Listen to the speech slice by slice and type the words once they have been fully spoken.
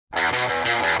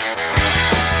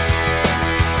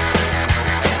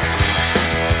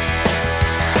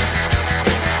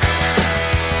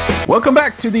Welcome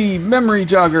back to the Memory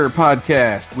Jogger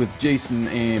podcast with Jason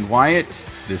and Wyatt.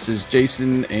 This is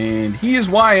Jason, and he is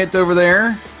Wyatt over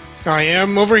there. I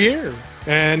am over here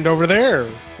and over there.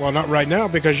 Well, not right now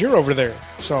because you're over there.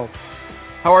 So,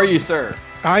 how are you, sir?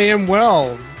 I am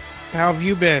well. How have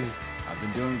you been? I've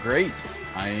been doing great.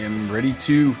 I am ready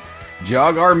to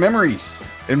jog our memories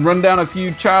and run down a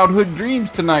few childhood dreams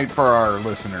tonight for our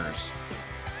listeners.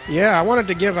 Yeah, I wanted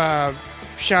to give a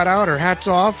shout out or hats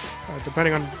off,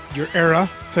 depending on your era,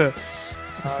 to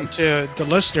the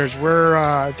listeners. We're,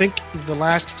 I think the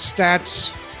last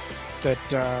stats that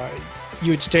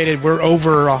you had stated, we're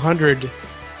over 100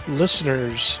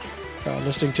 listeners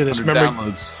listening to this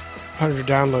 100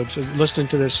 downloads listening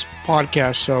to this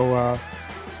podcast. So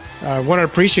I want to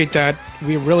appreciate that.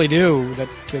 We really do. That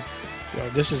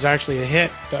this is actually a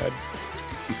hit.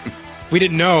 We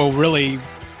didn't know really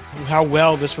how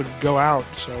well this would go out.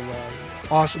 So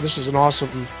awesome! This is an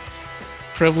awesome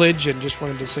privilege, and just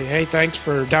wanted to say, hey, thanks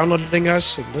for downloading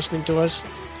us and listening to us.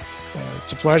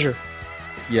 It's a pleasure.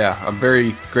 Yeah, I'm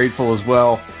very grateful as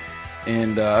well.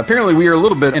 And apparently we are a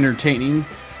little bit entertaining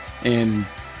and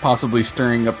possibly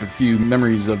stirring up a few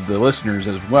memories of the listeners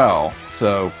as well.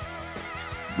 So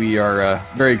we are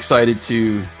very excited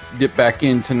to dip back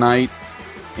in tonight,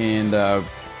 and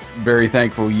very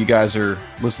thankful you guys are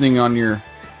listening on your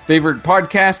favorite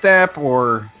podcast app,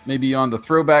 or maybe on the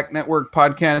Throwback Network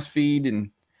podcast feed,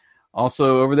 and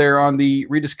also over there on the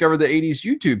Rediscover the 80s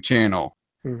YouTube channel.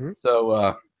 Mm-hmm.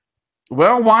 So,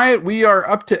 well, Wyatt, we are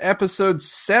up to episode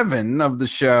 7 of the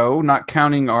show, not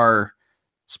counting our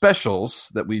specials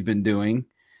that we've been doing.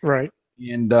 Right.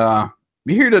 And we're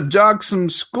here to jog some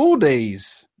school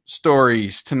days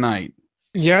stories tonight.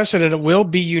 Yes, and it will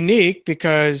be unique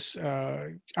because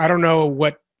I don't know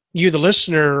what you, the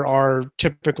listener, are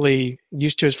typically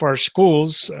used to as far as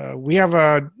schools. We have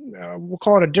we'll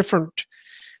call it a different,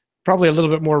 probably a little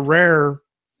bit more rare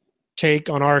take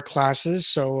on our classes.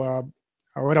 So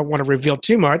I don't want to reveal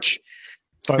too much,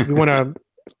 but we want to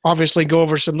obviously go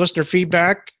over some listener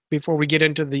feedback before we get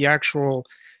into the actual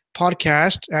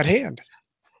podcast at hand.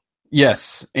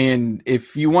 Yes, and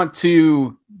if you want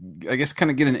to, I guess, kind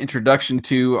of get an introduction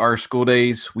to our school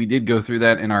days, we did go through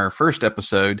that in our first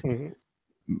episode,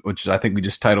 which I think we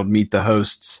just titled Meet the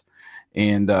Hosts.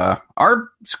 And our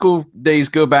school days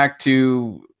go back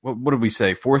to, what did we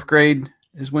say, 4th grade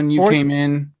is when you came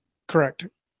in? Correct.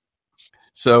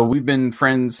 So we've been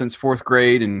friends since 4th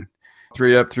grade and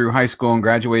up through high school and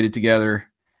graduated together.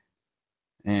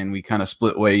 And we kind of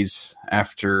split ways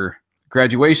after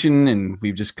graduation, and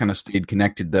we've just kind of stayed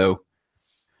connected, though,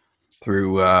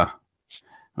 through,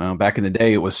 well, back in the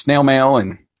day, it was snail mail,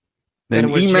 and then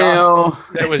email.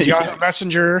 Then it was Yahoo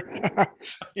Messenger.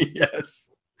 Yes.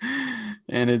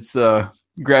 And it's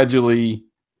gradually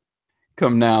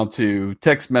come now to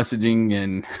text messaging,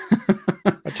 and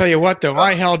I'll tell you what, though,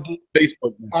 I held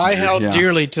Facebook. I held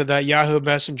dearly to that Yahoo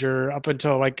Messenger up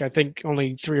until, I think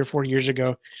only 3 or 4 years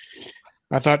ago.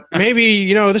 I thought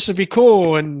maybe, this would be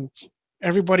cool, and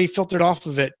everybody filtered off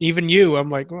of it. Even you. I'm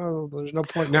like, well, there's no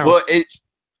point now. Well,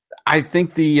 I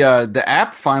think the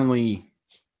app finally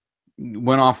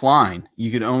went offline.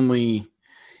 You could only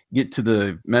get to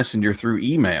the messenger through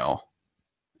email.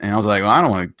 And I was like, well, I don't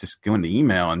want to just go into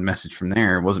email and message from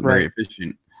there. It wasn't very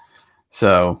efficient.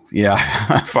 So, yeah,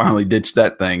 I finally ditched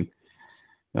that thing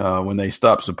when they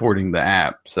stopped supporting the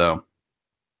app. So,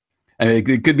 I mean,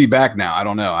 it could be back now. I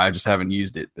don't know. I just haven't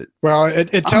used it. But well,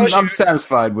 it tells I'm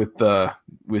satisfied with the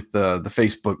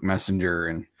Facebook Messenger.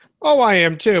 And I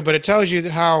am too. But it tells you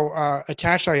how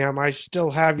attached I am. I still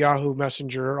have Yahoo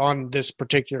Messenger on this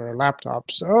particular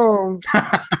laptop. So,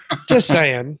 just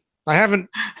saying.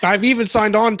 I've even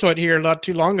signed on to it here not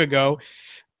too long ago.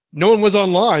 No one was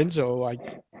online, so I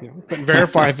couldn't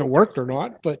verify if it worked or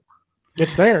not. But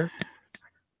it's there.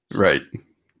 Right.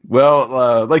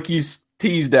 Well, like you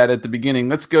teased at the beginning,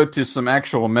 let's go to some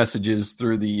actual messages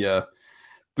through the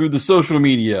social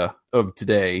media of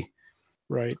today.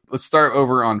 Right. Let's start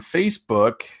over on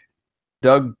Facebook.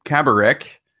 Doug Kabarek,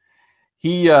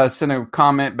 he sent a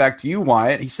comment back to you,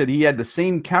 Wyatt. He said he had the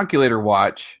same calculator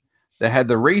watch that had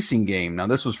the racing game. Now,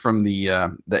 this was from the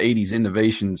 80s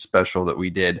Innovation special that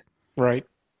we did. Right.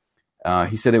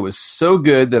 He said it was so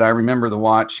good that I remember the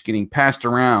watch getting passed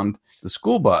around the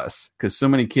school bus because so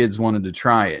many kids wanted to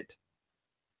try it.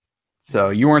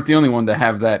 So you weren't the only one to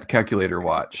have that calculator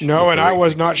watch. No, and I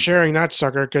was not sharing that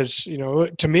sucker because,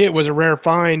 to me it was a rare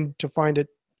find to find it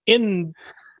in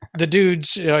the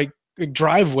dude's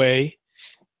driveway,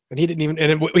 and he didn't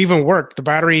and it even worked. The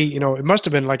battery, it must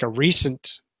have been like a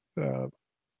recent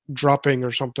dropping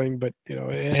or something, but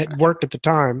it had worked at the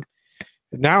time.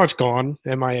 Now it's gone,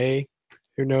 MIA.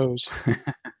 Who knows?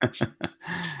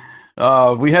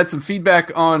 We had some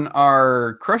feedback on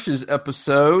our Crushes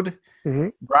episode. Mm-hmm.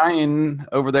 Brian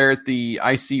over there at the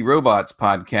IC Robots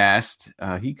podcast,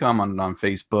 he commented on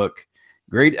Facebook.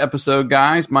 Great episode,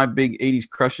 guys. My big 80s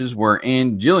crushes were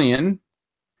Ann Jillian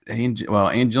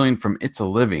from It's a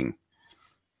Living.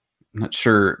 I'm not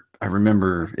sure I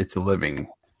remember It's a Living.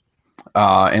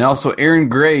 And also Erin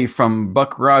Gray from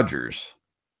Buck Rogers.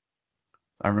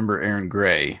 I remember Erin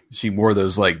Gray. She wore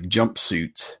those like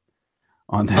jumpsuits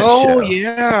on that show. Oh,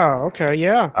 yeah. Okay,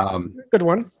 yeah. Good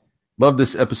one. Love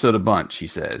this episode a bunch, he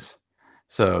says.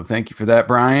 So thank you for that,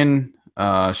 Brian.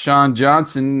 Sean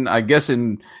Johnson, I guess I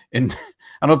don't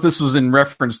know if this was in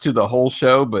reference to the whole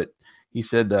show, but he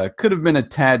said could have been a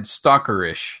tad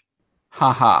stalkerish.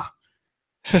 Ha ha.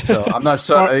 So I'm not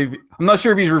sure. I'm not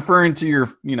sure if he's referring to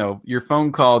your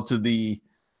phone call to the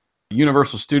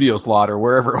Universal Studios lot or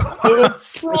wherever it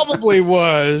was. It probably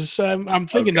was. I'm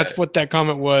thinking that's what that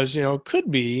comment was.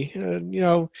 Could be.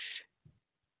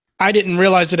 I didn't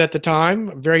realize it at the time.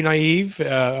 I'm very naive.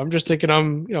 I'm just thinking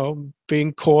I'm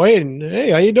being coy and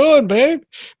hey, how you doing, babe?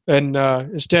 And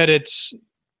instead, it's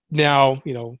now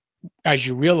as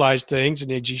you realize things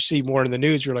and as you see more in the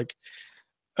news, you're like,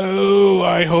 oh,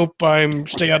 I hope I'm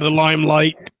stay out of the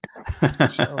limelight.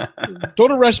 So,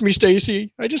 don't arrest me,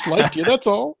 Stacy. I just liked you. That's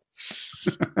all.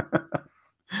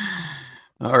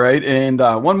 All right, and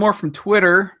one more from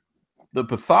Twitter. The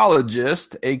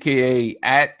Pathologist, aka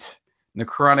at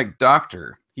Necrotic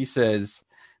Doctor, he says,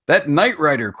 that Knight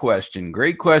Rider question,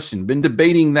 great question. Been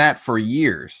debating that for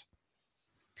years.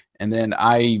 And then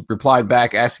I replied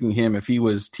back asking him if he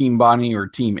was Team Bonnie or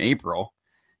Team April.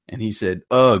 And he said,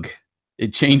 ugh,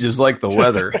 it changes like the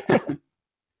weather.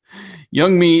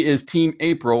 Young me is Team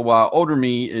April, while older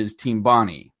me is Team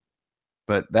Bonnie.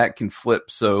 But that can flip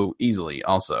so easily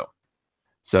also.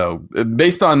 So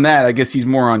based on that, I guess he's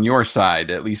more on your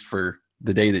side, at least for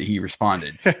the day that he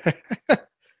responded.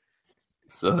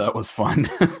 So that was fun.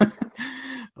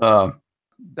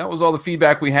 That was all the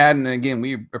feedback we had. And again,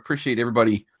 we appreciate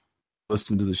everybody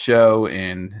listening to the show.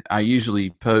 And I usually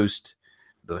post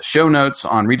the show notes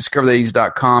on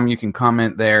rediscovertheages.com. You can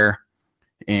comment there.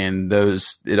 And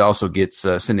it also gets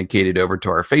syndicated over to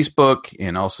our Facebook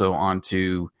and also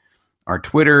onto our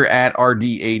Twitter at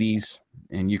RD80s.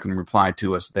 And you can reply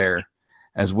to us there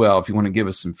as well if you want to give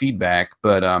us some feedback.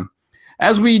 But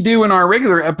as we do in our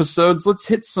regular episodes, let's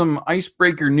hit some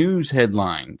icebreaker news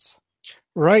headlines.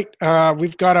 Right.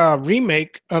 We've got a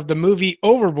remake of the movie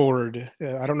Overboard.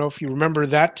 I don't know if you remember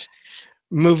that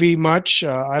movie much.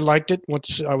 I liked it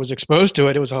once I was exposed to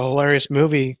it. It was a hilarious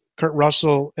movie. Kurt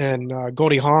Russell and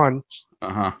Goldie Hawn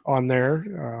on there.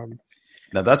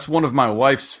 Now, that's one of my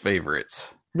wife's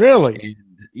favorites. Really? And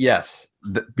yes.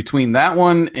 Between that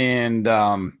one and,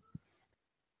 oh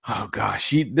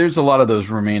gosh, there's a lot of those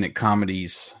romantic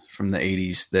comedies from the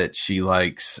 80s that she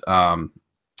likes.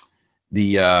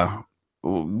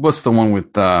 What's the one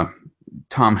with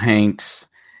Tom Hanks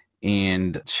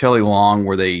and Shelley Long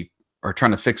where they are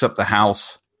trying to fix up the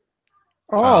house?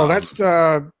 Oh, that's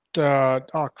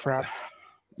oh crap.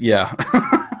 Yeah.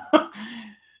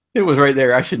 It was right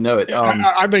there. I should know it.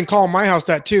 I've been calling my house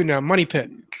that too now, Money Pit.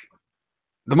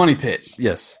 The Money Pit,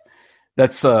 yes.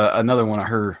 That's another one of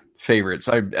her favorites.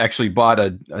 I actually bought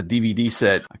a DVD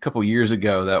set a couple years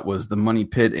ago that was The Money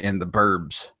Pit and The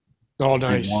Burbs. Oh,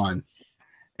 nice.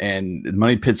 And The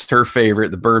Money Pit's her favorite.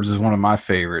 The Burbs is one of my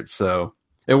favorites. So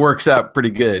it works out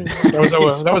pretty good. That was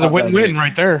a win-win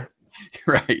right there.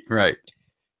 Right.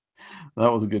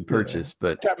 That was a good purchase.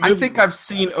 But I think I've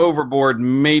seen Overboard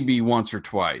maybe once or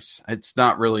twice. It's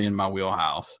not really in my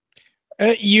wheelhouse.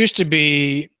 It used to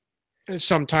be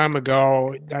some time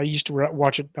ago. I used to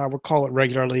watch it. I would call it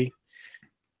regularly.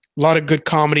 A lot of good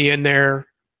comedy in there.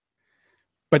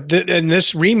 But in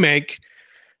this remake,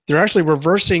 they're actually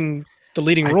reversing the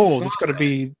leading roles. It's going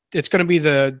to be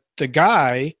the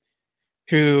guy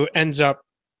who ends up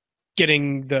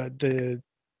getting the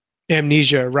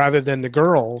amnesia rather than the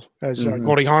girl, as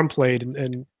Goldie Hawn played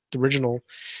in the original.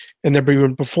 And they're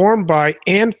being performed by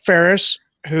Ann Faris,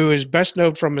 who is best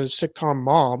known from his sitcom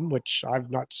Mom, which I've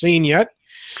not seen yet.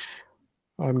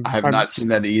 I have not seen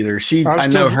that either. I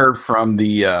know her from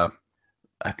the,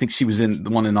 I think she was in the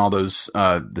one in all those,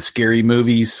 the scary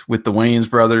movies with the Wayans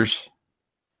brothers.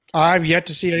 I've yet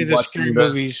to see any of the scary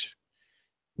movies.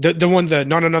 The one,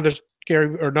 not another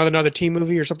scary or not another teen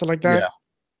movie or something like that. Yeah.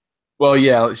 Well,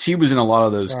 yeah, she was in a lot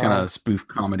of those kind of spoof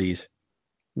comedies.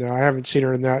 No, I haven't seen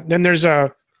her in that. Then there's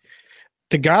the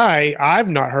guy I've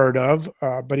not heard of,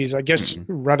 but he's, I guess,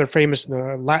 rather famous in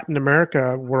the Latin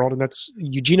America world, and that's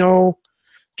Eugenio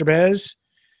Derbez.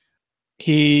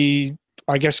 He,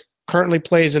 I guess, currently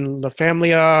plays in La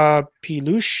Familia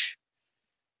Peluche,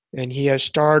 and he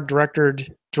has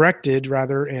directed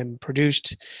rather, and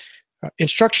produced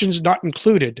Instructions Not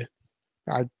Included.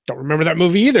 I don't remember that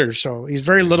movie either, so he's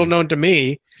very little known to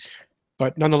me.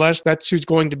 But nonetheless, that's who's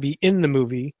going to be in the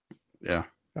movie. Yeah.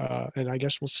 And I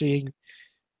guess we'll see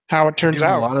how it turns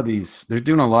out. They're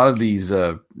doing a lot of these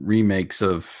remakes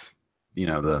of,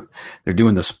 they're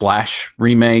doing the Splash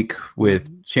remake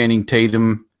with Channing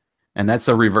Tatum, and that's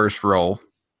a reverse role.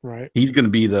 Right. He's going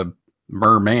to be the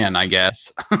merman, I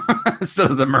guess, instead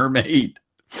of the mermaid.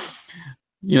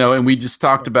 And we just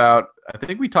talked about, I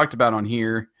think we talked about on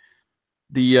here,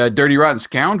 the Dirty Rotten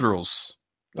Scoundrels.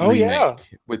 Oh, yeah.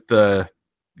 With the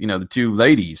two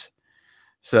ladies.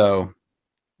 So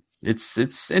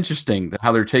it's interesting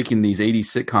how they're taking these 80s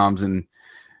sitcoms and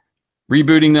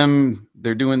rebooting them.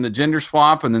 They're doing the gender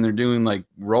swap, and then they're doing like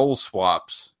role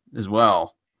swaps as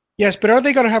well. Yes, but are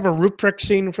they going to have a Ruprecht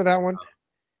scene for that one?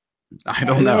 I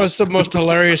don't know. That was the most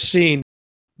hilarious scene.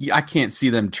 Yeah, I can't see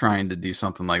them trying to do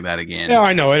something like that again. Yeah,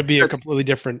 I know. It'd be a completely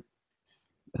different.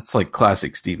 That's like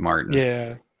classic Steve Martin.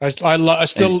 Yeah. I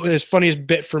still, his funniest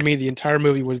bit for me the entire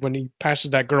movie was when he passes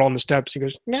that girl on the steps. He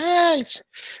goes, "Nice."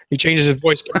 He changes his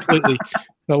voice completely.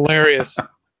 Hilarious.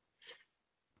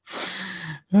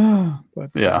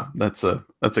 Yeah, that's a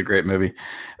great movie.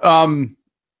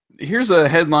 Here's a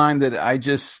headline that I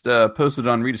just posted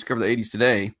on Rediscover the 80s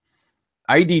today.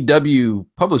 IDW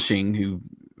Publishing, who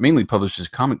mainly publishes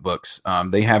comic books,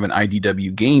 they have an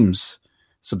IDW Games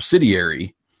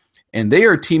subsidiary, and they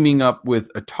are teaming up with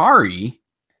Atari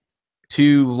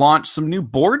to launch some new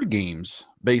board games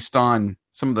based on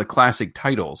some of the classic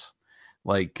titles,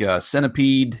 like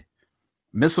Centipede,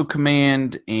 Missile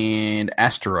Command, and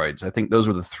Asteroids. I think those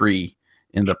were the three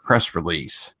in the press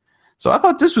release. So I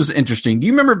thought this was interesting. Do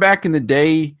you remember back in the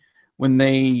day when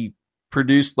they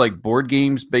produced like board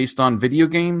games based on video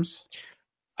games?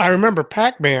 I remember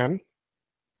Pac-Man.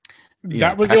 Yeah,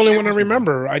 that was the only one I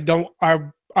remember.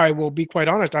 I will be quite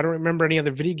honest. I don't remember any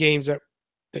other video games that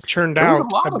churned out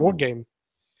a board game.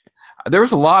 There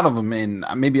was a lot of them, and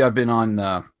maybe I've been on,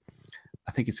 I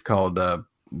think it's called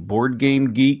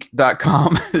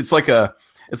BoardGameGeek.com. It's like an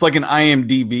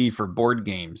IMDb for board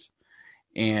games.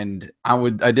 And I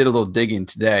did a little digging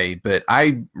today, but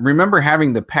I remember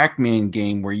having the Pac-Man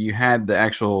game where you had the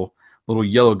actual little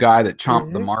yellow guy that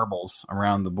chomped the marbles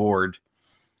around the board.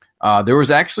 There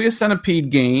was actually a Centipede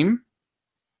game.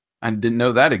 I didn't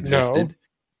know that existed. No.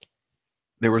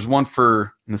 There was one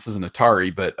for, and this isn't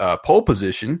Atari, but Pole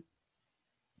Position.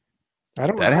 I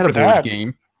don't that had a board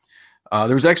game.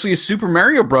 There was actually a Super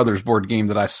Mario Brothers board game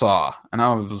that I saw, and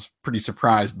I was pretty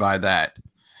surprised by that.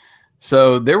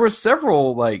 So there were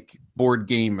several like board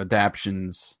game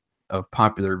adaptions of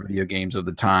popular video games of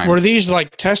the time. Were these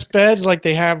like test beds like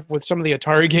they have with some of the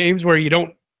Atari games where you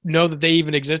don't know that they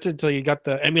even existed until you got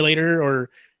the emulator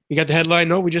or you got the headline,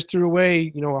 "No, we just threw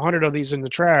away, 100 of these in the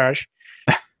trash."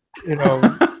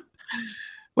 Well,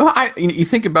 you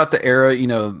think about the era,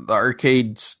 the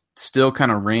arcades still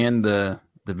kind of ran the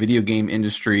video game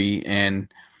industry,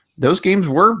 and those games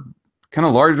were kind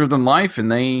of larger than life,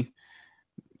 and they,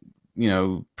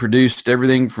 produced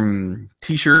everything from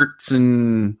T-shirts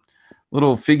and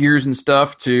little figures and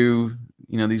stuff to,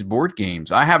 these board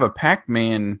games. I have a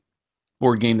Pac-Man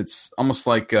board game that's almost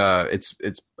like it's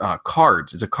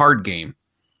cards. It's a card game,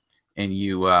 and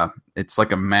it's like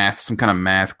some kind of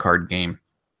math card game.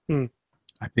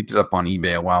 I picked it up on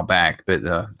eBay a while back, but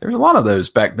there's a lot of those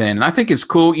back then, and I think it's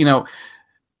cool. You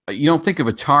don't think of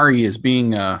Atari as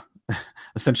being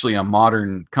essentially a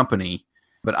modern company,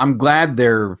 but I'm glad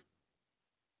they're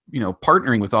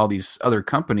partnering with all these other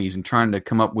companies and trying to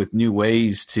come up with new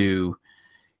ways to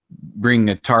bring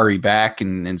Atari back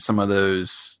and some of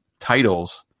those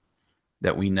titles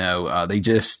that we know. They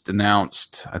just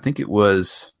announced, I think it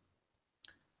was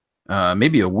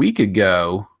maybe a week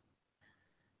ago,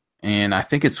 and I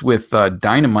think it's with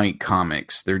Dynamite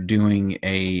Comics. They're doing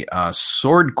a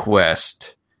Sword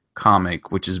Quest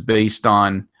comic, which is based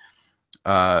on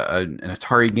an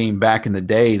Atari game back in the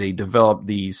day. They developed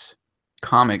these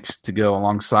comics to go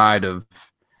alongside of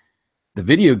the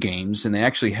video games, and they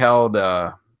actually held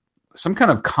some kind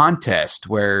of contest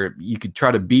where you could try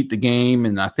to beat the game.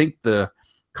 And I think the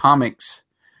comics,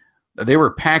 they were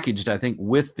packaged, I think,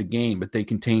 with the game, but they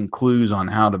contained clues on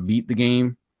how to beat the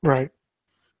game. Right.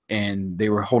 And they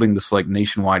were holding this like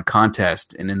nationwide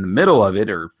contest, and in the middle of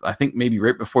it, or I think maybe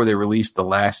right before they released the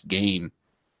last game,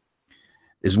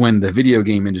 is when the video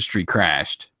game industry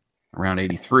crashed around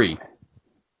 83.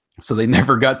 So they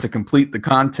never got to complete the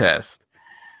contest.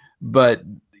 But,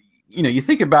 you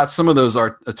think about some of those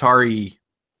Atari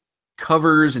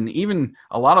covers, and even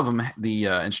a lot of them, the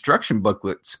instruction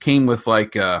booklets came with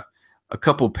like a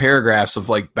couple paragraphs of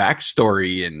like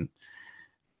backstory and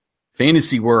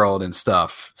fantasy world and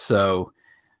stuff. So,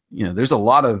 there's a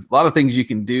lot of things you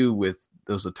can do with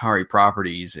those Atari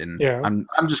properties, and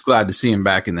I'm just glad to see him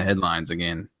back in the headlines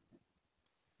again.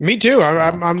 Me too.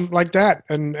 I'm like that.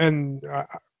 And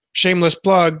shameless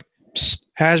plug, psst,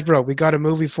 Hasbro, we got a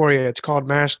movie for you. It's called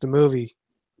Mask the Movie.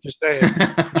 Just saying,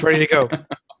 it's ready to go.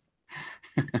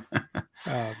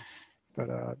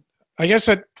 But I guess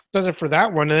that does it for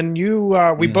that one. And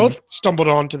we both stumbled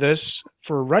onto this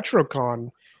for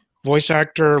RetroCon. Voice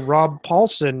actor Rob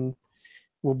Paulsen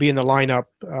will be in the lineup.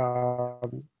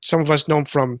 Some of us know him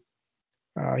from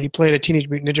he played a Teenage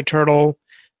Mutant Ninja Turtle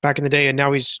back in the day, and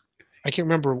now I can't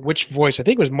remember which voice. I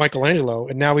think it was Michelangelo,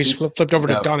 and now he's flipped over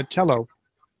to Donatello.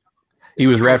 He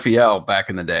was Raphael back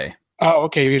in the day. Oh,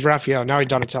 okay. He was Raphael. Now he's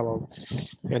Donatello.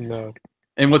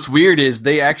 And what's weird is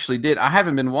they actually did. I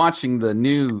haven't been watching the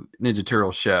new Ninja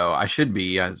Turtle show. I should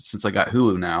be since I got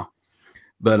Hulu now.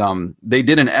 But they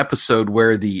did an episode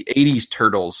where the 80s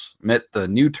Turtles met the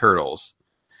new Turtles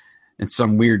in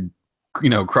some weird,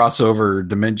 crossover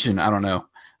dimension. I don't know.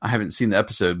 I haven't seen the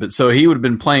episode. But so he would have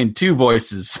been playing two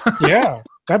voices. Yeah,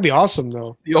 that'd be awesome,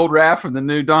 though. The old Raph and the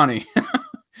new Donnie.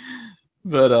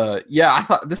 But, I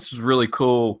thought this was really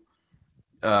cool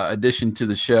addition to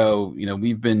the show.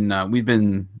 We've been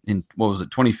in, what was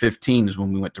it, 2015 is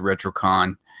when we went to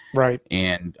RetroCon. Right.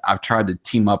 And I've tried to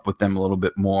team up with them a little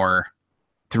bit more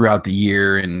throughout the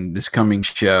year and this coming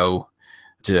show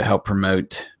to help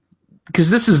promote, because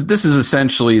this is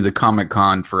essentially the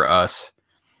Comic-Con for us.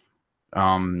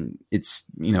 It's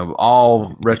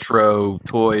all retro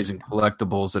toys and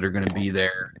collectibles that are going to be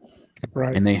there,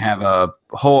 right? And they have a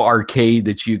whole arcade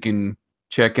that you can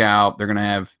check out. They're going to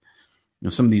have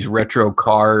some of these retro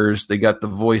cars. They got the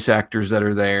voice actors that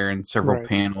are there and several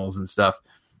panels and stuff.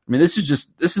 I mean, this is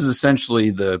essentially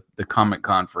the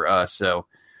Comic-Con for us. So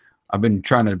I've been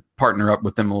trying to partner up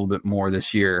with them a little bit more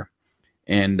this year.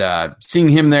 And seeing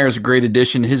him there is a great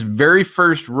addition. His very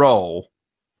first role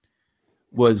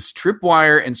was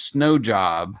Tripwire and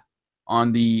Snowjob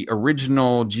on the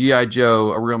original G.I.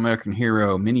 Joe, A Real American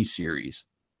Hero miniseries.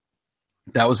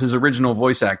 That was his original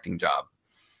voice acting job.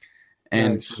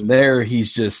 And nice. There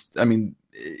he's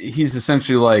he's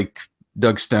essentially like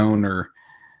Doug Stone or,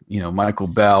 Michael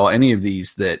Bell, any of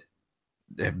these that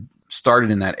have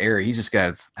started in that era. He just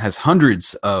has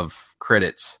hundreds of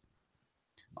credits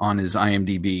on his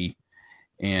IMDb,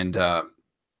 and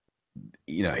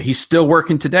he's still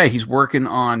working today. He's working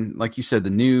on, like you said, the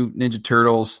new Ninja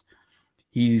Turtles.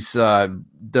 He's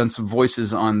done some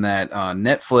voices on that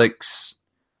Netflix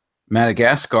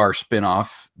Madagascar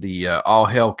spinoff, the All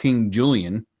Hail King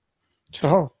Julian.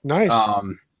 Oh, nice.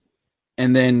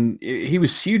 And then he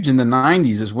was huge in the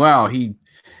 90s as well. He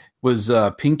was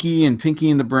Pinky and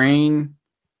Pinky and the Brain,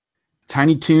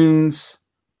 Tiny Toons,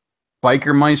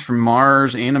 Biker Mice from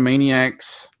Mars,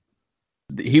 Animaniacs.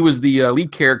 He was the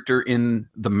lead character in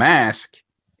the Mask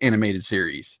animated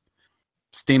series,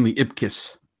 Stanley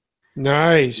Ipkiss.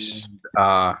 Nice.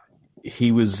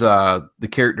 He was the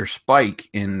character Spike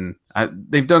in.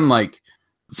 They've done it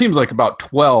seems like about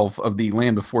 12 of the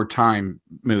Land Before Time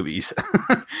movies,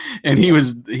 and he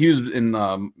was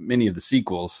in many of the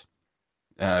sequels.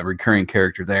 Recurring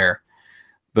character there.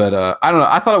 But I don't know.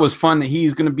 I thought it was fun that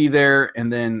he's going to be there.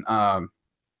 And then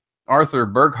Arthur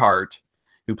Burkhart,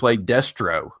 who played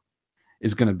Destro,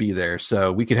 is going to be there.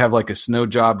 So we could have like a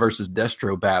Snowjob versus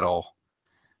Destro battle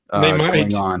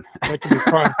going on. That could be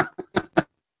fun.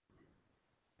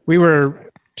 We were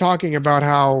talking about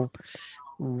how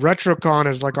RetroCon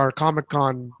is like our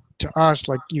Comic-Con to us,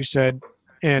 like you said.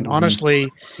 And honestly,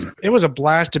 it was a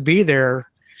blast to be there.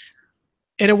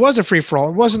 And it was a free-for-all.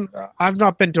 It wasn't. I've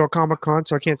not been to a Comic-Con,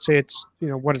 so I can't say it's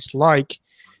what it's like.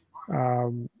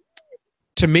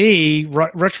 To me,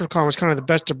 RetroCon was kind of the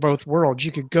best of both worlds.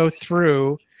 You could go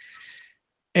through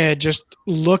and just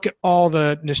look at all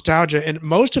the nostalgia, and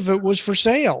most of it was for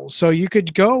sale. So you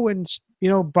could go and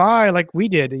buy like we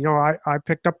did. I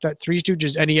picked up that Three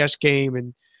Stooges NES game,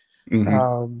 and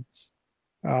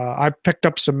I picked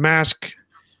up some Mask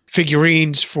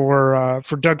figurines for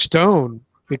Doug Stone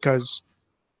because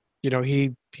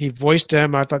he voiced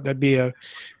them. I thought that'd be a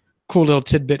cool little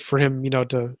tidbit for him,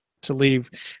 to leave.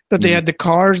 But they had the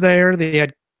cars there. They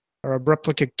had a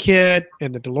replica kit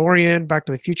and the DeLorean, Back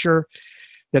to the Future.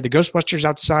 They had the Ghostbusters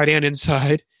outside and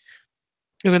inside.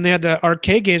 And then they had the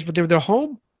arcade games, but they were the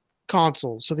home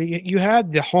consoles. So you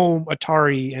had the home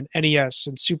Atari and NES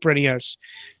and Super NES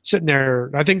sitting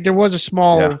there. I think there was a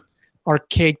small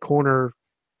arcade corner.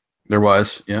 There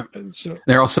was, yeah. So,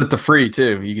 they're all set to free,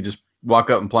 too. You could just walk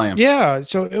up and play them. Yeah,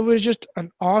 so it was just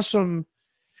an awesome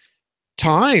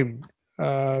time,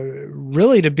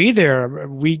 really, to be there.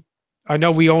 I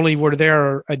know we only were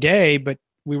there a day, but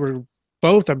we were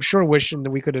both, I'm sure, wishing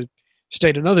that we could have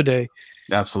stayed another day.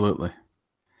 Absolutely.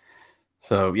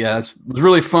 So yeah, it was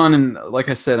really fun, and like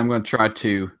I said, I'm going to try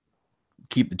to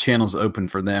keep the channels open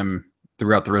for them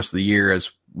throughout the rest of the year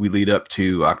as we lead up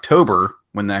to October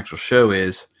when the actual show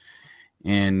is,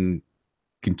 and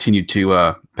continue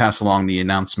to pass along the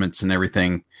announcements and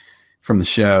everything from the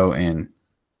show. And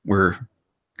we're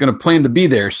going to plan to be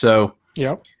there, so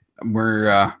yep,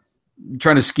 we're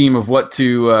trying to scheme of what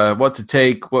to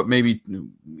take, what maybe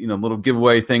little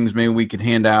giveaway things maybe we could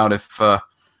hand out if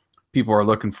people are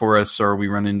looking for us or we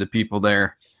run into people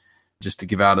there, just to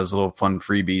give out as little fun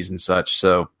freebies and such.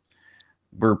 So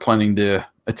we're planning to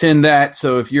attend that.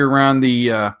 So if you're around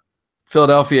the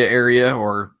Philadelphia area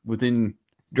or within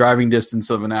driving distance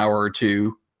of an hour or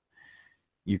two,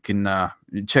 you can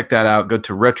check that out. Go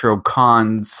to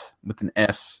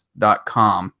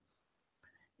retrocons.com,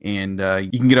 and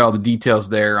you can get all the details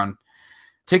there on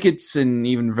tickets and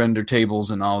even vendor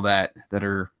tables and all that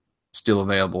are still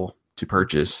available to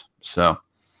purchase. So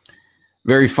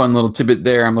very fun little tidbit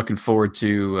there. I'm looking forward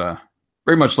to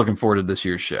very much looking forward to this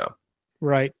year's show.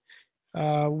 Right.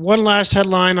 One last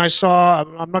headline I saw.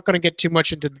 I'm not going to get too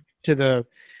much into the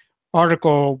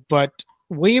article, but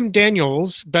William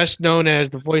Daniels, best known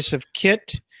as the voice of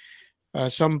Kit,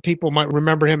 some people might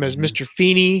remember him as Mr.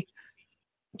 Feeney.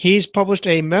 He's published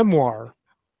a memoir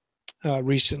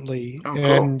recently,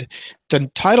 and the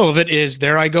title of it is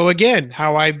 "There I Go Again: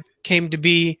 How I Came to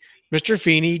Be Mr.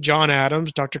 Feeney, John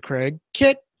Adams, Dr. Craig,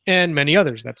 Kit, and Many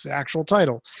Others." That's the actual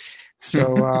title.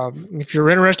 So if you're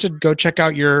interested, go check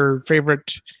out your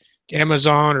favorite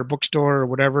Amazon or bookstore or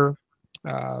whatever.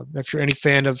 If you're any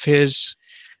fan of his,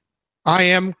 I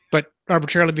am, but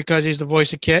arbitrarily because he's the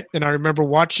voice of Kit. And I remember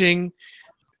watching,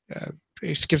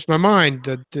 it skips my mind,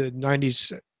 the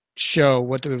 90s show,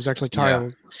 what it was actually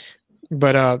titled. Yeah.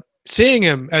 But seeing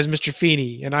him as Mr.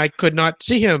 Feeney, and I could not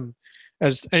see him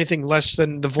as anything less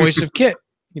than the voice of Kit.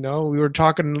 We were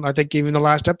talking, I think even the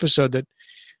last episode, that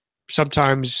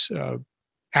sometimes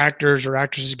actors or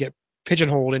actresses get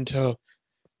pigeonholed into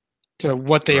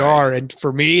what they are, and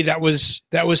for me that was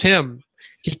him.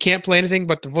 He can't play anything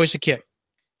but the voice of Kit,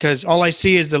 because all I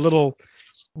see is the little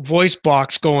voice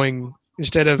box going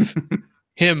instead of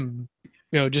him,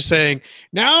 just saying,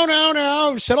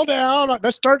 now, settle down,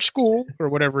 let's start school, or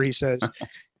whatever he says.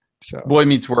 So Boy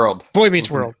Meets World.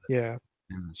 Yeah.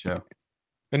 In the show.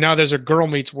 And now there's a Girl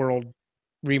Meets World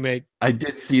remake. I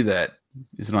did see that.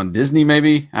 Is it on Disney,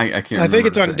 maybe? I can't remember. I think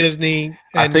it's on Disney.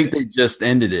 I think they just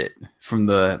ended it from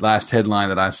the last headline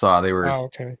that I saw. They were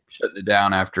shutting it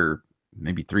down after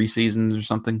maybe 3 seasons or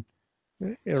something.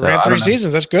 It ran 3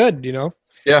 seasons. That's good,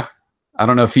 Yeah. I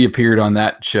don't know if he appeared on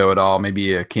that show at all.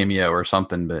 Maybe a cameo or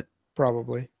something, but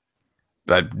probably.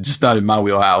 But just not in my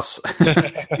wheelhouse.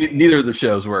 Neither of the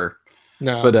shows were.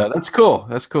 No. But that's cool.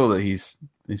 That's cool that he's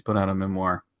put out a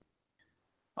memoir.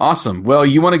 Awesome. Well,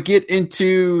 you want to get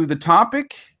into the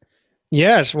topic?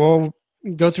 Yes. We'll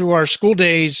go through our school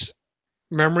days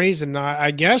memories, and I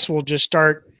guess we'll just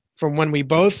start from when we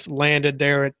both landed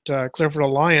there at Clearfield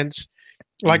Alliance.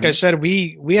 Like I said,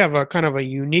 we have a kind of a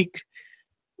unique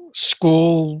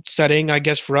school setting, I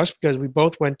guess, for us, because we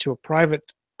both went to a private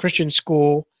Christian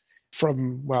school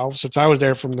since I was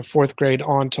there from the 4th grade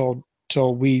on till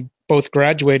we both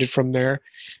graduated from there.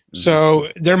 So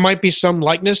there might be some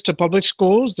likeness to public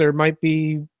schools. There might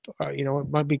be, it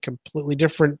might be completely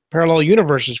different parallel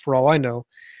universes for all I know.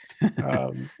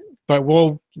 But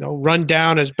we'll, run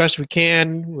down as best we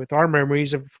can with our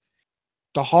memories of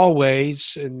the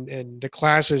hallways and the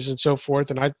classes and so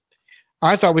forth. And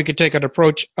I thought we could take an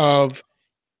approach of,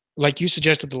 like you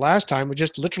suggested the last time, with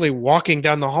just literally walking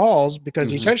down the halls,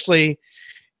 because essentially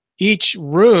each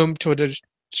room, to a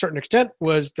certain extent,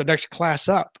 was the next class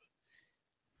up.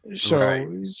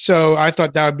 So I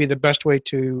thought that would be the best way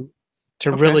to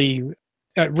really,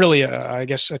 I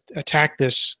guess, attack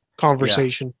this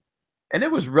conversation. Yeah. And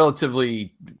it was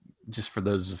relatively, just for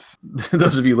those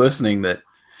of you listening that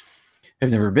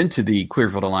have never been to the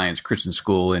Clearfield Alliance Christian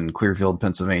School in Clearfield,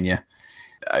 Pennsylvania,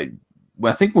 I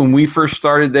think when we first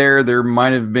started there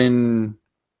might have been,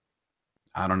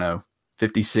 I don't know,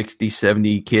 50, 60,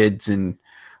 70 kids, and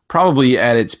probably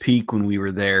at its peak when we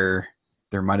were there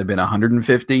might have been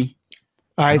 150.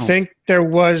 I think there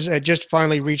was, it just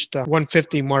finally reached the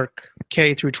 150 mark,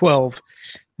 K through 12.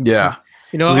 Yeah.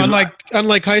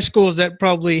 Unlike high schools that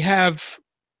probably have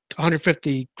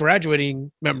 150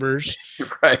 graduating members.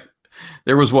 Right.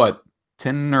 There was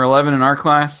 10 or 11 in our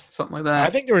class, something like that. I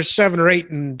think there was 7 or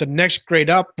 8, and the next grade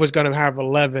up was going to have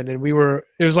 11, and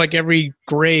it was like every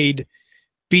grade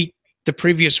beat the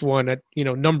previous one at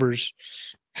numbers.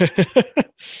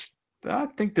 I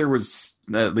think there was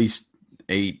at least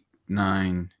 8,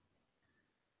 9.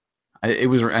 It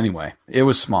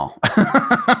was small.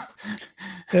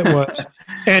 It was.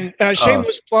 And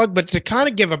shameless plug, but to kind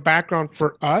of give a background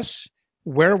for us,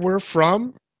 where we're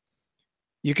from,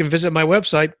 you can visit my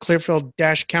website,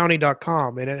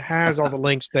 clearfield-county.com, and it has all the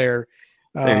links there.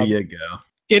 There you go.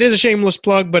 It is a shameless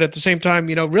plug, but at the same time,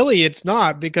 really it's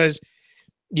not, because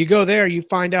you go there, you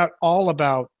find out all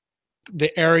about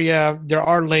the area. There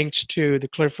are links to the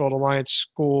Clearfield Alliance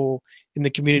School in the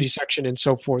community section and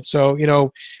so forth. So,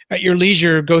 at your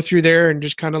leisure, go through there and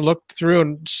just kind of look through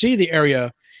and see the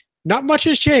area. Not much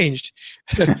has changed,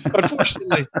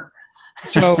 unfortunately.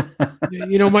 So,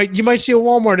 you might see a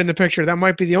Walmart in the picture. That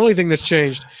might be the only thing that's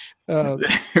changed.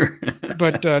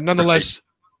 But nonetheless,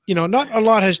 not a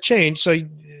lot has changed. So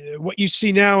what you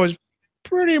see now is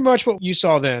pretty much what you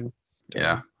saw then.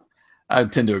 Yeah, I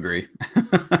tend to agree.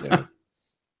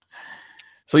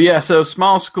 Yeah. So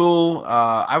small school.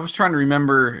 I was trying to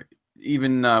remember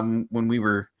even when we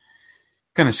were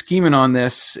kind of scheming on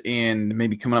this and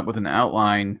maybe coming up with an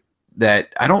outline,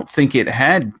 that I don't think it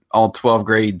had all 12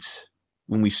 grades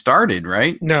when we started,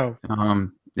 right? No.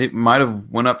 It might have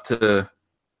went up to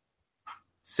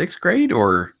 6th grade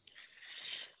or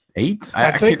 8th.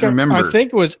 I can't remember. I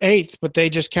think it was 8th, but they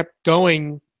just kept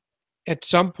going at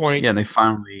some point. Yeah, they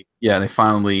finally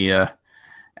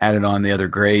added on the other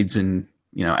grades and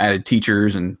added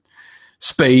teachers and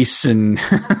space and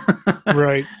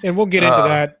right. And we'll get into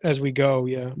that as we go.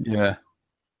 Yeah. Yeah.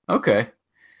 Okay.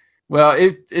 Well,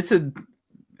 it's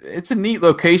a neat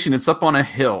location. It's up on a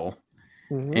hill,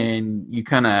 mm-hmm. and you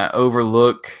kind of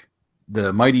overlook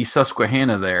the mighty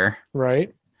Susquehanna there.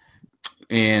 Right.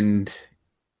 And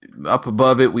up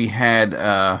above it, we had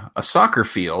a soccer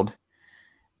field.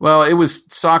 Well, it was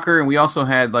soccer, and we also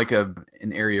had like an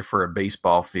area for a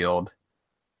baseball field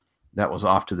that was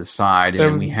off to the side, and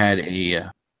then we had we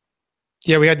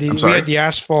had the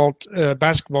asphalt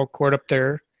basketball court up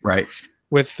there. Right.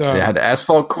 With they had the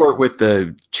asphalt court with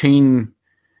the chain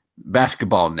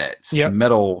basketball nets, yep.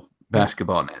 metal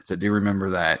basketball nets. I do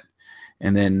remember that.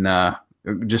 And then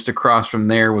just across from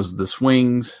there was the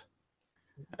swings,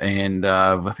 and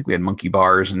I think we had monkey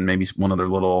bars and maybe one other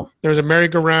little. There was a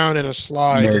merry-go-round and a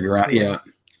slide. Merry-go-round, yeah.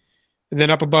 And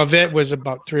then up above it was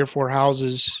about 3 or 4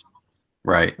 houses,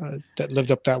 right, that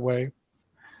lived up that way.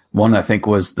 One I think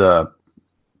was I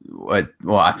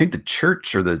think the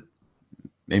church or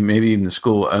maybe even the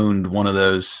school owned one of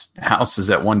those houses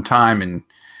at one time, and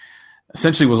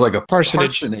essentially was like a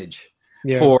parsonage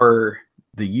yeah. for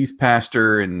the youth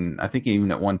pastor, and I think even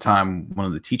at one time one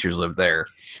of the teachers lived there.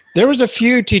 There was a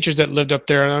few teachers that lived up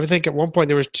there, and I think at one point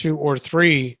there was 2 or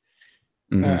 3.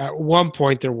 Mm-hmm. At one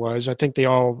point there was. I think they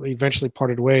all eventually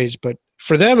parted ways, but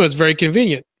for them it was very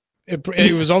convenient.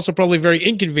 It was also probably very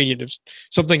inconvenient if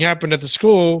something happened at the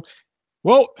school.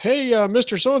 Well, hey,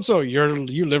 Mr. So-and-so,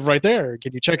 you live right there.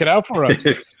 Can you check it out for us?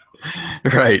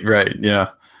 Right, yeah.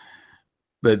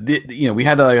 But we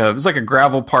had it was like a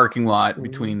gravel parking lot mm-hmm.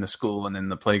 between the school and then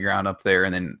the playground up there,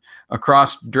 and then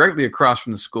directly across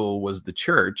from the school was the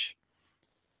church,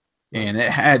 and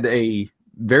it had a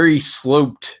very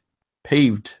sloped,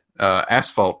 paved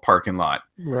asphalt parking lot.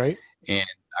 Right. And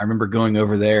I remember going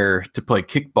over there to play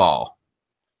kickball.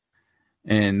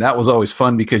 And that was always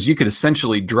fun because you could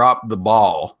essentially drop the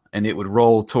ball and it would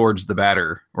roll towards the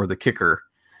batter or the kicker.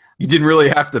 You didn't really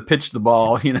have to pitch the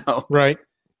ball, Right.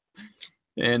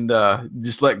 And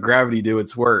just let gravity do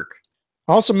its work.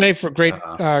 Also made for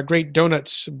great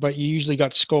donuts, but you usually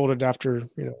got scolded after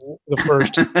the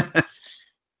first.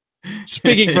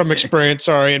 Speaking from experience,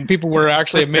 sorry, and people were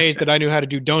actually amazed that I knew how to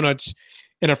do donuts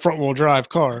in a front-wheel drive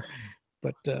car.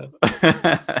 But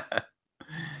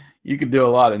you could do a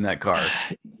lot in that car.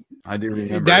 I do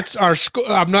remember. That's our school.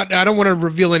 I don't want to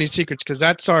reveal any secrets because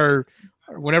that's our.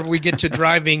 Whenever we get to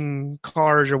driving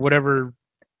cars or whatever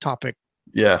topic.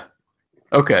 Yeah.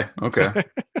 Okay.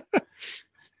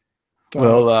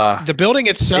 Well, the building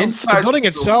itself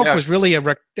was really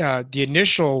the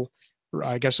initial,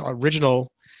 I guess,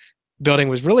 original building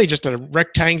was really just a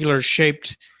rectangular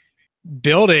shaped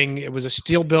building. It was a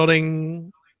steel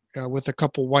building with a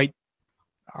couple white,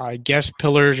 I guess,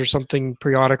 pillars or something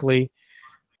periodically.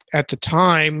 At the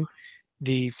time,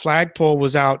 the flagpole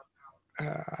was out,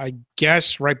 I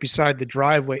guess, right beside the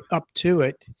driveway up to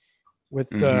it with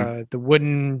the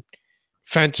wooden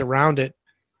fence around it.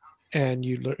 And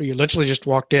you literally just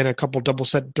walked in a couple double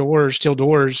set doors, steel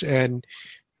doors, and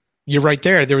you're right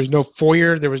there. There was no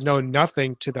foyer. There was no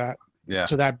nothing to that Yeah.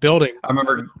 to that building. I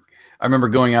remember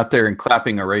going out there and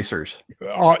clapping erasers.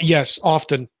 Yes,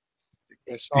 often.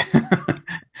 Yes, often.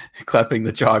 Clapping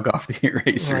the chalk off the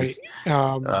erasers.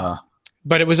 Right.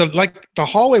 But it was like the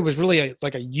hallway was really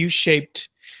like a U-shaped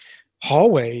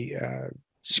hallway,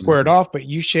 squared off, but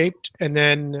U-shaped. And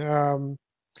then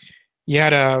you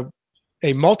had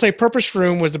a multi-purpose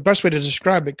room was the best way to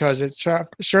describe it because it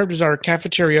served as our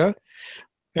cafeteria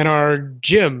and our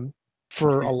gym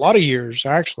for a lot of years,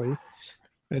 actually.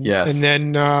 And, yes. And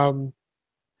then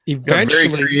eventually,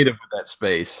 got very creative with that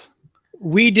space.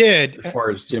 We did. As far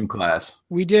as gym class.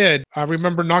 We did. I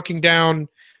remember knocking down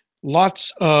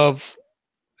lots of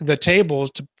the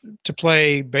tables to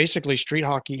play basically street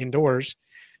hockey indoors.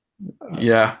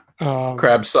 Yeah.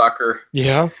 Crab soccer.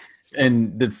 Yeah.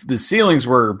 And the ceilings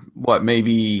were what,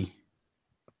 maybe,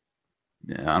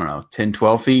 I don't know, 10,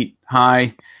 12 feet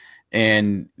high.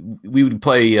 And we would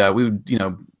play, we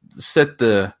would, set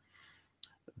the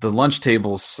lunch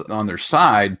tables on their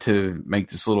side to make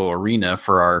this little arena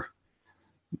for our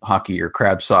hockey or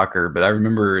crab soccer. But I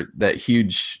remember that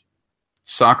huge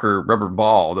soccer rubber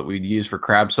ball that we'd use for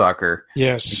crab soccer.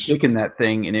 Yes. Kicking that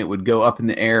thing and it would go up in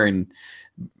the air and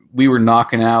we were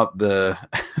knocking out the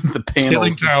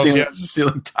panels,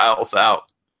 ceiling tiles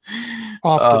out.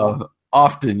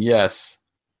 Often, yes.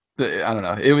 I don't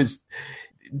know. It was,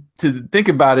 to think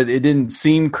about it, it didn't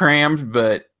seem crammed,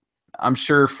 but I'm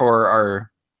sure for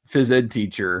our phys ed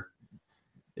teacher,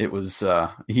 it was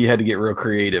he had to get real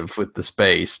creative with the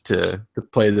space to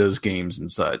play those games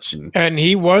and such. And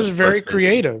he was very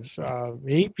creative.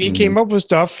 He came up with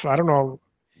stuff. I don't know.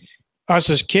 Us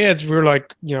as kids, we were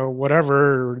like,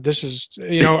 whatever. This is,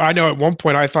 I know at one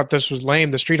point I thought this was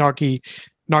lame. The street hockey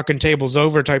knocking tables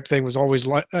over type thing was always,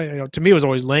 to me, it was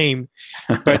always lame.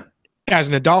 But as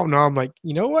an adult now, I'm like,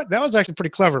 you know what? That was actually pretty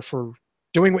clever for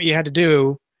doing what you had to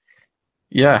do.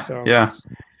 Yeah, so. Yeah.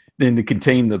 Then to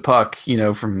contain the puck,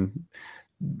 from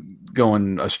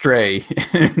going astray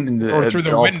or through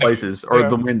the window. Places, or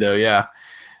the window. Yeah,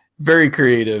 very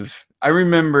creative. I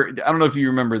remember. I don't know if you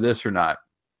remember this or not.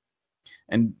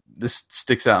 And this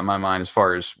sticks out in my mind as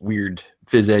far as weird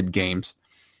phys ed games.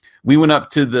 We went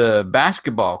up to the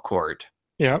basketball court.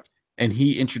 Yeah. And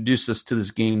he introduced us to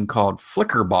this game called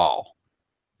Flicker Ball.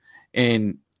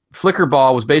 And Flicker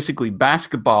Ball was basically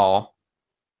basketball,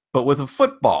 but with a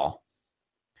football.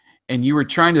 And you were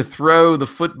trying to throw the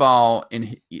football,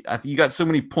 and you got so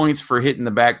many points for hitting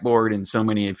the backboard and so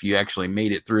many if you actually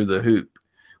made it through the hoop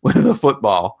with a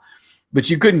football. But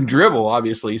you couldn't dribble,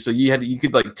 obviously, so you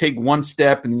could like take one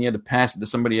step and then you had to pass it to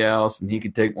somebody else, and he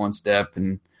could take one step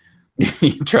and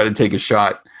you try to take a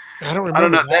shot. I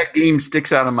don't know. That game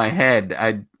sticks out in my head.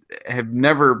 I have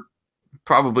never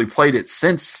probably played it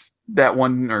since that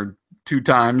one or two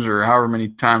times or however many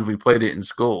times we played it in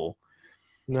school.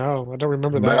 No, I don't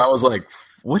remember that. But I was like,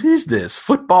 what is this?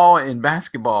 Football and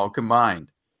basketball combined.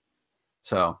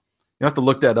 So you have to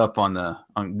look that up on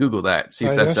Google that, see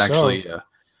if that's actually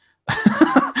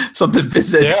something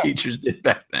phys ed teachers did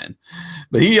back then.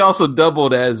 But he also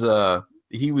doubled as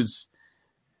he was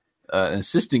an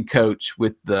assistant coach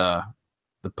with the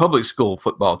public school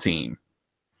football team.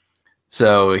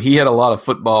 So he had a lot of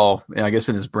football, I guess,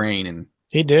 in his brain, and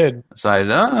he did.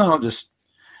 Decided, I'll just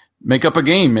make up a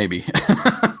game, maybe.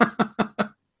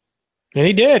 And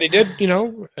he did. He did.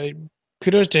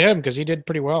 Kudos to him because he did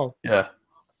pretty well. Yeah.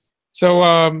 So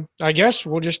I guess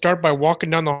we'll just start by walking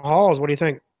down the halls. What do you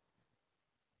think?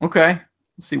 Okay.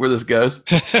 Let's see where this goes.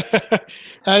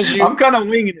 I'm kind of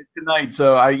winging it tonight,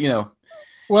 so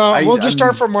we'll just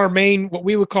start from our main, what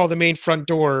we would call the main front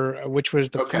door, which was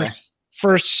the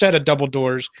first set of double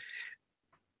doors.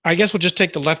 I guess we'll just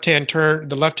take the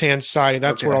left-hand side.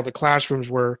 That's where all the classrooms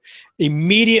were.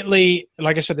 Immediately,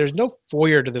 like I said, there's no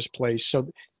foyer to this place.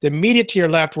 So the immediate to your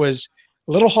left was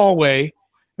a little hallway,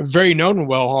 a very known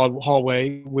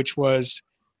hallway, which was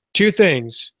two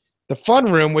things. The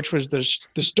fun room, which was the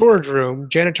storage room,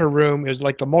 janitor room, is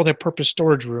like the multi-purpose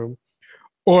storage room,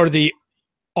 or the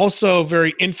also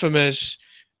very infamous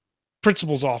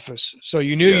principal's office. So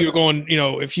you knew you were going,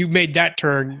 if you made that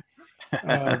turn,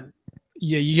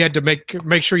 you had to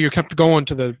make sure you kept going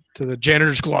to the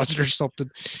janitor's closet or something.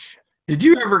 Did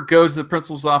you ever go to the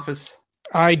principal's office?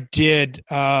 I did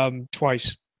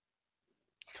twice.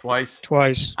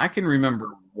 Twice. I can remember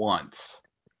once,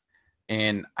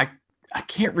 and I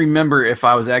can't remember if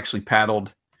I was actually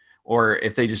paddled or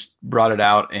if they just brought it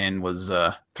out and was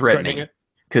threatening it.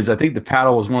 Because I think the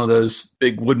paddle was one of those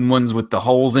big wooden ones with the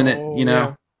holes in it,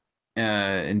 Yeah.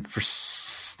 And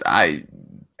I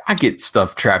get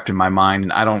stuff trapped in my mind,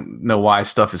 and I don't know why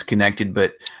stuff is connected,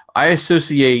 but I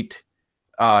associate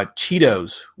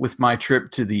Cheetos with my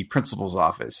trip to the principal's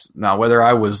office. Now, whether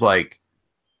I was like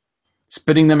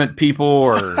spitting them at people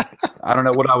or I don't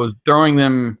know what I was throwing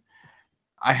them,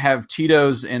 I have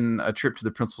Cheetos and a trip to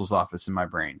the principal's office in my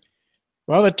brain.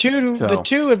 Well, the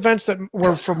two events that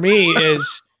were for me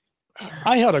is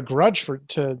I held a grudge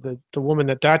to the woman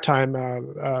at that time.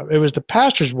 It was the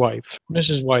pastor's wife,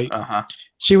 Mrs. White. Uh-huh.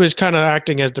 She was kind of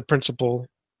acting as the principal.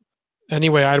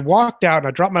 Anyway, I walked out and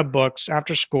I dropped my books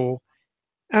after school,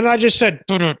 and I just said,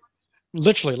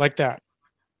 literally like that.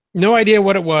 No idea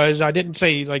what it was. I didn't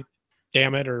say like,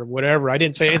 damn it or whatever. I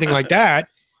didn't say anything like that.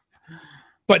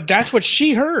 But that's what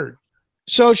she heard.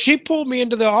 So she pulled me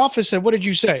into the office and said, what did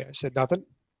you say? I said, nothing.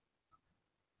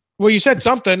 Well, you said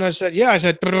something. I said, yeah. I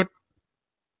said,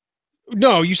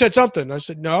 no, you said something. I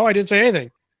said, no, I didn't say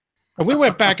anything. And we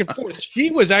went back and forth.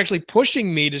 She was actually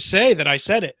pushing me to say that I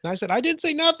said it. And I said, I didn't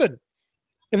say nothing.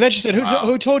 And then she said,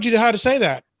 who told you how to say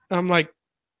that? I'm like,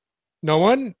 no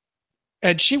one.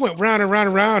 And she went round and round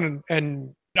and round,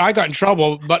 and I got in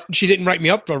trouble, but she didn't write me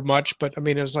up for much. But I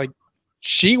mean, it was like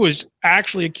she was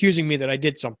actually accusing me that I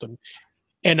did something.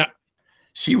 And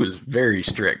she was very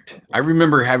strict. I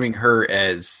remember having her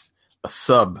as a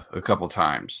sub a couple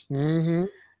times. Mm-hmm.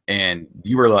 And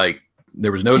you were like,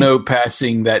 there was no note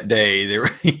passing that day. You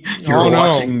were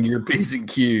watching your P's and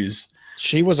Q's.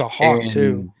 She was a hawk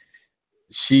too.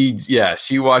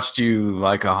 She watched you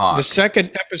like a hawk. The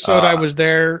second episode I was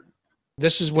there,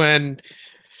 this is when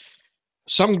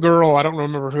some girl, I don't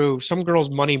remember who, some girl's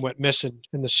money went missing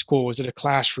in the school. It was in a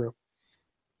classroom.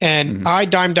 And I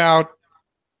dimed out,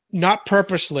 not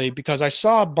purposely, because I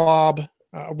saw Bob.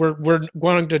 We're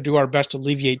going to do our best to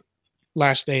alleviate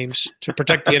last names to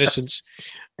protect the innocents.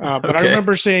 But I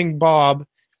remember seeing Bob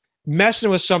messing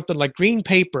with something like green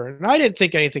paper, and I didn't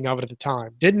think anything of it at the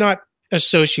time. Did not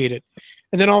associate it.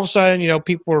 And then all of a sudden,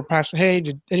 people were passing, hey,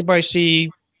 did anybody see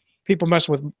people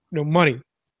messing with money?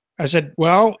 I said,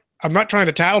 well, I'm not trying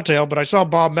to tattletale, but I saw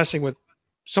Bob messing with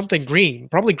something green,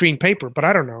 probably green paper, but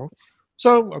I don't know.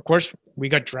 So, of course, we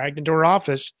got dragged into her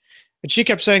office, and she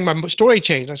kept saying my story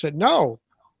changed. I said, no,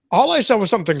 all I saw was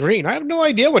something green. I have no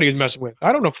idea what he was messing with.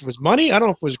 I don't know if it was money. I don't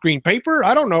know if it was green paper.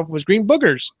 I don't know if it was green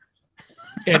boogers.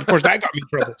 And, of course, that got me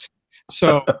in trouble.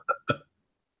 So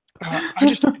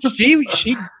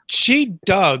she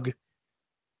dug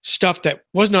stuff that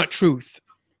was not truth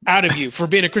out of you for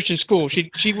being a Christian school.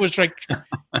 She was like,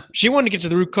 she wanted to get to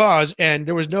the root cause, and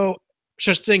there was no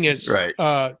such thing as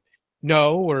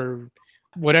no or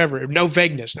whatever, no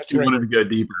vagueness. That's she right. wanted to go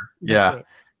deeper. Yeah. Right.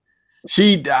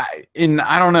 She, and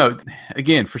I don't know,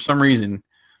 again, for some reason,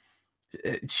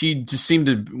 she just seemed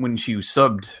to, when she was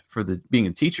subbed for being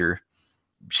a teacher,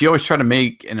 she always tried to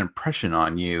make an impression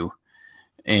on you.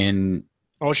 And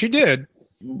she did.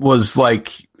 Was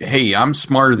like, hey, I'm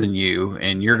smarter than you,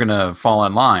 and you're going to fall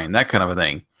in line, that kind of a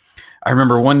thing. I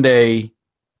remember one day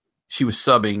she was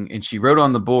subbing, and she wrote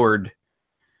on the board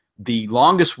the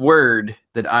longest word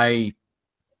that I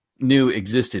knew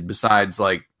existed besides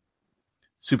like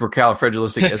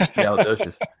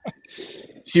supercalifragilisticexpialidocious.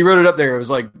 She wrote it up there. It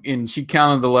was like, and she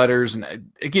counted the letters.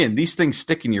 And again, these things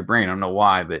stick in your brain. I don't know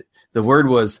why, but the word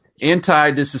was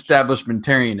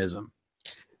anti-disestablishmentarianism.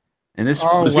 And this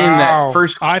was in that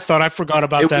first. I thought I forgot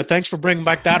about that. Thanks for bringing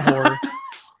back that horror.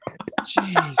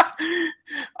 Jeez.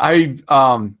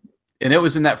 And it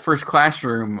was in that first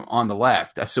classroom on the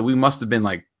left. So we must have been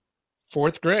like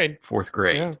fourth grade.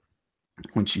 Yeah.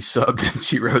 When she subbed and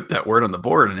she wrote that word on the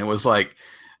board, and it was like,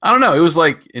 I don't know, it was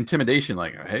like intimidation.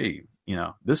 Like, hey,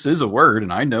 this is a word,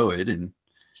 and I know it, and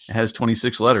it has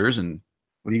 26 letters, and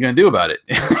what are you going to do about it?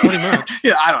 Pretty much.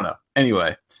 Yeah, I don't know.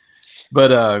 Anyway,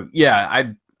 but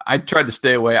I tried to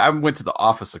stay away. I went to the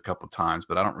office a couple times,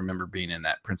 but I don't remember being in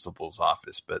that principal's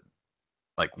office, but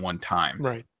like one time.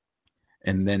 Right.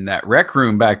 And then that rec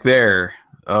room back there,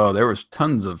 there was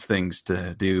tons of things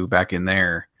to do back in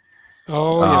there.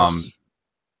 Yes.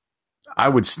 I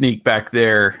would sneak back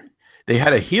there. They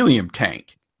had a helium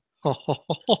tank.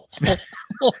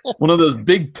 One of those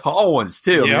big, tall ones,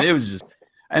 too. Yep. I mean, it was just,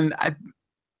 and I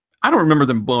don't remember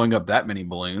them blowing up that many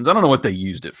balloons. I don't know what they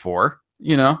used it for,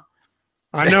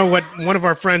 I know what one of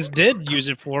our friends did use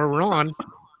it for, Ron.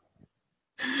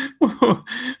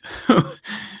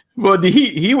 Well,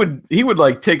 he would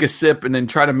like take a sip and then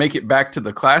try to make it back to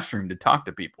the classroom to talk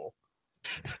to people.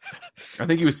 I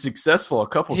think he was successful a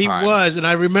couple times. He was, and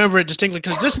I remember it distinctly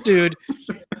because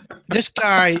this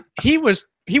guy, he was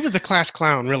the class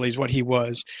clown, really, is what he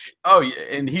was. Oh, yeah,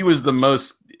 and he was the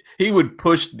most. He would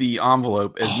push the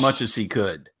envelope as much as he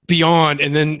could. Beyond,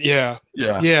 and then yeah.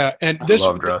 And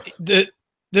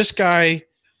this guy,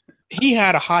 he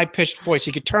had a high pitched voice.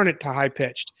 He could turn it to high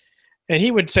pitched. And he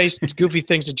would say goofy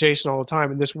things to Jason all the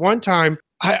time. And this one time,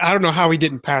 I don't know how he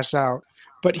didn't pass out,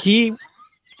 but he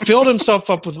filled himself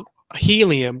up with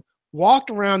helium,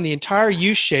 walked around the entire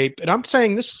U shape, and I'm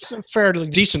saying this is a fairly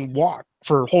decent walk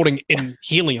for holding in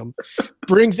helium.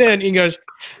 Brings in and goes,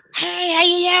 "Hey, how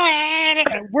you doing?"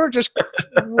 And we're just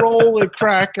rolling,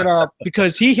 cracking up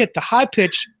because he hit the high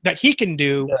pitch that he can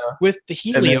do with the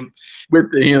helium.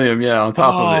 With the helium, on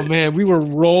top of it. Oh man, we were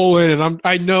rolling, and I'm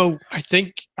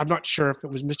not sure if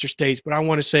it was Mr. States, but I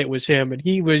want to say it was him, and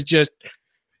he was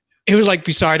like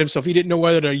beside himself. He didn't know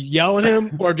whether to yell at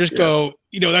him or just go,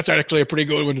 that's actually a pretty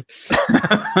good one.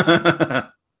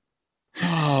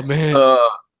 Oh man.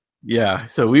 Yeah,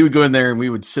 so we would go in there and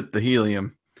we would sip the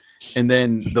helium. And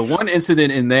then the one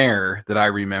incident in there that I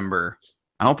remember,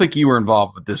 I don't think you were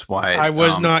involved with this, Wyatt. I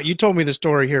was not. You told me the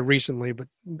story here recently, but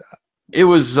it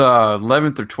was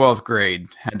 11th or 12th grade,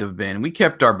 had to have been. We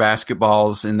kept our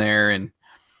basketballs in there, and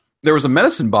there was a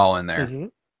medicine ball in there. Mm-hmm.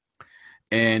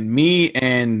 And me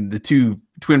and the two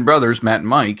twin brothers, Matt and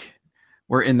Mike,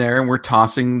 were in there, and we're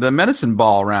tossing the medicine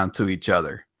ball around to each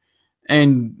other.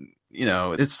 And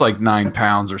it's like 9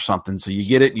 pounds or something. So you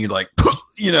get it and you're like,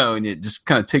 and it just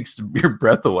kind of takes your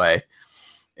breath away.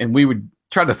 And we would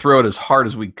try to throw it as hard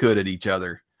as we could at each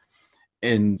other.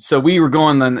 And so we were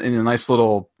going in a nice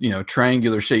little,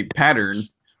 triangular shaped pattern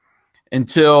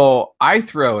until I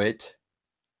throw it.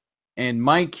 And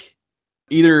Mike,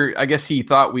 I guess he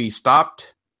thought we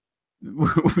stopped.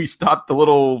 We stopped the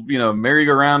little,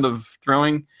 merry-go-round of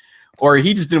throwing, or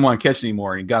he just didn't want to catch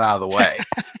anymore and he got out of the way.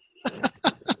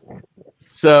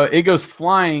 So it goes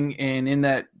flying, and in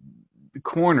that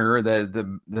corner,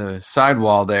 the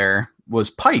sidewall there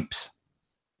was pipes,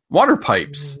 water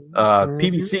pipes,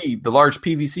 PVC, the large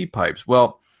PVC pipes.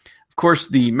 Well, of course,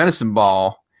 the medicine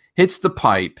ball hits the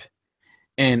pipe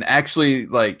and actually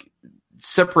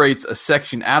separates a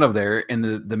section out of there, and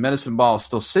the medicine ball is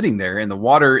still sitting there, and the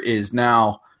water is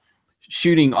now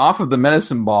shooting off of the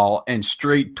medicine ball and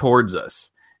straight towards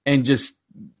us, and it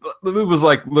was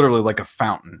literally like a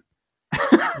fountain.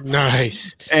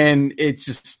 Nice. And it's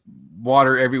just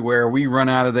water everywhere. We run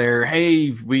out of there.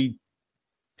 Hey, we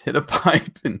hit a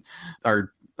pipe, and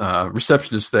our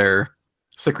receptionist there,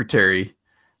 secretary,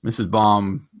 Mrs.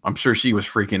 Baum, I'm sure she was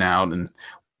freaking out, and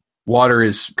water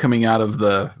is coming out of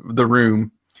the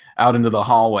room out into the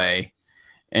hallway.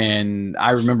 And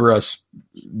I remember us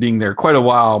being there quite a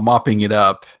while, mopping it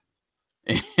up.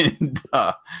 And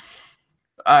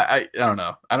I don't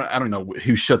know. I don't know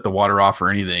who shut the water off or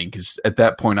anything, because at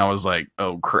that point I was like,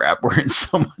 oh crap, we're in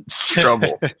so much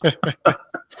trouble.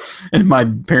 And my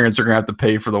parents are gonna have to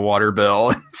pay for the water bill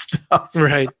and stuff.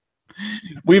 Right.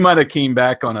 We might have came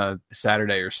back on a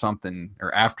Saturday or something,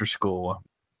 or after school,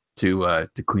 to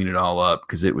clean it all up,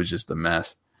 because it was just a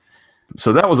mess.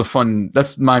 So that was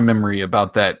that's my memory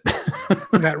about that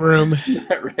that room.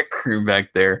 That rec room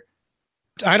back there.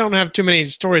 I don't have too many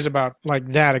stories about like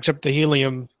that, except the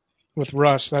helium with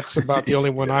Russ. That's about the only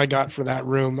one I got for that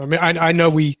room. I mean, I know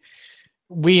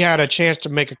we had a chance to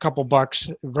make a couple bucks,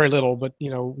 very little, but we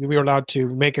were allowed to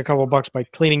make a couple bucks by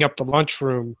cleaning up the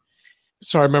lunchroom.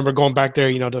 So I remember going back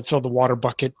there, to fill the water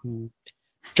bucket and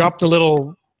drop the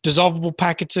little dissolvable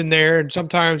packets in there. And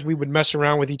sometimes we would mess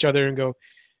around with each other and go,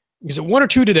 is it 1 or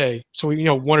 2 today? So we,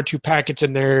 1 or 2 packets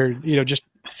in there, just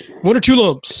 1 or 2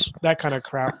 lumps, that kind of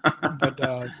crap. But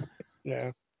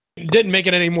yeah, it didn't make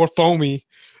it any more foamy.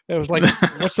 It was like,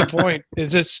 what's the point?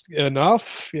 Is this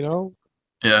enough?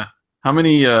 Yeah. How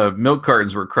many milk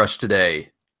cartons were crushed today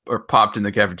or popped in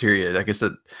the cafeteria? I guess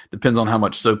it depends on how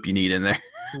much soap you need in there.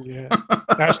 Yeah.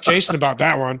 Ask Jason about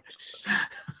that one,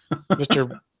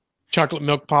 Mr. Chocolate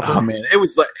milk popper. Oh man, it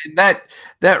was like in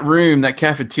that room, that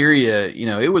cafeteria.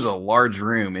 It was a large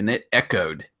room and it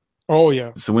echoed. Oh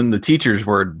yeah. So when the teachers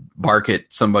would bark at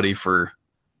somebody for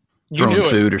throwing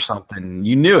food or something,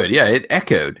 you knew it. Yeah, it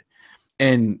echoed.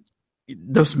 And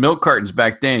those milk cartons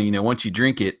back then, once you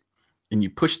drink it and you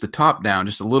push the top down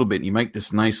just a little bit, and you make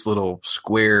this nice little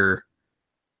square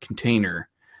container,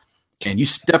 and you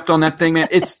stepped on that thing, man,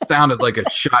 it sounded like a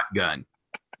shotgun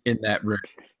in that room.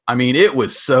 I mean, it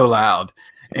was so loud.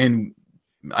 And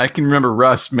I can remember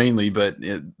Russ mainly, but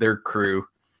their crew.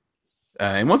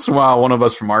 And once in a while, one of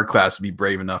us from our class would be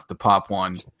brave enough to pop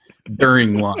one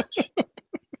during lunch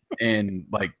and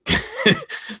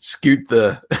scoot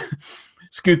the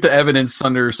evidence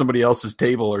under somebody else's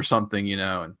table or something, and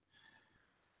all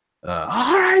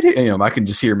right, I can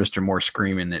just hear Mr. Moore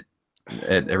screaming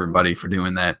at everybody for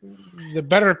doing that. The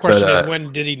better question is,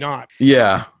 when did he not?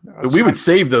 Yeah, we would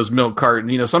save those milk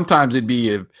cartons. Sometimes it'd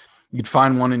be you'd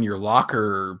find one in your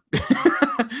locker,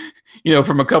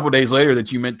 from a couple of days later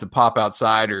that you meant to pop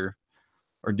outside or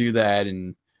or do that.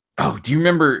 And do you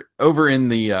remember over in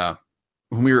the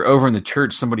when we were over in the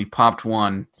church, somebody popped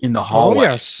one in the hallway? Oh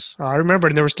yes, I remember,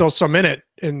 and there was still some in it,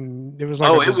 and it was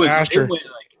like a disaster. It went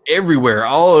like everywhere,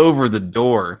 all over the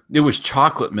door. It was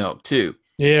chocolate milk too.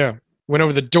 Yeah, went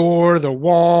over the door, the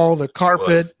wall, the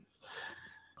carpet.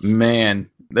 Man,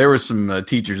 there were some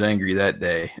teachers angry that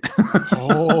day.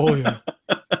 Oh yeah.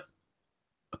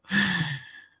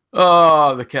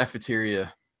 Oh, the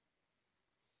cafeteria.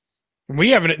 We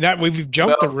haven't we've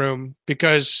jumped the room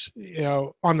because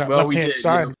on that left-hand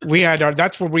side we had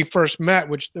that's where we first met,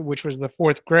 which was the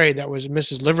fourth grade. That was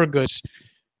Mrs. Livergood's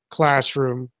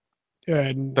classroom.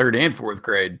 And third and fourth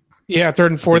grade. Yeah,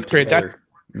 third and fourth grade.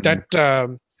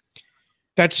 That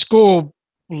school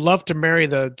loved to marry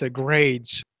the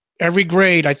grades. Every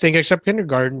grade, I think, except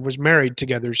kindergarten, was married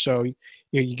together. So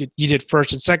you did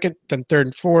first and second, then third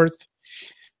and fourth,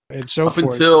 and so forth.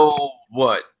 Up until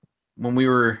what? When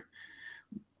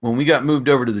we got moved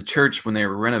over to the church when they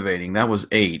were renovating, that was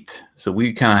 8th. So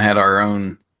we kind of had our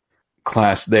own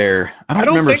class there. I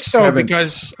don't think so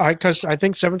because I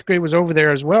think 7th grade was over there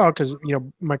as well because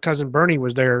my cousin Bernie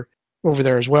was there over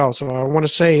there as well. So I want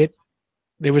to say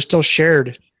they were still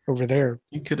shared over there.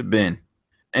 You could have been.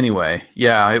 Anyway,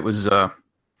 yeah, it was.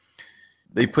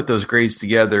 They put those grades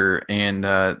together, and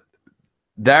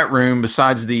that room,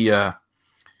 besides the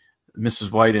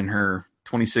Mrs. White and her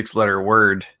 26-letter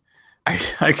word. I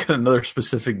got another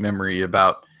specific memory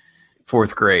about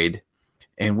 4th grade,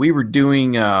 and we were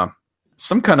doing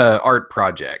some kind of art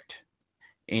project,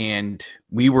 and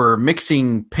we were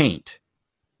mixing paint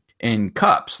in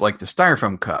cups, like the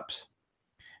styrofoam cups.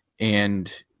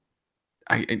 And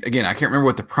I can't remember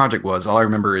what the project was. All I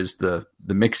remember is the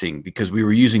mixing, because we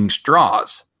were using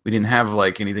straws. We didn't have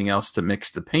like anything else to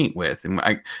mix the paint with, and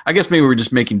I guess maybe we were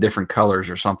just making different colors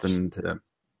or something to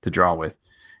draw with.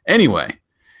 Anyway.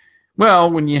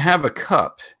 Well, when you have a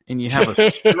cup and you have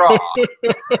a straw,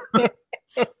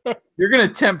 you're going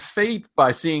to tempt fate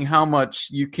by seeing how much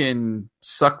you can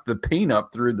suck the paint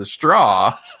up through the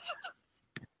straw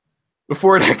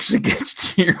before it actually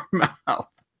gets to your mouth.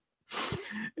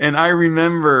 And I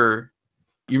remember,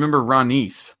 you remember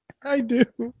Ronise? I do.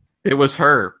 It was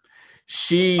her.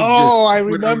 She. I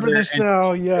remember this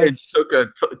now. Yes.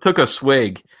 Took a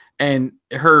swig. And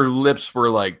her lips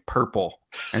were like purple,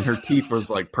 and her teeth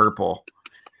was like purple.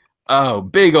 Oh,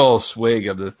 big old swig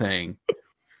of the thing.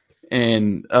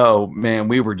 And, oh, man,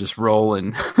 we were just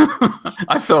rolling.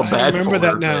 I felt bad for her. I remember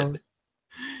that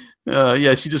now.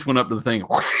 Yeah, she just went up to the thing,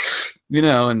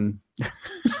 and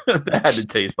that had to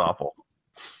taste awful.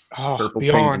 Oh, purple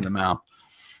beyond. paint in the mouth.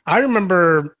 I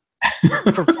remember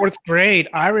for 4th grade,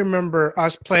 I remember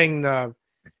us playing the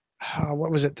what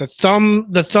was it? The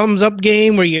thumbs up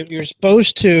game where you're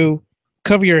supposed to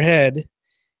cover your head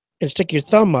and stick your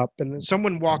thumb up, and then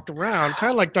someone walked around, kind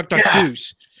of like Duck Duck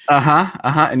Goose.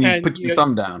 And you put your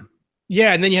thumb down.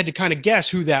 Yeah, and then you had to kind of guess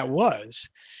who that was.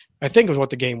 I think it was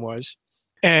what the game was.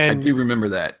 And I do remember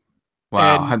that.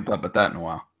 Wow, I hadn't thought about that in a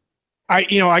while.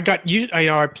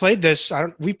 I played this.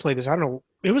 We played this. I don't know.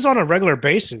 It was on a regular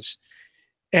basis,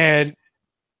 and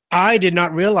I did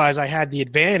not realize I had the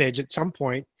advantage at some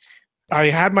point. I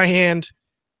had my hand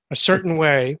a certain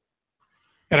way,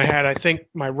 and I had, I think,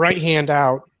 my right hand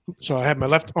out. So I had my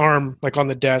left arm like on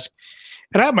the desk,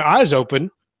 and I had my eyes open.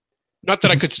 Not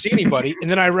that I could see anybody.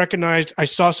 And then I recognized I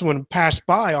saw someone pass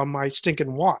by on my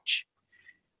stinking watch.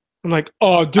 I'm like,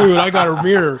 oh, dude, I got a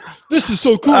mirror. This is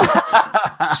so cool.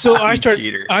 So I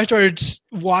started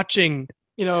watching,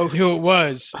 who it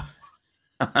was.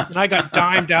 And I got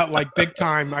dimed out like big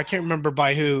time. I can't remember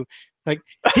by who. Like,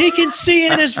 he can see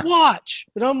in his watch.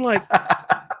 And I'm like,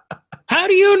 how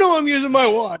do you know I'm using my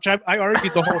watch? I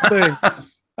argued the whole thing.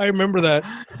 I remember that.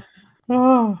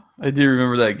 Oh, I do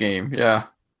remember that game. Yeah.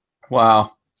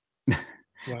 Wow.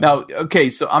 Now, okay,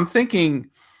 so I'm thinking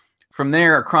from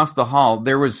there across the hall,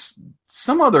 there was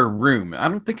some other room. I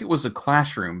don't think it was a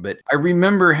classroom, but I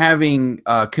remember having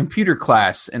a computer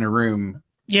class in a room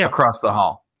across the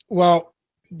hall. Well,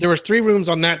 there was 3 rooms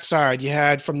on that side. You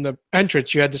had, from the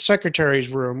entrance, you had the secretary's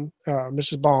room,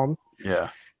 Mrs. Baum. Yeah.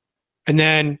 And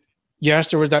then,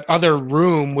 yes, there was that other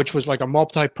room, which was like a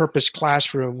multi-purpose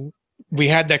classroom. We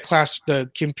had that class, the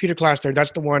computer class there.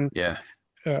 That's the one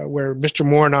where Mr.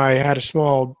 Moore and I had a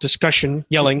small discussion,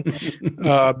 yelling,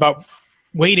 about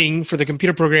waiting for the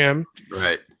computer program.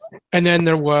 Right. And then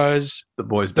there was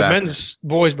the men's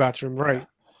boys' bathroom, right.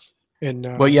 And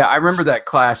I remember that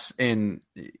class, and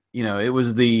it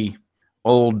was the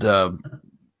old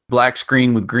black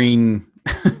screen with green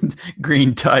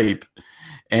type,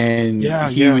 and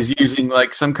he was using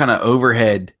like some kind of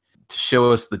overhead to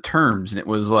show us the terms, and it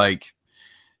was like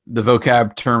the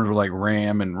vocab terms were like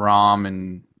RAM and ROM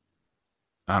and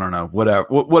I don't know,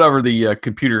 whatever the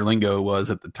computer lingo was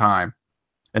at the time.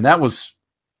 And that was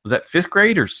that fifth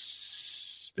grade or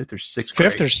fifth or sixth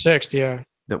grade? Fifth or sixth, yeah.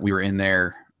 That we were in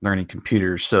there learning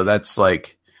computers. So that's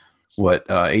like, what,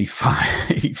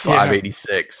 85,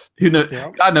 86. Who knows?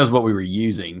 Yeah. God knows what we were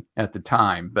using at the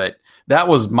time. But that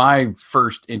was my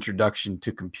first introduction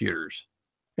to computers.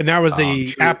 And that was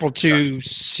the Apple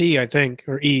IIc, I think,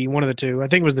 or E, one of the two. I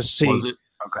think it was the C. Was it?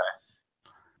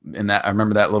 Okay. And that I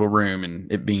remember that little room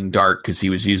and it being dark because he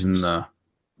was using the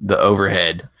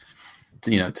overhead,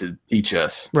 to teach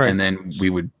us. Right. And then we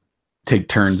would take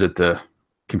turns at the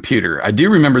computer. I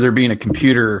do remember there being a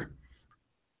computer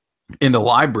in the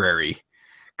library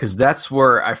because that's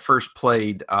where I first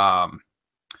played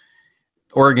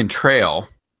Oregon Trail,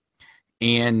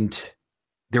 and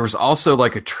there was also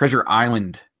like a Treasure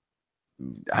Island.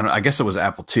 I guess it was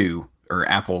Apple II or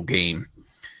Apple game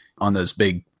on those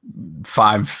big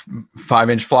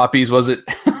 5-inch floppies. Was it?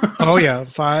 Oh yeah,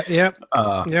 5. Yep.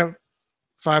 Yep.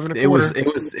 5 and a quarter.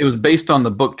 It was based on the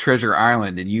book Treasure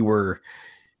Island, and it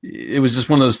was just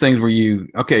one of those things where you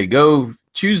go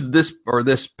choose this or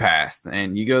this path,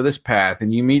 and you go this path,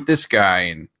 and you meet this guy,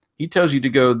 and he tells you to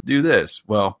go do this.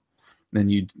 Well, then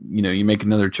you make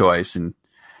another choice, and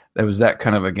that was that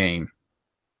kind of a game.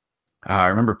 I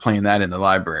remember playing that in the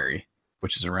library,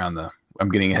 which is around I'm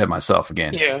getting ahead of myself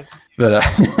again. Yeah.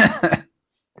 But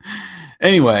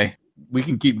anyway, we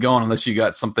can keep going unless you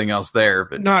got something else there.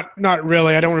 But not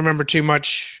really. I don't remember too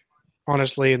much,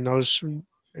 honestly, in those,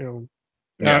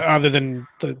 other than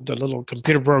the little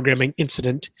computer programming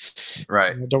incident.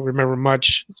 Right. I don't remember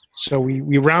much. So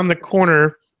we round the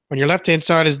corner. On your left-hand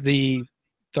side is the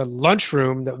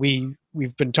lunchroom that we've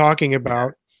been talking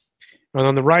about. And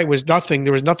on the right was nothing.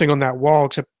 There was nothing on that wall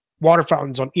except water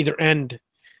fountains on either end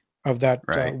of that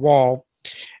wall.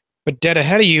 But dead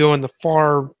ahead of you on the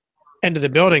far end of the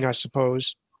building, I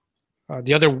suppose,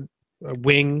 the other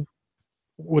wing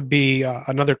would be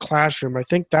another classroom. I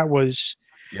think that was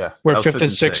where fifth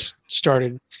and sixth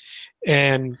started.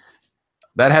 And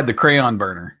that had the crayon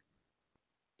burner.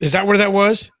 Is that where that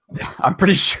was? I'm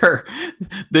pretty sure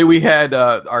that we had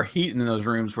our heat in those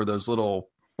rooms were those little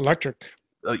electric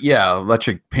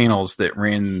panels that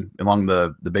ran along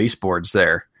the baseboards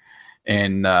there.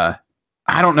 And I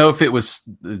don't know if it was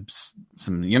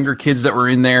some younger kids that were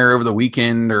in there over the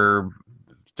weekend or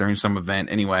during some event.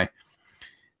 Anyway,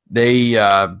 they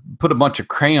put a bunch of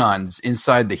crayons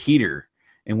inside the heater.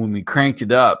 And when we cranked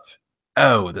it up,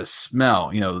 the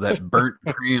smell, that burnt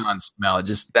crayon smell,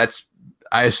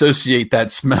 I associate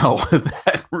that smell with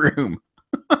that room.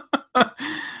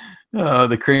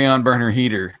 The crayon burner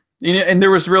heater. And there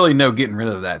was really no getting rid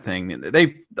of that thing.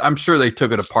 I'm sure they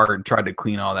took it apart and tried to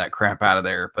clean all that crap out of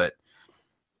there, but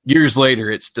years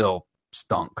later, it still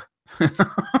stunk.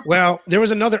 Well, there was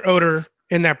another odor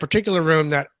in that particular room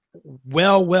that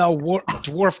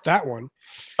dwarfed that one.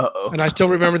 Uh-oh. And I still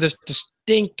remember this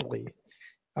distinctly.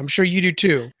 I'm sure you do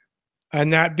too.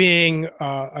 And that being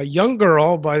a young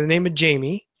girl by the name of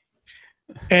Jamie.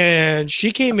 And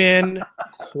she came in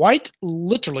quite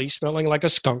literally smelling like a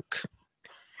skunk.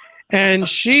 And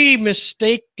she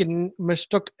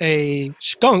mistook a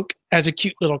skunk as a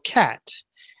cute little cat.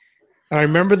 And I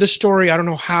remember the story, I don't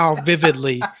know how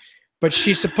vividly, but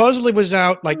she supposedly was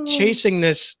out chasing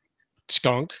this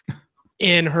skunk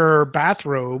in her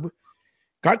bathrobe,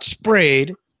 got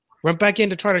sprayed, went back in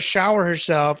to try to shower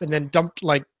herself, and then dumped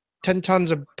 10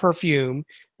 tons of perfume,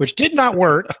 which did not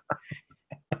work.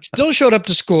 Still showed up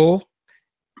to school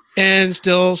and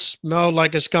still smelled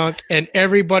like a skunk. And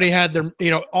everybody had their,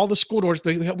 all the school doors.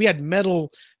 We had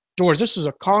metal doors. This was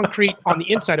a concrete, on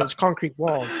the inside it was concrete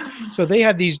walls. So they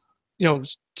had these,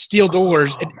 steel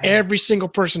doors, and every single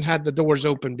person had the doors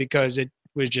open because it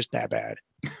was just that bad.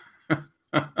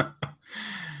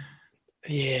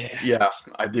 Yeah. Yeah,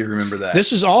 I do remember that.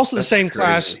 This was also the same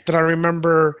class that I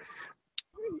remember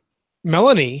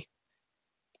Melanie.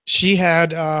 She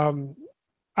had,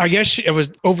 I guess it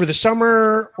was over the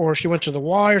summer, or she went to the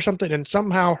Y or something, and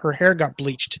somehow her hair got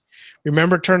bleached.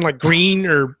 Remember, it turned green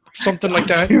or something like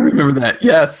that? I do remember that,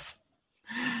 yes.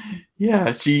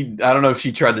 Yeah, I don't know if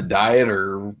she tried to dye it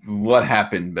or what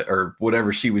happened, or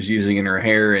whatever she was using in her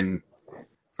hair, and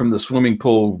from the swimming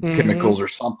pool chemicals or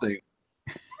something,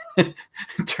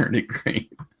 turned it green.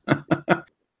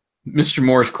 Mr.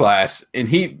 Moore's class, and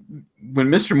when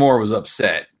Mr. Moore was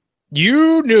upset,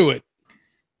 you knew it.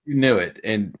 You knew it,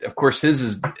 and of course his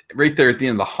is right there at the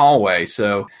end of the hallway.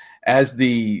 So as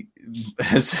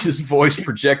his voice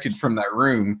projected from that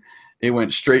room, it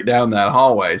went straight down that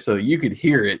hallway, so you could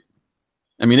hear it.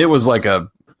 I mean, it was like a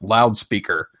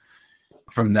loudspeaker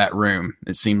from that room,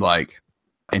 it seemed like.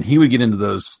 And he would get into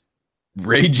those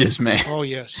rages, man. Oh,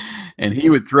 yes. And he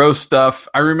would throw stuff.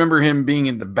 I remember him being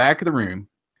in the back of the room.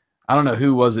 I don't know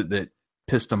who was it that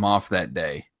pissed him off that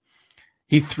day.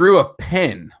 He threw a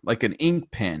pen, like an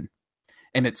ink pen,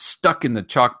 and it stuck in the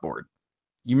chalkboard.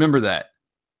 You remember that?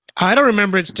 I don't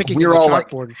remember it sticking We in were the all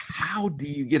chalkboard. like, how do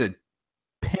you get a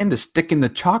pen to stick in the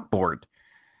chalkboard?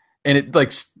 And it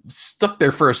like stuck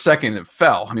there for a second. It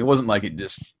fell. I mean, it wasn't like it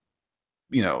just,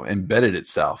 embedded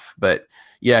itself. But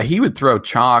yeah, he would throw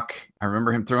chalk. I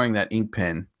remember him throwing that ink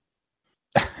pen.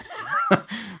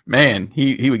 Man,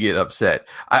 he would get upset.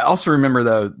 I also remember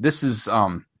though, this is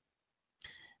to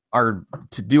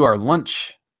do our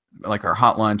lunch, like our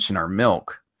hot lunch and our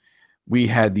milk. We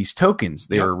had these tokens.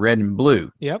 They were red and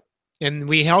blue. Yep. And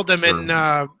we held them in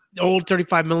old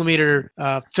 35 millimeter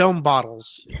film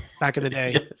bottles back in the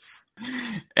day. Yes.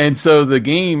 And so the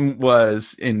game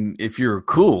was, and if you were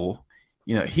cool,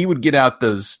 he would get out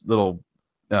those little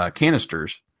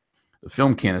canisters, the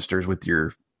film canisters with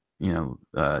your,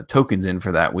 tokens in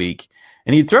for that week,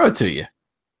 and he'd throw it to you,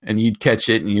 and you'd catch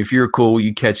it. And if you were cool,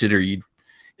 you'd catch it, or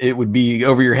it would be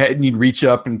over your head, and you'd reach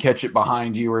up and catch it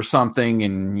behind you or something,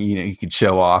 and you could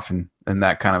show off and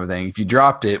that kind of a thing. If you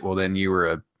dropped it, well, then you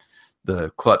were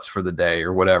the klutz for the day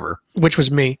or whatever. Which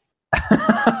was me.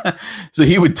 So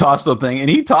he would toss the thing, and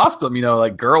he tossed them,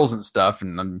 like girls and stuff.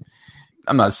 And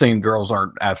I'm not saying girls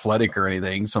aren't athletic or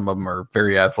anything. Some of them are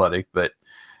very athletic, but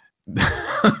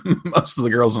most of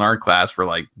the girls in our class were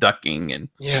like ducking, and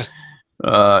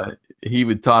he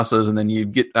would toss those, and then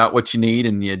you'd get out what you need,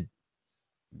 and you'd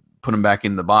put them back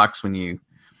in the box when you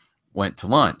went to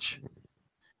lunch.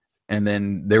 And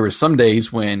then there were some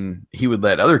days when he would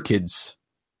let other kids,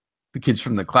 the kids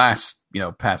from the class,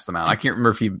 pass them out. I can't remember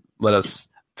if he let us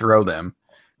throw them,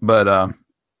 but I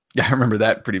remember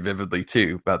that pretty vividly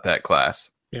too, about that class.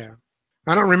 Yeah.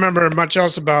 I don't remember much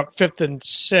else about 5th and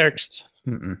 6th.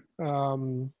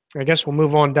 I guess we'll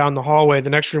move on down the hallway.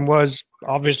 The next room was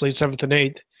obviously 7th and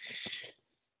 8th.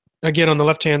 Again, on the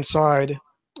left-hand side.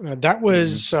 That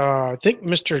was, I think,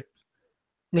 Mr.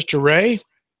 Ray.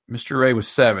 Mr. Ray was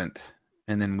 7th.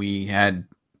 And then we had,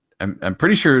 I'm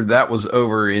pretty sure that was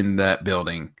over in that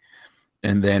building.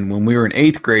 And then when we were in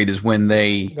 8th grade is when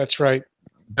that's right,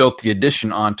 built the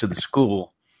addition onto the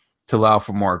school to allow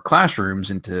for more classrooms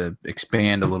and to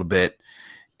expand a little bit.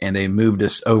 And they moved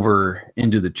us over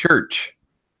into the church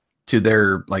to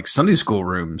their like Sunday school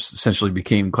rooms, essentially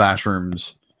became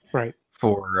classrooms, right,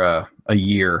 for a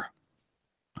year.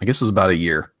 I guess it was about a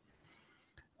year.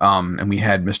 And we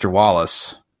had Mr.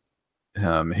 Wallace,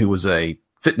 who was a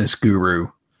fitness guru.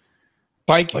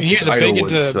 He was big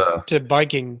into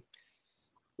biking.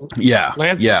 Yeah.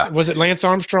 Was it Lance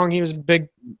Armstrong? He was big.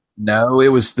 No, it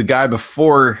was the guy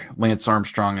before Lance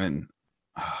Armstrong, and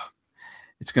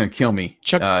it's going to kill me.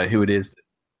 Who it is?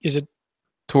 Is it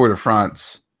Tour de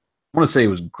France? I want to say it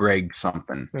was Greg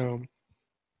something. No.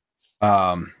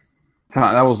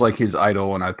 That was like his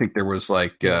idol, and I think there was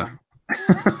like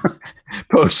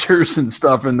posters and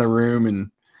stuff in the room.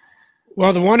 And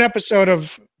well, the one episode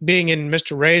of being in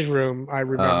Mr. Ray's room, I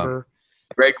remember.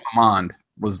 Greg LeMond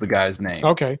was the guy's name.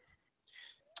 Okay.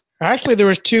 Actually, there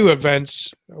was 2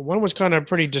 events. One was kind of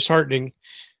pretty disheartening.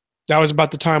 That was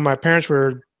about the time my parents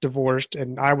were divorced,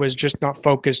 and I was just not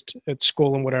focused at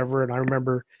school and whatever. And I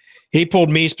remember he pulled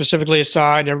me specifically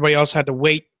aside, and everybody else had to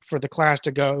wait for the class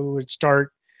to go and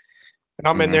start. And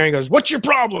I'm in there, and he goes, "What's your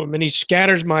problem?" And he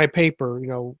scatters my paper,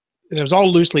 and it was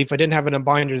all loose leaf. I didn't have an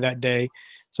binder that day.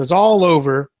 So it's all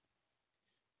over.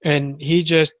 And he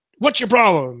just, "What's your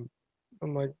problem?"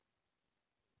 I'm like,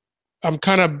 I'm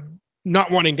kind of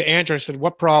not wanting to answer. I said,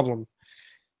 "What problem?"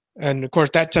 And of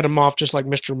course that set him off, just like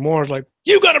Mr. Moore's like,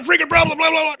 "You got a freaking problem, blah,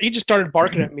 blah, blah." He just started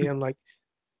barking at me. I'm like,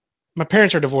 my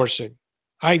parents are divorcing.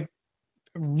 I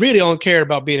really don't care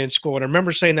about being in school. And I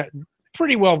remember saying that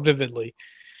pretty well vividly.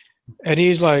 And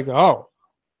he's like, well.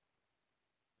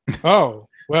 Don't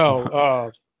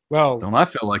I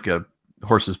feel like a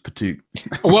horse's patoot?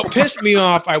 What pissed me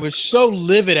off, I was so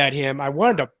livid at him.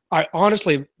 I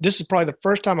honestly, this is probably the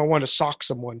first time I wanted to sock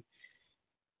someone.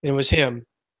 And it was him.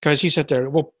 Because he sat there,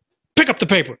 "Well, pick up the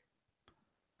paper."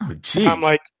 Oh, gee. I'm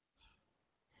like,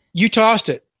 "You tossed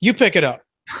it. You pick it up.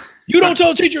 You don't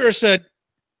tell the teacher." I said,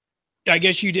 "I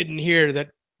guess you didn't hear that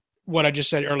what I just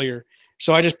said earlier."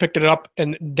 So I just picked it up.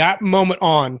 And that moment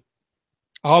on,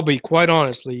 I'll be quite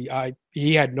honestly,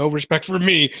 he had no respect for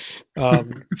me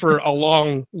for a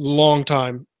long, long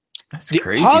time. That's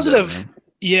crazy. Positive,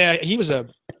 he was a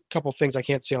couple things I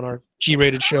can't say on our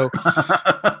G-rated show.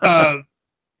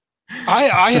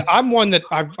 I'm one that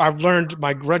I've learned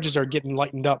my grudges are getting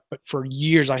lightened up, but for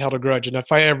years I held a grudge, and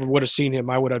if I ever would have seen him,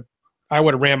 I would have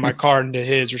ran my car into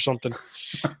his or something.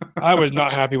 I was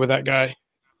not happy with that guy,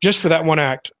 just for that one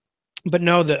act. But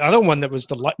no, the other one that was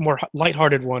the more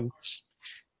lighthearted one.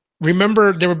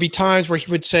 Remember, there would be times where he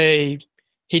would say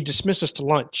he'd dismiss us to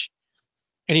lunch,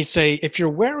 and he'd say, "If you're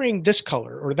wearing this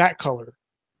color or that color,"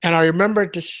 and I remember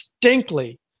it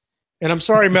distinctly. And I'm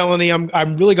sorry, Melanie,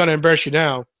 I'm really going to embarrass you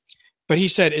now. But he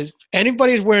said, if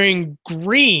anybody's wearing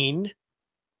green,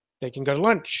 they can go to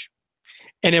lunch.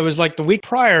 And it was like the week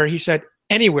prior, he said,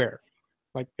 anywhere,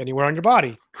 like anywhere on your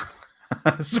body.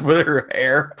 With her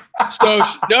hair. So,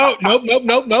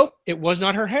 nope. It was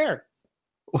not her hair.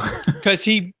 Because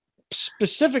he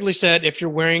specifically said, if you're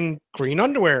wearing green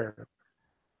underwear.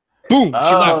 Boom, she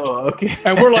left. Okay.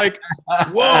 And we're like,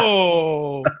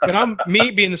 whoa. And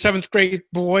me being the 7th grade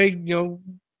boy,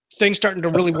 things starting to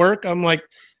really work. I'm like,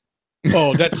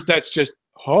 oh, that's just,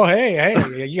 oh,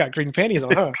 hey, you got green panties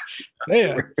on, huh?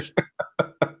 Yeah.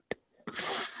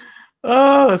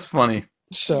 Oh, that's funny.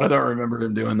 So I don't remember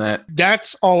him doing that.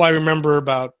 That's all I remember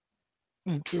about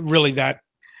really that.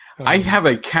 I have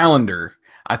a calendar.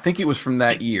 I think it was from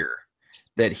that year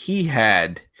that he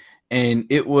had, and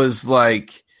it was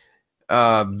like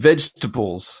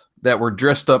vegetables that were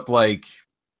dressed up like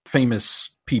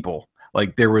famous people.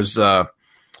 Like there was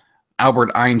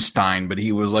Albert Einstein, but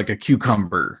he was like a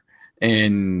cucumber,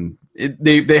 and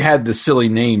they had the silly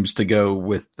names to go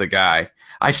with the guy.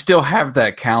 I still have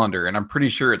that calendar, and I'm pretty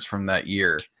sure it's from that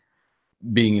year.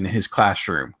 Being in his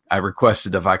classroom, I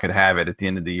requested if I could have it at the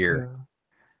end of the year.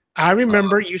 I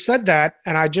remember you said that,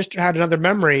 and I just had another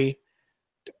memory.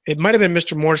 It might have been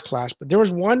Mr. Moore's class, but there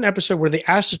was one episode where they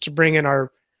asked us to bring in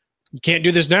you can't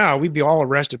do this now. We'd be all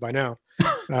arrested by now.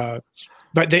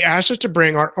 But they asked us to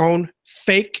bring our own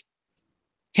fake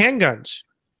handguns.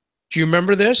 Do you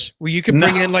remember this? Where you could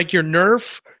bring in like your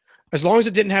Nerf, as long as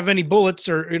it didn't have any bullets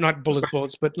or not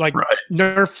bullets, but like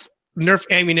Nerf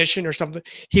ammunition or something.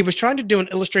 He was trying to do an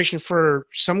illustration for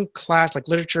some class, like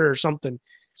literature or something.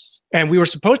 And we were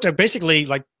supposed to basically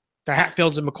like the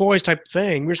Hatfields and McCoys type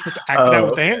thing. We were supposed to act it out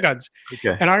with the handguns.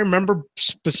 Okay. And I remember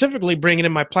specifically bringing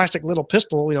in my plastic little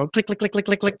pistol, click, click, click, click,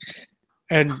 click, click.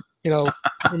 And, I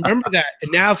remember that.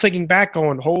 And now thinking back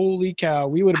on, holy cow,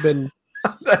 we would have been.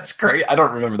 That's great. I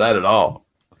don't remember that at all.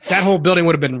 That whole building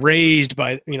would have been raised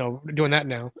by, doing that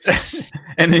now.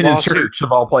 And in a church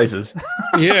of all places.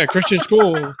 Yeah, Christian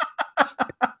school.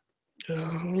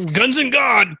 Guns and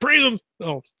God, praise them.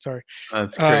 Oh, sorry.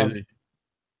 That's crazy.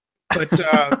 But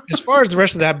as far as the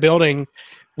rest of that building,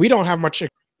 we don't have much.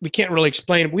 We can't really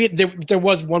explain. There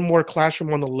was one more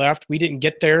classroom on the left. We didn't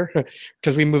get there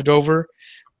because we moved over.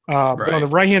 But on the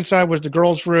right-hand side was the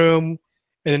girls' room.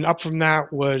 And then up from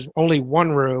that was only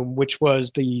one room, which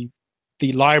was the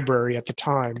library at the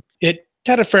time. It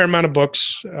had a fair amount of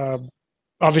books.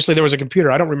 Obviously, there was a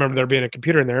computer. I don't remember there being a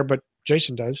computer in there, but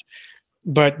Jason does.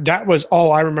 But that was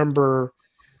all I remember,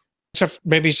 except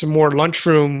maybe some more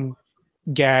lunchroom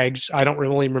gags. I don't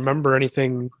really remember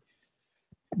anything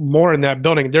more in that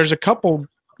building. There's a couple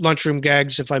lunchroom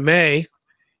gags, if I may.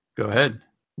 Go ahead.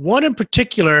 One in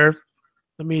particular,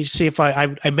 let me see if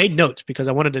I made notes because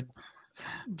I wanted to.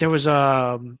 There was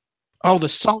the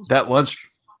salt. That lunch.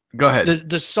 Go ahead.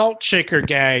 The salt shaker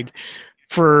gag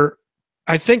for,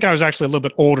 I think I was actually a little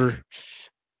bit older,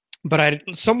 but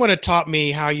someone had taught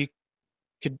me how you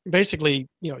could basically,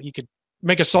 you could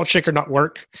make a salt shaker not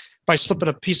work by slipping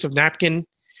a piece of napkin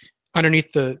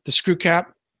underneath the screw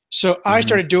cap. So I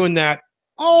started doing that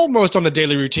almost on the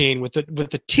daily routine with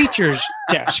the teacher's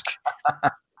desk.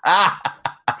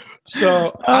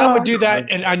 So I would do that,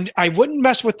 and I wouldn't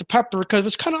mess with the pepper because it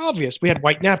was kind of obvious. We had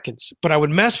white napkins, but I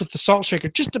would mess with the salt shaker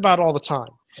just about all the time.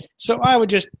 So I would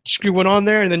just screw one on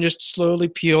there and then just slowly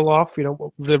peel off,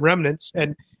 the remnants.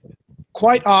 And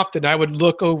quite often I would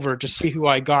look over to see who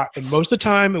I got, and most of the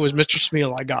time it was Mr.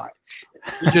 Smeal I got.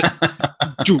 You just,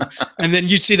 and then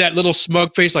you see that little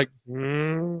smug face, like,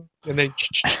 and then,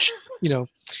 I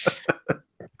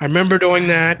remember doing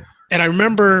that, and I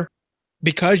remember.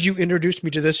 Because you introduced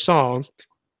me to this song,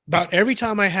 about every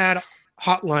time I had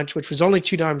hot lunch, which was only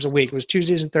 2 times a week, it was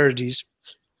Tuesdays and Thursdays,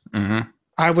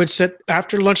 I would sit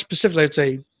after lunch specifically, I'd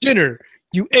say, dinner,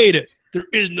 you ate it. There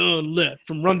is none left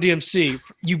from Run DMC.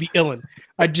 You be illin'.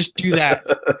 I'd just do that.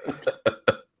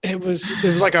 It was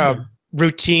like a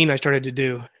routine I started to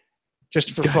do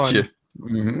just for fun.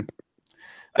 Mm-hmm.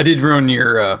 I did ruin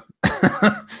your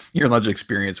your lunch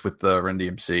experience with Run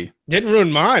DMC. Didn't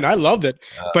ruin mine. I loved it.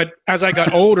 But as I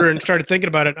got older and started thinking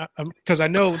about it, because I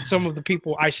know some of the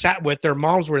people I sat with, their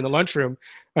moms were in the lunchroom,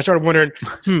 I started wondering,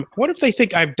 what if they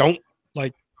think I don't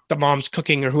like the mom's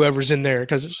cooking or whoever's in there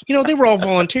because they were all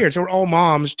volunteers. They were all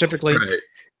moms typically. Right.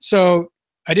 So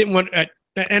I didn't want,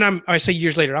 and I say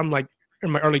years later, I'm like in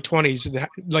my early 20s, and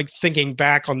like thinking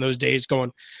back on those days,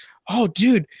 going, "Oh,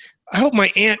 dude, I hope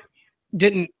my aunt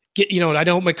didn't get, I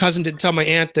hope my cousin didn't tell my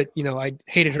aunt that I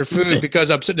hated her food because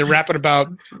I'm sitting there rapping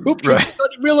about, oops, right. I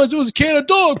didn't realize it was a can of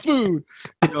dog food,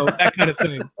 that kind of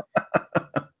thing."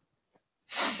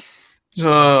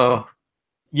 So,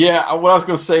 yeah, what I was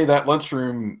going to say, that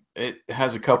lunchroom, it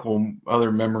has a couple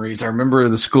other memories. I remember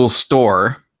the school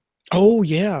store. Oh,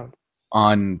 yeah.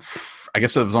 I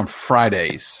guess it was on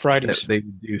Fridays. They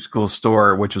would do school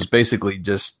store, which was basically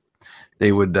just,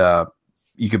 they would,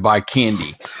 you could buy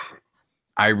candy.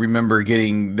 I remember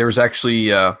there was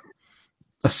actually a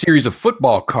series of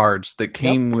football cards that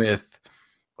came with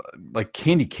like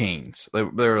candy canes. They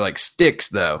were like sticks,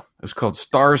 though. It was called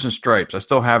Stars and Stripes. I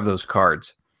still have those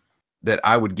cards that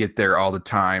I would get there all the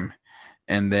time.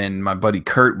 And then my buddy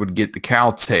Kurt would get the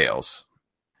Cowtails.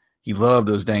 He loved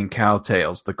those dang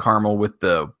Cowtails, the caramel with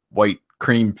the white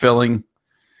cream filling.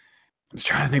 I was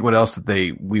trying to think what else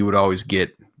that we would always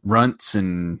get. Runts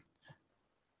and,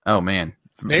 oh man.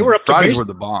 They were up Fridays to were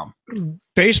the bomb.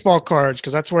 Baseball cards,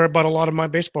 because that's where I bought a lot of my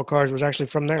baseball cards was actually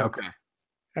from there. Okay.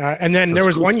 And then there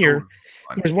was one year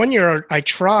I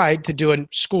tried to do a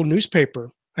school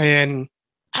newspaper, and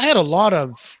I had a lot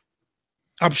of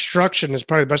obstruction is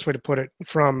probably the best way to put it,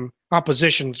 from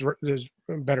oppositions is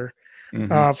better,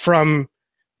 from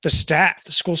the staff,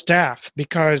 the school staff,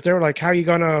 because they were like, "How are you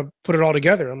going to put it all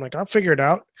together?" I'm like, "I'll figure it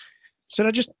out." So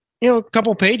I just, a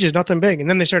couple pages, nothing big. And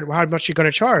then they started, "Well, how much are you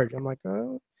going to charge?" I'm like,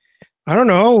 "I don't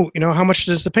know. How much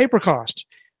does the paper cost?"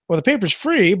 Well, the paper's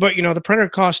free, but the printer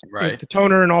costs the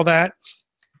toner and all that.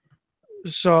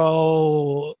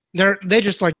 So they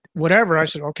just like, whatever. I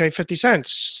said, okay, 50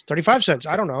 cents, 35 cents.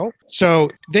 I don't know. So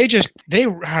they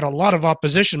had a lot of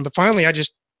opposition, but finally I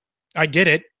did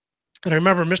it. And I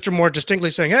remember Mr. Moore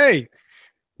distinctly saying, "Hey,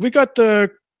 we got the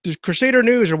Crusader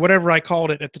News," or whatever I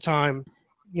called it at the time.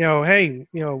 Hey,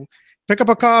 pick up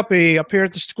a copy up here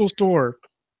at the school store.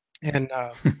 And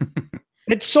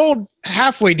it sold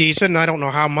halfway decent. I don't know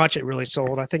how much it really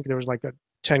sold. I think there was like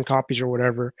 10 copies or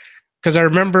whatever. Because I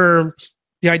remember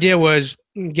the idea was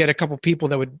get a couple people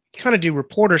that would kind of do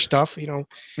reporter stuff,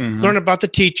 learn about the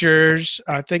teachers.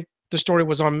 I think the story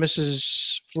was on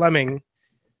Mrs. Fleming,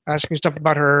 asking stuff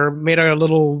about her, made a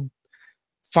little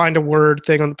find a word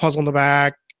thing on the puzzle in the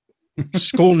back,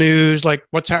 school news, like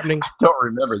what's happening. I don't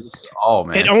remember this at all,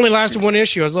 man. It only lasted one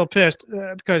issue. I was a little pissed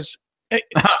because...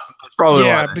 That's probably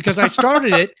why. Because I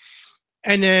started it,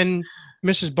 and then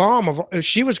Mrs. Baum,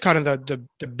 she was kind of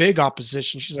the big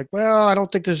opposition. She's like, "Well, I don't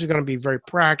think this is going to be very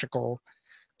practical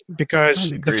because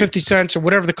the 50 cents or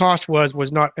whatever the cost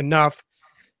was not enough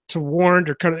to warrant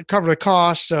or cover the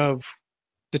costs of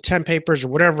the 10 papers or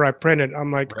whatever I printed."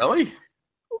 I'm like,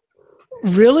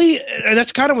 Really? And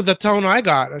that's kind of what the tone I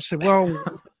got. I said, "Well,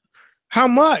 how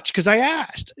much?" Because I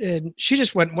asked, and she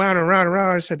just went round and round and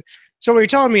round. I said, "So what you're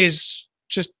telling me is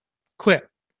just quit?"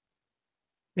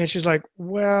 And she's like,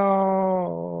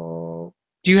 "Well,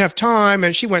 do you have time?"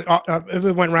 And she went round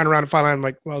and round, and finally I'm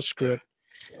like, "Well, screw it."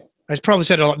 I probably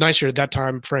said it a lot nicer at that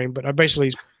time frame, but I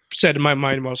basically said in my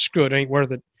mind, "Well, screw it. It ain't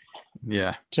worth it."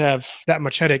 Yeah. To have that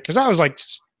much headache. Because I was like,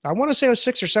 I want to say it was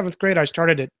 6th or 7th grade I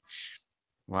started it.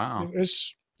 Wow. It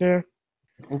was, yeah.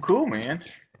 Well, cool, man.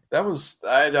 That was,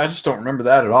 I just don't remember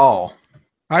that at all.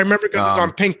 I remember because it was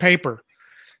on pink paper.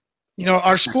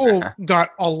 Our school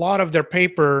got a lot of their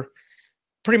paper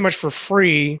pretty much for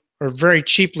free or very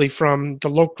cheaply from the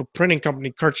local printing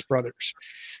company, Kurtz Brothers.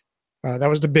 That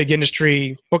was the big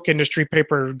book industry,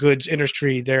 paper goods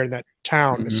industry there in that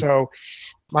town. Mm-hmm. So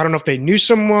I don't know if they knew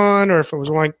someone or if it was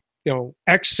like,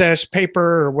 excess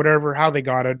paper or whatever, how they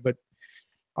got it. But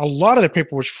a lot of the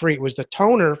paper was free. It was the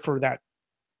toner for that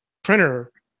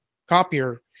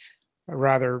copier,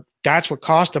 rather. That's what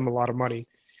cost them a lot of money.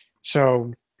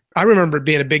 So I remember it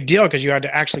being a big deal because you had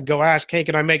to actually go ask, "Hey,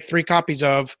 can I make 3 copies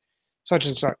of such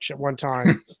and such at one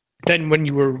time?" Then when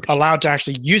you were allowed to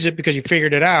actually use it because you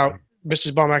figured it out,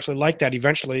 Mrs. Baum actually liked that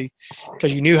eventually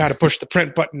because you knew how to push the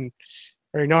print button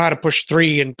or you know how to push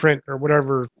 3 and print or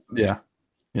whatever. Yeah.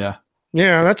 Yeah.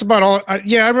 Yeah, that's about all. I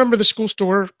remember the school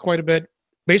store quite a bit.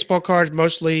 Baseball cards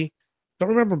mostly. Don't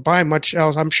remember buying much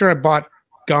else. I'm sure I bought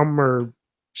gum or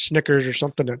Snickers or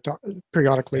something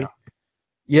periodically.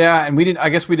 Yeah, and I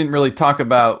guess we didn't really talk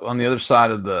about on the other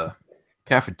side of the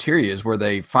cafeterias where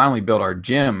they finally built our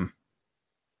gym.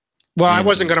 Well, I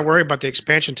wasn't going to worry about the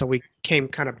expansion until we came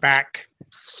kind of back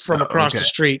from across the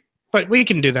street, but we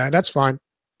can do that. That's fine.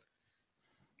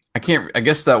 I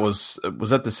guess that was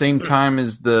that the same time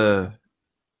as the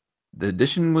the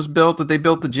addition was built, that they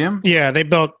built the gym? Yeah, they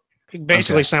built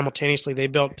basically Okay. simultaneously. They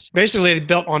built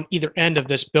on either end of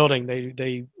this building.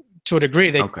 They to a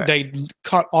degree Okay. they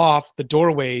cut off the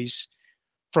doorways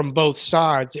from both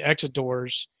sides, the exit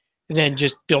doors, and then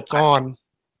just built on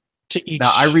to each.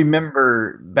 Now, I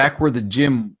remember back where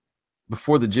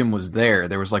before the gym was there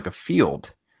was like a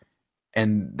field.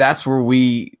 And that's where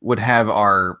we would have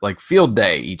our like field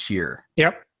day each year.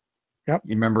 Yep. You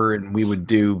remember? And we would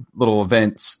do little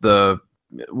events, the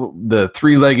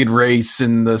 3-legged race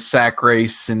and the sack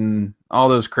race and all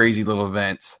those crazy little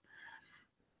events.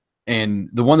 And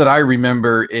the one that I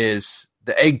remember is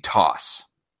the egg toss.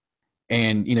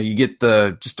 And, you get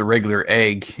just a regular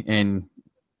egg, and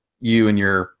you and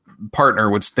your partner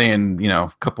would stand,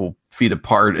 a couple feet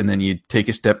apart, and then you'd take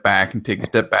a step back and take a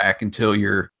step back until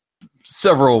you're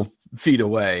several feet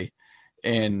away,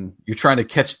 and you're trying to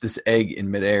catch this egg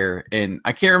in midair. And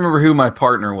I can't remember who my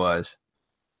partner was.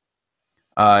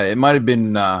 It might have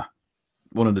been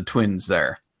one of the twins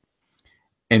there.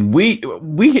 And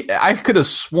I could have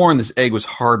sworn this egg was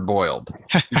hard boiled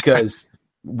because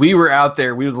we were out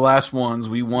there. We were the last ones.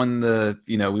 We won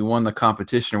the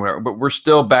competition or whatever, but we're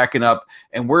still backing up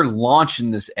and we're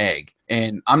launching this egg.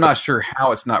 And I'm not sure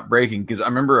how it's not breaking, because I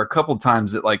remember a couple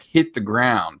times it like hit the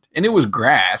ground, and it was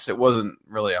grass. It wasn't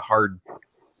really a hard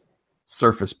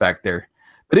surface back there,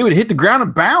 but it would hit the ground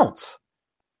and bounce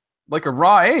like a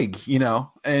raw egg,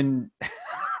 and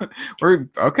we're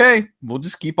okay. We'll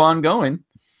just keep on going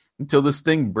until this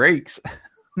thing breaks.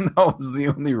 That was the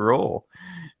only rule.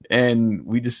 And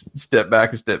we just step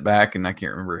back, and I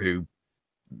can't remember who,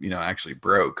 actually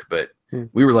broke, but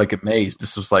we were like amazed.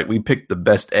 This was like, we picked the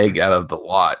best egg out of the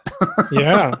lot.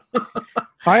 Yeah.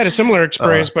 I had a similar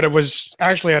experience, but it was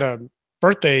actually at a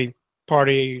birthday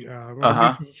party.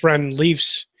 My friend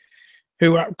Leafs,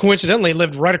 who coincidentally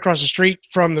lived right across the street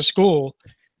from the school.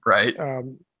 Right.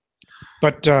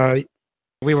 But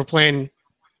we were playing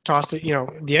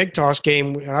the egg toss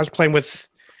game. And I was playing with,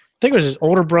 I think it was his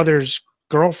older brother's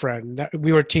girlfriend. That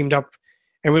we were teamed up,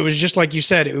 and it was just like you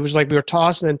said. It was like we were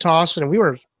tossing and tossing, and we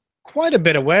were quite a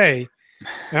bit away.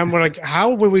 And I'm like,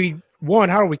 how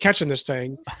are we catching this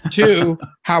thing? 2,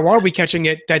 how are we catching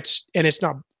it? And it's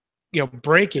not,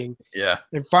 breaking. Yeah.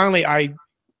 And finally, I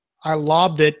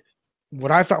lobbed it, what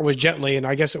I thought was gently, and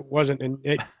I guess it wasn't. And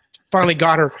it finally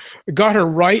got her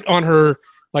right on her,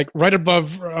 like right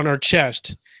above on her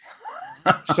chest.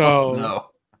 So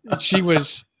No. she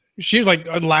was like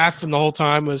laughing the whole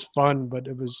time. It was fun, but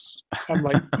I'm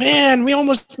like, man, we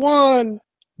almost won.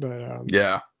 But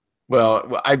yeah.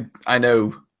 Well, I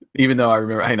know, even though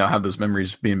I have those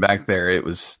memories being back there, it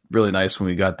was really nice when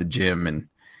we got the gym. And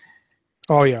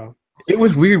oh yeah, it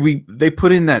was weird. They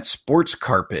put in that sports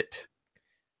carpet,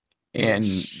 and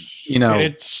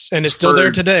it's still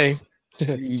there today.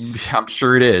 I'm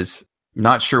sure it is.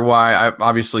 Not sure why.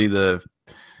 Obviously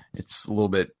it's a little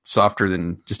bit softer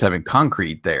than just having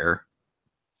concrete there.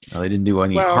 They didn't do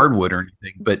any hardwood or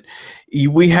anything, but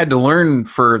we had to learn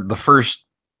for the first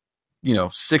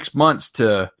 6 months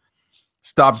to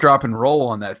stop, drop, and roll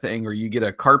on that thing, or you get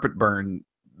a carpet burn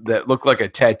that looked like a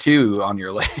tattoo on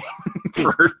your leg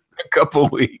for a couple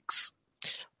weeks.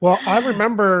 Well, I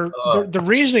remember the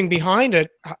reasoning behind it.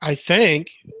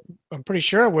 I'm pretty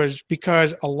sure it was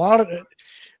because a lot of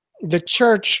the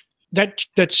church,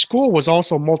 that school was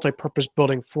also a multi-purpose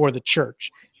building for the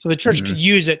church. So the church could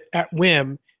use it at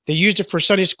whim. They used it for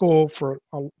Sunday school for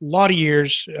a lot of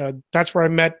years. That's where I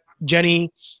met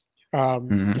Jenny,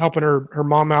 helping her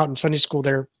mom out in Sunday school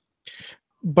there.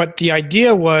 But the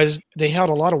idea was they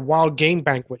held a lot of wild game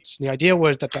banquets. And the idea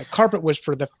was that carpet was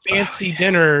for the fancy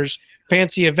dinners,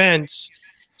 fancy events.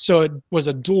 So it was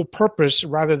a dual purpose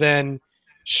rather than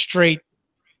straight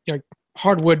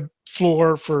hardwood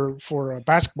floor for a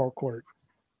basketball court.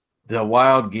 The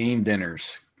wild game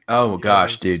dinners. Oh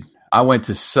gosh, dude. I went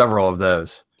to several of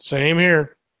those. Same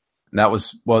here. And that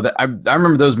was, I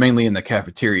remember those mainly in the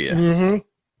cafeteria. Mm-hmm.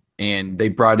 And they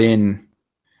brought in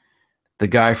the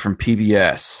guy from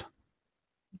PBS.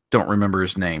 Don't remember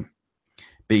his name.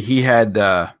 But he had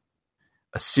a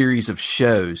series of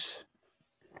shows.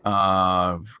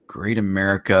 Great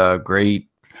America,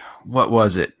 what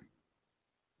was it?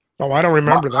 Oh, I don't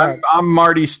remember that. I'm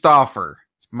Marty Stauffer.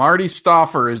 Marty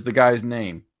Stauffer is the guy's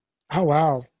name. Oh,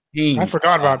 wow. I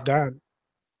forgot about that.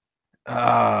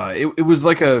 It was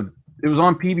like it was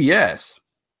on PBS.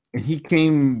 And he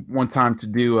came one time to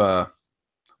do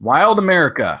Wild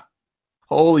America.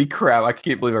 Holy crap. I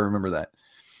can't believe I remember that.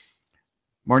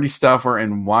 Marty Stauffer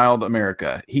and Wild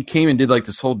America. He came and did like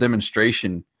this whole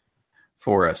demonstration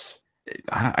for us.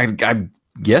 I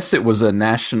guess it was a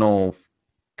national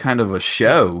kind of a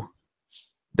show.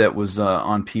 that was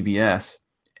on PBS,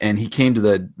 and he came to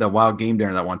the Wild Game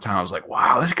Dinner that one time. I was like,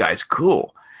 wow, this guy's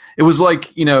cool. It was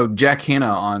like, Jack Hanna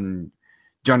on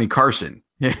Johnny Carson.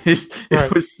 It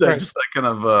was just that kind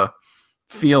of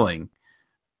feeling.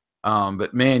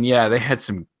 But man, yeah,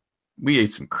 we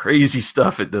ate some crazy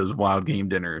stuff at those Wild Game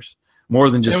Dinners, more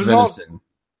than just venison.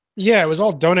 It was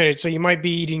all donated. So you might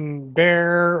be eating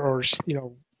bear or,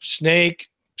 snake,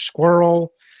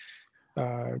 squirrel.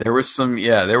 There was some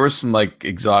like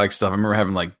exotic stuff. I remember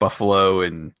having like buffalo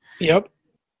and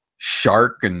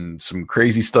shark and some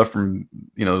crazy stuff from,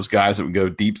 those guys that would go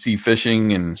deep sea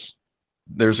fishing. And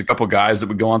there's a couple guys that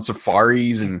would go on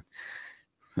safaris and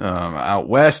out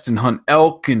west and hunt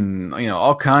elk and,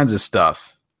 all kinds of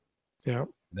stuff. Yeah.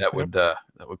 That would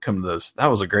come to those. That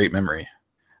was a great memory.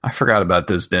 I forgot about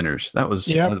those dinners. That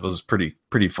was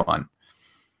pretty fun.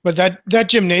 But that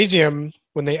gymnasium,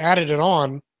 when they added it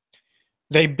on,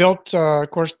 they built, of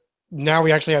course, now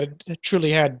we actually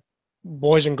truly had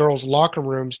boys and girls locker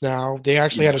rooms now. They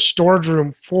actually had a storage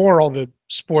room for all the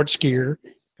sports gear.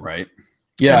 Right.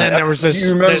 Yeah. And then there was this. Do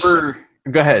you remember?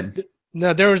 Go ahead.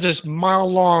 No, there was this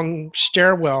mile-long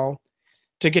stairwell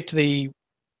to get to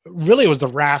really it was the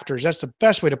rafters. That's the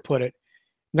best way to put it.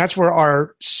 And that's where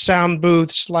our sound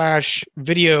booth /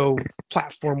 video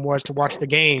platform was to watch the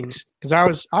games.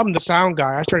 Because I'm the sound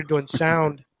guy. I started doing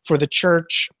sound for the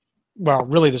church, well,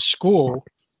 really the school,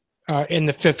 in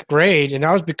the 5th grade. And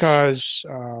that was because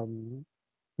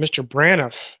Mr.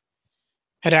 Braniff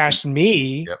had asked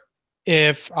me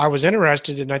if I was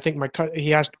interested. And I think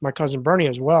he asked my cousin Bernie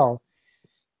as well.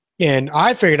 And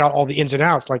I figured out all the ins and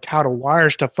outs, like how to wire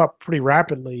stuff up pretty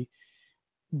rapidly.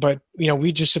 But,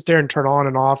 we just sit there and turn on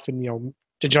and off and,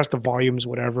 adjust the volumes,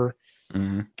 whatever.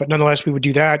 Mm-hmm. But nonetheless, we would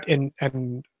do that. And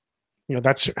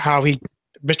that's how Mr.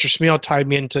 Smeal tied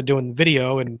me into doing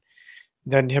video. And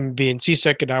then him being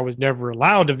seasick, and I was never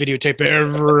allowed to videotape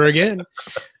ever again.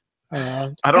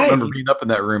 I don't remember being up in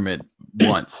that room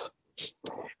once.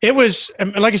 It was,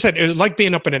 like I said, it was like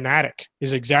being up in an attic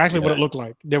is exactly what it looked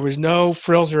like. There was no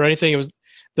frills or anything. It was,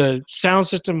 the sound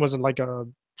system wasn't like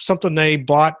something they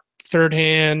bought third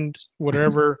hand,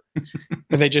 whatever,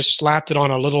 and they just slapped it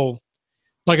on a little,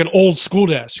 like an old school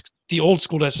desk. The old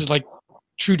school desk is like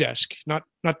True Desk, not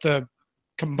the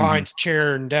combined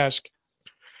chair and desk.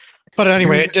 But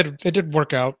anyway, it did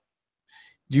work out.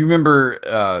 Do you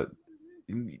remember,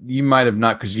 you might have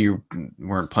not, because you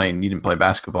didn't play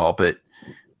basketball, but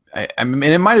I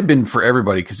mean, it might have been for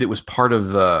everybody, because it was part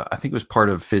of, I think it was part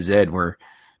of phys ed, where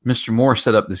Mr. Moore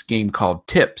set up this game called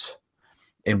Tips,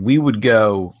 and we would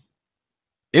go,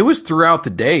 it was throughout the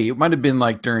day. It might have been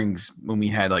like during when we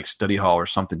had like study hall or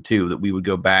something too, that we would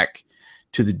go back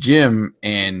to the gym,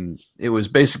 and it was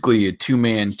basically a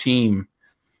 2-man team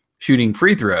shooting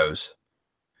free throws.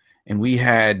 And we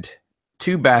had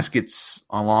 2 baskets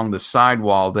along the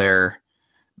sidewall there,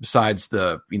 besides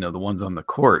the ones on the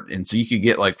court. And so you could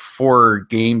get like 4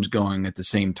 games going at the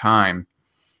same time.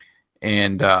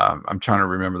 And I'm trying to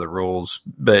remember the rules,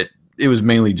 but it was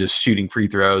mainly just shooting free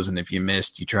throws. And if you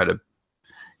missed,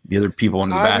 the other people in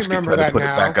the basket try to put it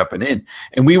back up and in.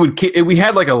 And we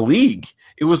had like a league.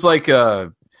 It was like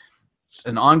an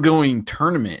ongoing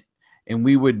tournament.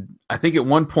 And I think at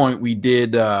one point we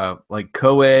did like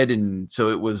co-ed. And so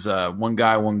it was one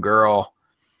guy, one girl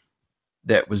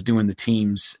that was doing the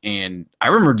teams. And I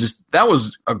remember that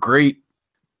was a great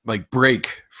like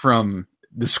break from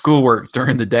the schoolwork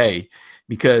during the day,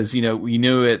 because, we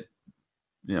knew it,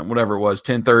 whatever it was,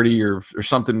 10:30 or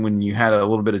something, when you had a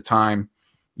little bit of time,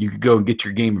 you could go and get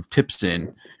your game of tips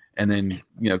in, and then,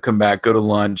 come back, go to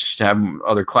lunch, have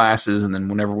other classes. And then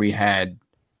whenever we had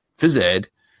phys ed,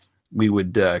 we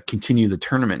would continue the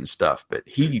tournament and stuff. But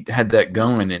he had that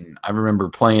going, and I remember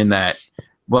playing that.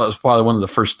 Well, it was probably one of the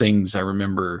first things I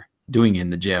remember doing in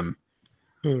the gym,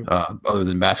 other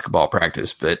than basketball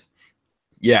practice. But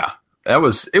yeah, it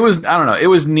was, I don't know. It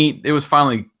was neat. It was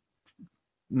finally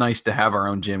nice to have our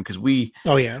own gym, because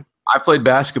I played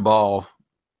basketball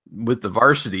with the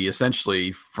varsity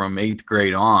essentially from 8th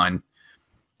grade on.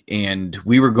 And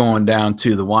we were going down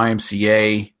to the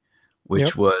YMCA,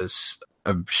 which was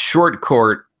a short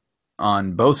court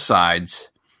on both sides.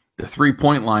 The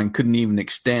 3-point line couldn't even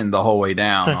extend the whole way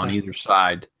down on either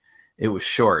side. It was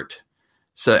short.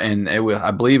 So, and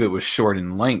I believe it was short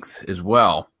in length as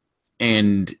well.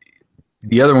 And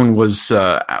the other one was,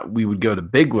 we would go to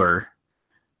Bigler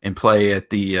and play at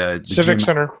the Civic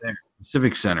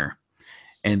Center.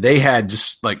 And they had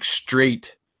just like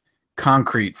straight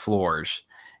concrete floors.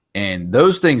 And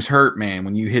those things hurt, man,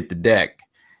 when you hit the deck.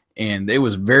 And it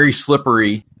was very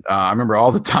slippery. I remember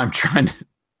all the time trying to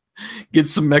get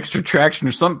some extra traction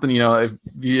or something.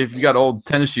 If you got old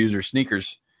tennis shoes or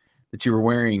sneakers that you were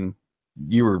wearing,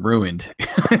 you were ruined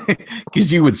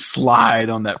because you would slide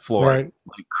on that floor Right.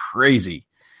 like crazy.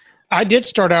 I did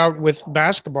start out with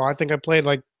basketball. I think I played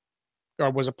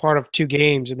or was a part of 2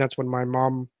 games, and that's when my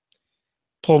mom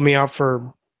pulled me out for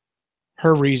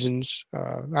her reasons.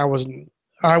 I wasn't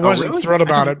really? thrilled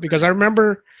about it because I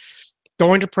remember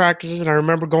going to practices, and I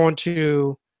remember going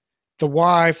to the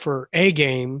Y for a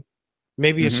game,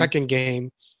 maybe a Mhm. second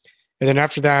game, and then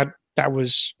after that, that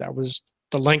was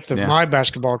the length of Yeah. my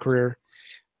basketball career.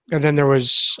 And then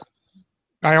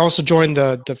I also joined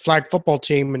the flag football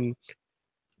team in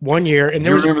 1 year, and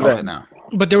You remember that now?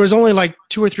 but there was only like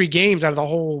 2 or 3 games out of the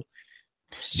whole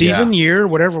season, year,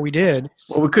 whatever we did.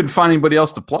 Well, we couldn't find anybody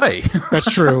else to play.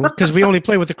 That's true, because we only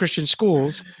play with the Christian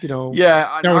schools.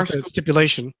 Yeah, That was the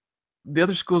stipulation. the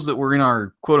other schools that were in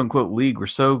our quote-unquote league were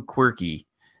so quirky,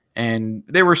 and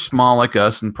they were small like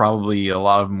us, and probably a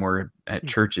lot of them were at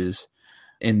churches,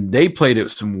 and they played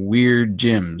at some weird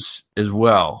gyms as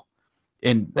well.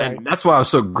 And Right. that's why I was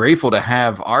so grateful to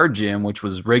have our gym, which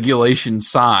was regulation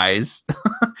size,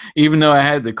 even though I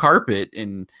had the carpet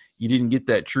and you didn't get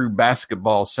that true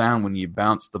basketball sound when you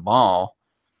bounced the ball.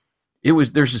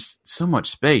 There's just so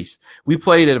much space. We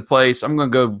played at a place. I'm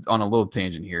going to go on a little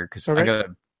tangent here because I Okay. got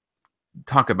to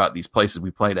talk about these places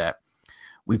we played at.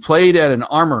 We played at an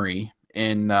armory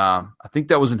in, I think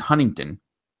that was in Huntington.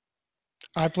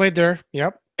 I played there.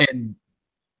 Yep. And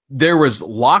there was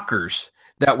lockers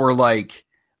that were like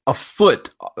a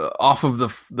foot off of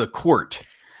the court.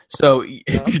 So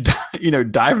if you're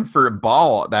diving for a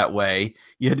ball that way,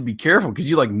 you had to be careful because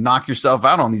you like knock yourself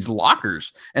out on these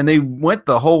lockers, and they went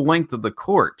the whole length of the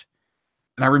court.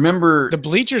 And I remember The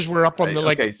bleachers were up on the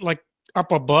Okay. like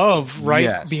up above, right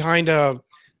Yes. behind a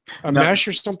mesh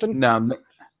or something. no,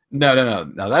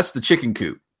 that's the chicken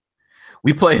coop.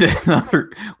 We played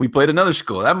another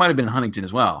school. That might have been Huntington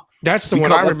as well. That's the We one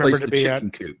called I that remember place to the be at.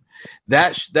 chicken coop.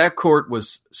 That court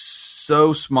was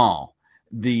so small.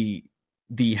 The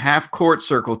half court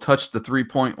circle touched the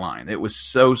 3-point line. It was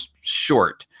so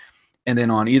short, and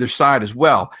then on either side as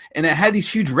well. And it had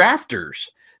these huge rafters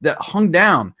that hung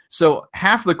down. So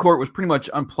half the court was pretty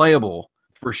much unplayable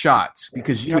for shots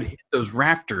because you would hit those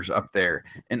rafters up there.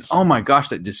 And oh my gosh,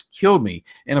 that just killed me.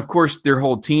 And of course, their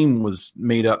whole team was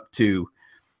made up to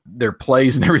their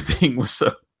plays and everything was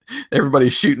so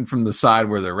everybody's shooting from the side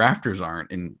where the rafters aren't.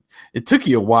 And it took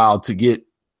you a while to get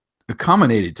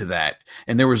accommodated to that.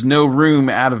 And there was no room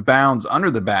out of bounds under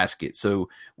the basket. So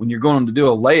when you're going to do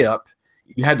a layup,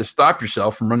 you had to stop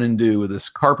yourself from running into this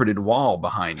carpeted wall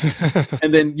behind you.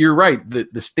 And then you're right.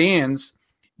 The stands,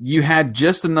 you had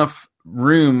just enough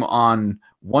room on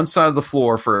one side of the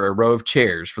floor for a row of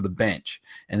chairs for the bench.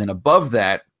 And then above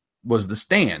that was the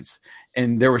stands.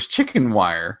 And there was chicken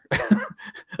wire,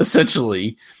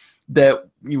 essentially, that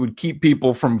you would keep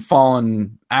people from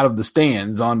falling out of the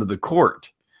stands onto the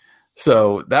court.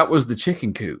 So that was the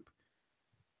chicken coop.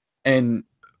 And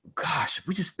gosh,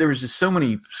 there was just so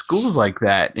many schools like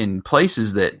that in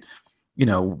places that,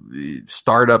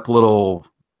 start up little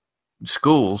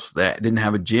schools that didn't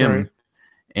have a gym. Right.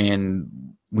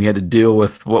 And we had to deal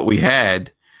with what we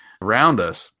had around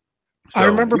us. So I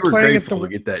remember we were playing at grateful to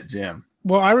get that gym.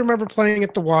 Well, I remember playing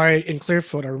at the Y in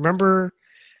Clearfield. I remember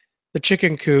the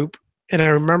chicken coop, and I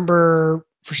remember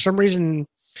for some reason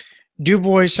Du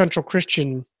Bois Central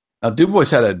Christian. Now, Du Bois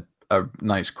had a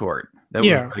nice court. That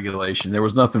Yeah. was regulation. There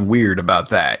was nothing weird about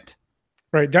that.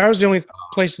 Right, that was the only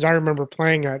places I remember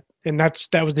playing at, and that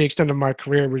was the extent of my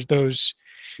career. Was those?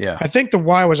 Yeah, I think the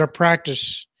Y was our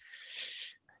practice.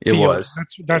 it field. was.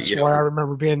 That's Yeah. why I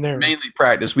remember being there. Mainly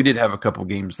practice. We did have a couple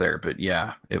games there, but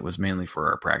yeah, it was mainly for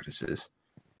our practices.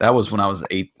 That was when I was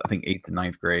eighth and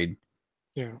ninth grade.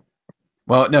 Yeah.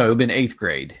 Well, no, it would have been eighth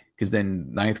grade because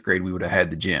then ninth grade we would have had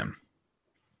the gym.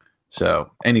 So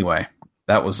anyway,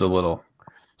 that was a little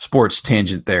sports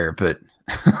tangent there, but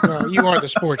Well, you are the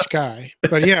sports guy,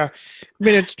 but yeah, I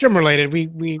mean it's gym related.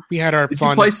 We had our did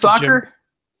fun. you play at the soccer?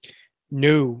 gym.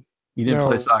 No, You didn't No.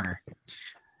 play soccer.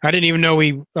 I didn't even know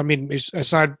I mean,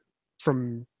 aside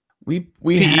from We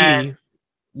PE, had.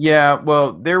 Yeah,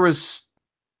 well, there was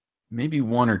maybe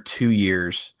 1 or 2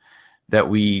 years that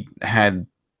we had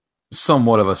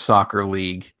somewhat of a soccer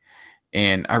league.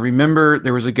 And I remember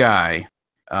there was a guy,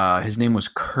 his name was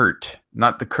Kurt,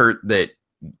 not the Kurt that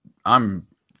I'm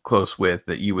close with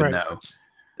that you would Right. know.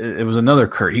 It was another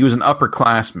Kurt. He was an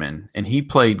upperclassman, and he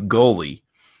played goalie.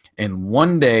 And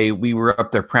one day we were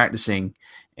up there practicing,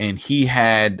 and he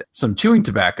had some chewing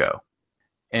tobacco,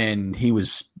 and he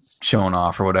was showing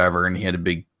off or whatever, and he had a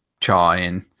big chaw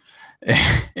in.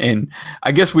 And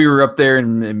I guess we were up there,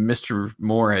 and Mr.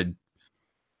 Moore had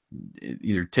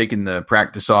either taken the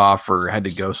practice off or had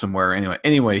to go somewhere.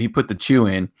 Anyway, he put the chew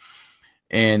in,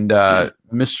 and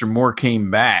Mr. Moore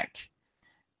came back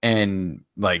and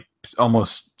like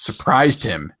almost surprised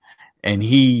him. And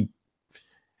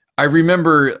I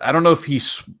remember, I don't know if he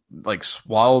like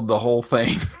swallowed the whole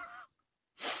thing.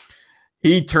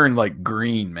 He turned like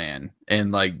green, man,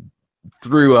 and like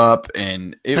threw up,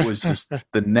 and it was just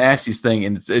the nastiest thing.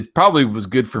 And it probably was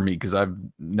good for me because I've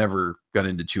never got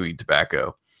into chewing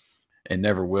tobacco and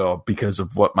never will because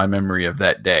of what my memory of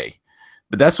that day.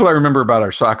 But that's what I remember about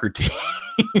our soccer team.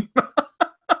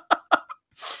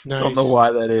 Nice. Don't know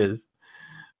why that is.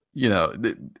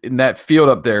 In that field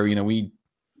up there,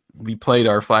 we played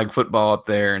our flag football up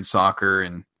there and soccer,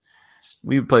 and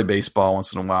we would play baseball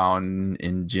once in a while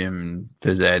in gym and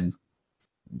phys ed.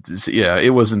 Yeah, it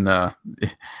wasn't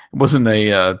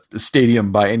a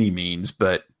stadium by any means,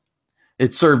 but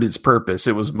it served its purpose.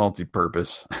 It was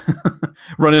multi-purpose.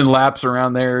 Running laps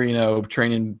around there,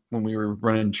 training when we were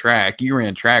running track. You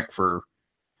ran track for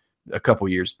a couple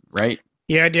years, right?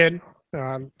 Yeah, I did.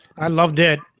 I loved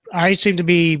it. I seemed to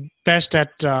be best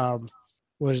at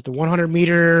was the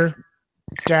 100-meter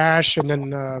dash, and then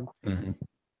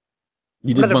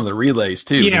you did one of the relays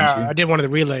too. Yeah, didn't you? I did one of the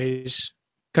relays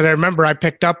because I remember I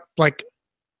picked up like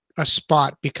a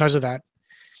spot because of that.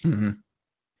 Mm-hmm.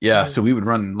 Yeah, so we would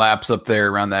run laps up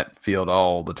there around that field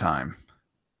all the time.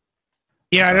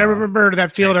 Yeah, I remember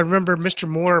that field. I remember Mr.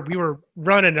 Moore. We were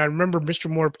running. I remember Mr.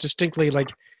 Moore distinctly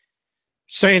like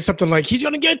saying something like, "He's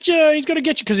gonna get you. He's gonna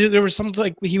get you," because there was something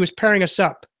like he was pairing us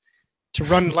up to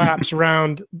run laps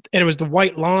around, and it was the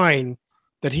white line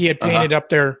that he had painted up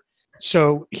there.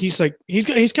 So he's like,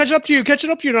 he's catching up to you,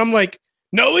 and I'm like,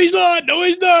 no, he's not.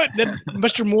 Then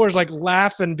Mr. Moore's like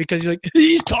laughing because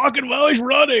he's talking while he's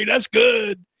running. That's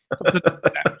good. Something to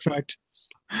that effect.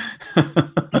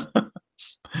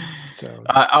 So,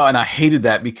 and I hated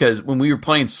that because when we were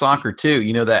playing soccer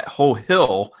too, that whole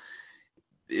hill,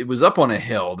 it was up on a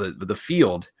hill, the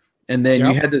field, and then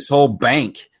you had this whole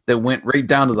bank that went right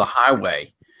down to the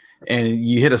highway, and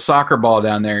you hit a soccer ball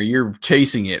down there. You're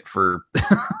chasing it for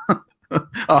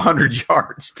 100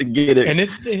 yards to get it,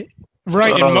 and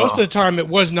right. And most of the time, it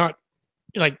was not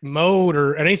like mowed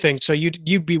or anything, so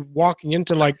you'd be walking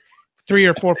into like 3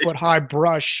 or 4 foot high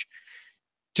brush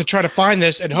to try to find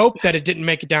this and hope that it didn't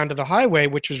make it down to the highway,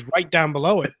 which was right down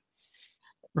below it.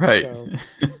 Right. So,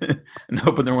 and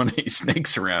hoping there weren't any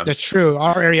snakes around. That's true.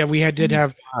 Our area did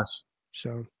have.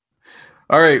 So.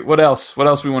 All right. What else? What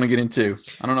else we want to get into?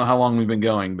 I don't know how long we've been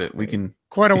going, but we can.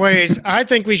 Quite a ways. I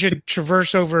think we should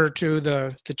traverse over to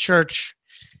the church.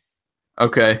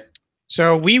 Okay.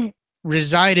 So we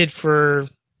resided for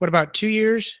what, about 2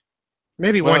 years?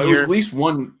 Maybe 1 year.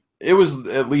 It was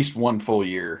at least one full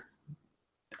year.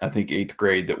 I think 8th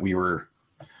grade that we were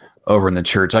over in the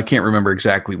church. I can't remember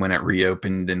exactly when it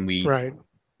reopened, and we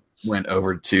went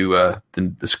over to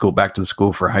the school, back to the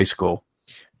school for high school,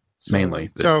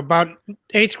 mainly. So about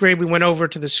 8th grade, we went over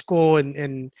to the school,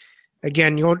 and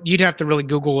again, you'd have to really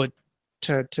Google it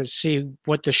to see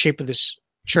what the shape of this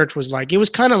church was like. It was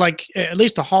kind of like, at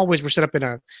least the hallways were set up in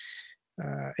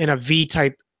a V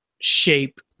type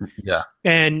shape. Yeah.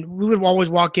 And we would always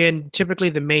walk in,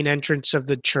 typically the main entrance of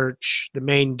the church, the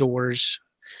main doors.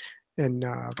 And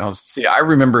I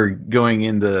remember going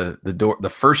in the door, the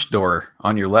first door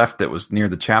on your left that was near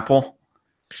the chapel.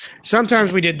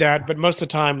 Sometimes we did that, but most of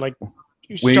the time, like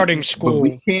starting school.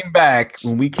 When we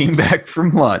came back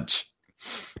from lunch,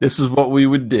 this is what we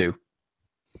would do.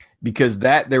 Because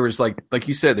there was like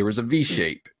you said, there was a V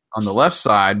shape on the left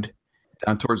side.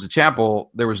 Down towards the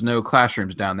chapel, there was no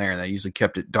classrooms down there, and they usually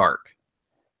kept it dark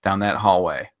down that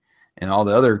hallway. And all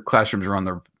the other classrooms were on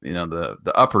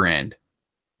the upper end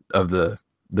of the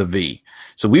V.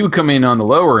 So we would come in on the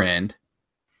lower end,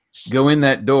 go in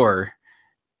that door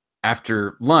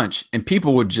after lunch, and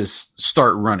people would just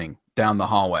start running down the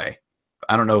hallway.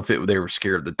 I don't know if they were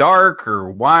scared of the dark or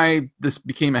why this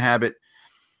became a habit.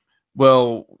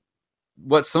 Well,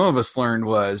 what some of us learned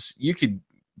was you could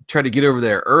try to get over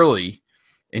there early,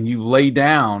 and you lay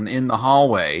down in the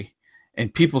hallway,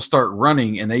 and people start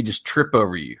running, and they just trip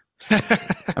over you.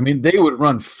 I mean, they would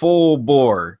run full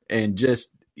bore, and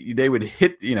they would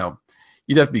hit, you'd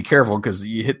have to be careful because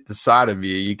you hit the side of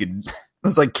you.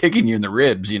 It's like kicking you in the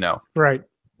ribs, Right.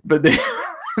 But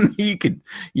you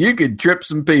could trip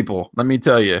some people, let me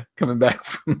tell you, coming back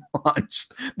from lunch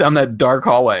down that dark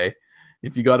hallway.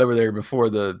 If you got over there before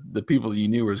the people you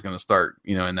knew was going to start,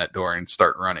 in that door and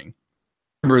start running.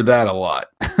 Remember that a lot.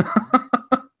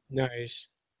 Nice.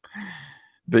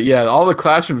 But yeah, all the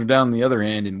classrooms were down the other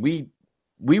end, and we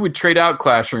we would trade out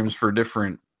classrooms for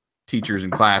different teachers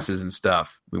and classes and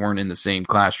stuff. We weren't in the same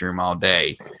classroom all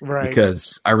day. Right.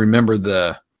 Because I remember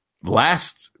the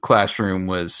last classroom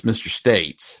was Mr.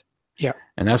 State's. Yeah.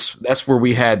 And that's where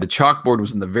we had the chalkboard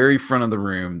was in the very front of the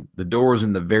room. The door was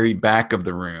in the very back of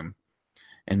the room.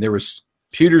 And there was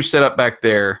computers set up back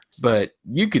there, but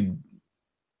you could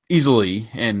easily,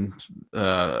 and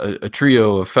a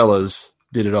trio of fellas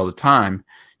did it all the time,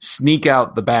 sneak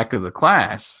out the back of the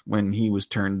class when he was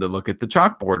turned to look at the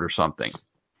chalkboard or something.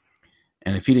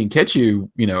 And if he didn't catch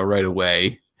you, right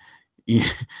away,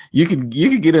 you could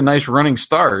get a nice running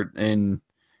start and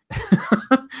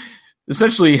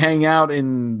essentially hang out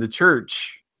in the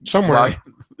church somewhere.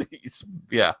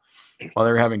 While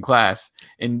they were having class.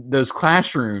 And those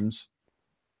classrooms,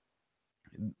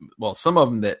 well, some of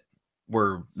them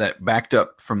that backed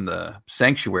up from the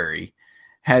sanctuary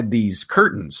had these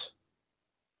curtains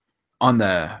on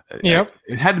the. Yep.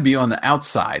 It had to be on the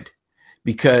outside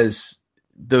because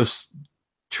those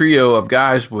trio of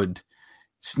guys would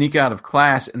sneak out of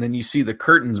class, and then you see the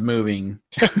curtains moving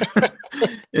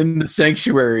in the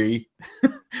sanctuary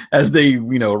as they,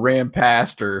 ran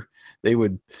past, or they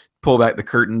would pull back the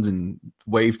curtains and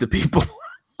wave to people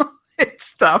and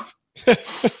stuff.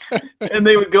 And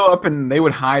they would go up and they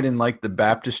would hide in like the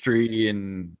baptistry,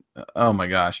 and oh my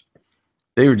gosh,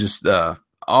 they were just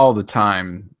all the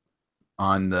time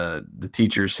on the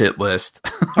teacher's hit list.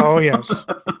 Oh yes.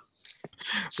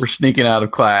 We're sneaking out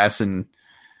of class, and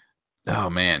oh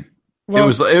man,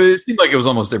 it seemed like it was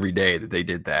almost every day that they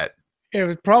did that.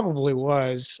 It probably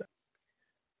was.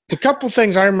 The couple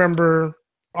things I remember,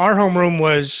 our homeroom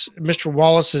was Mr.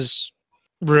 Wallace's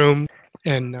room,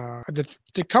 and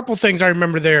the couple things I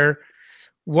remember there.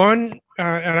 One,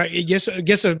 and I guess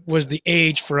it was the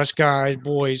age for us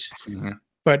boys, mm-hmm.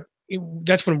 but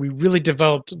that's when we really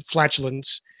developed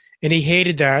flatulence, and he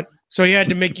hated that. So he had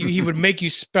to he would make you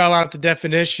spell out the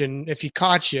definition if he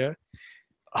caught you.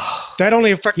 That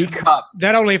only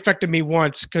affected me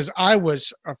once because I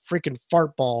was a freaking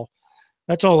fart ball.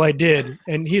 That's all I did.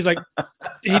 And he's like,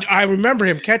 I remember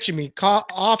him catching me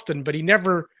often, but he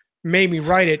never made me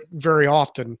write it very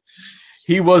often.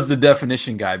 He was the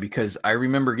definition guy because I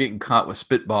remember getting caught with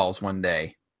spitballs one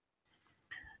day.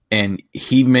 And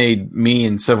he made me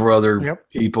and several other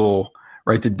people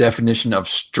write the definition of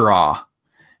straw.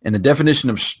 And the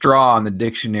definition of straw in the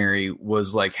dictionary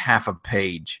was like half a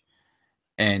page.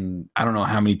 And I don't know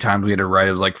how many times we had to write.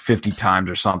 It was like 50 times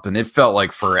or something. It felt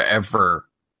like forever.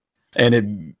 And it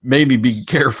made me be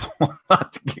careful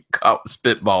not to get caught with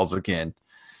spitballs again.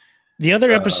 The other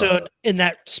episode in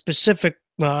that specific,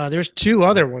 there's two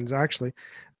other ones actually.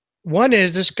 One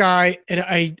is this guy, and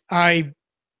I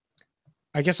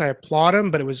guess I applaud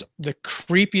him, but it was the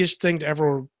creepiest thing to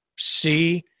ever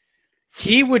see.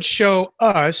 He would show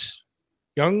us,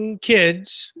 young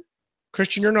kids,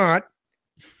 Christian or not,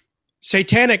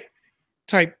 satanic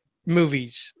type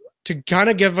movies to kind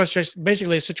of give us just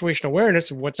basically a situational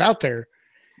awareness of what's out there.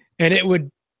 And it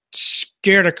would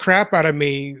scare the crap out of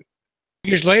me.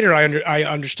 Years later, I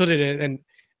understood it and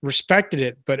respected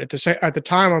it. But at the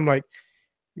time, I'm like,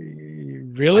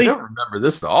 really? I don't remember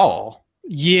this at all.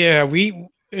 Yeah,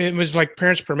 it was like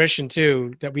parents' permission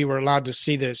too that we were allowed to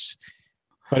see this.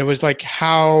 But it was like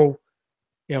how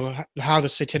the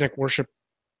satanic worship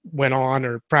went on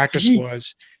or practice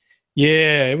was.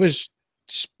 Yeah, it was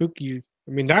spooky.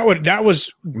 I mean, that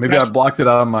was maybe I blocked it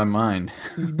out of my mind.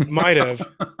 Might have.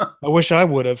 I wish I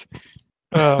would have.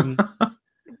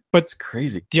 But it's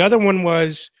crazy. The other one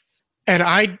was,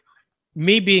 and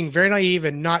me being very naive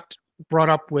and not brought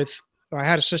up with. I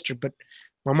had a sister, but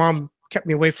my mom kept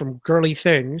me away from girly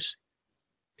things.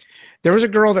 There was a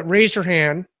girl that raised her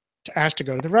hand to ask to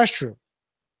go to the restroom,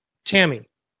 Tammy.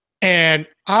 And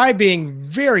I, being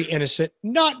very innocent,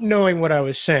 not knowing what I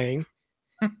was saying,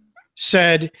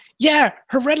 said, yeah,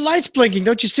 her red light's blinking.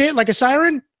 Don't you see it like a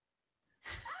siren?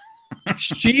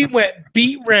 She went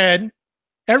beet red.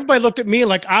 Everybody looked at me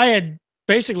like I had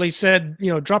basically said,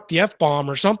 drop the F-bomb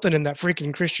or something in that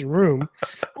freaking Christian room.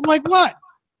 I'm like, what?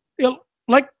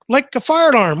 Like a fire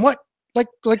alarm. What?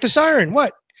 Like the siren.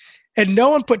 What? And no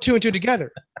one put two and two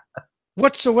together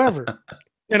whatsoever.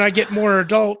 And I get more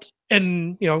adult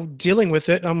and, dealing with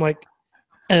it. And I'm like,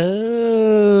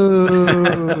 oh,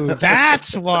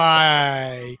 that's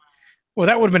why. Well,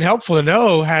 that would have been helpful to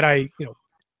know had I,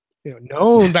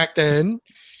 known back then.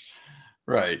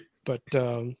 Right. But,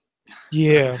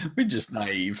 yeah. We're just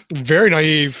naive. Very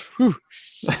naive.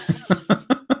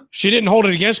 She didn't hold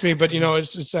it against me, but,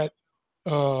 it's that,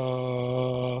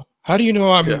 how do you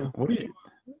know I'm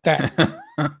that?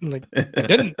 I'm like, I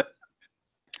didn't.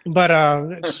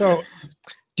 But so,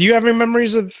 do you have any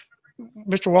memories of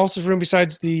Mr. Wallace's room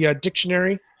besides the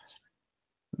dictionary?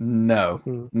 No.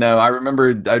 No, I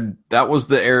remember that was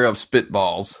the era of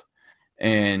spitballs.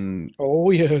 And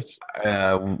Oh, yes.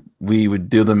 we would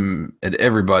do them at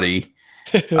everybody.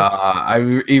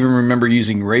 I even remember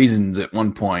using raisins at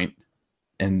one point,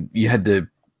 and you had to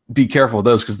be careful of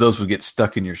those because those would get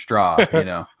stuck in your straw, you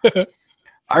know.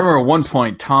 I remember at one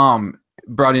point Tom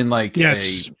brought in like a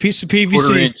piece of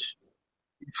PVC.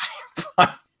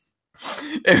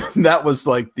 And that was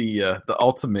like the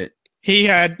ultimate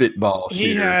spitball shooter.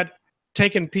 He had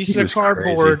taken pieces of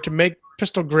cardboard to make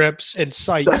pistol grips and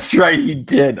sights. That's right, he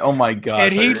did. Oh my god!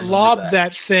 And he lobbed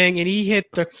that thing, and he hit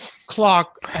the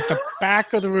clock at the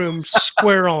back of the room,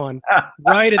 square on,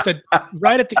 right at the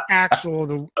axle of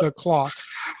the clock.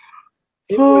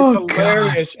 It was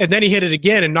hilarious. God. And then he hit it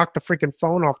again and knocked the freaking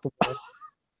phone off the wall.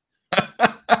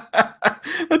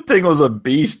 That thing was a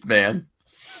beast, man.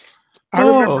 I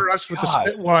remember us with the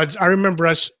spitwads. I remember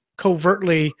us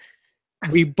covertly.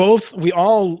 We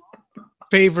all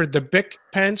favored the Bic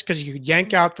pens because you could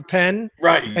yank out the pen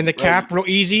and the cap real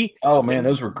easy. Oh man,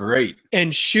 those were great.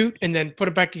 And shoot and then put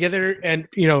it back together. And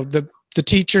you know, the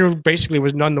teacher basically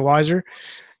was none the wiser.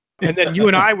 And then you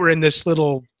and I were in this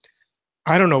little,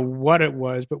 I don't know what it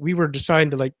was, but we were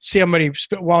deciding to like see how many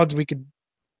spitwads we could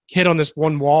hit on this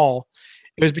one wall.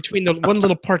 It was between the one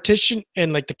little partition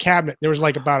and like the cabinet. There was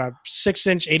like about a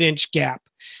 6-inch, 8-inch gap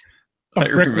of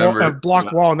brick wall, of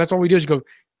block wall, and that's all we do is go,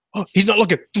 "Oh, he's not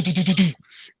looking." You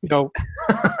know,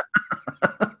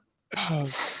 it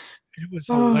was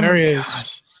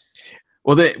hilarious.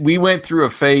 Well, we went through a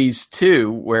phase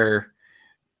too where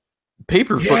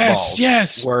paper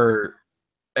footballs were,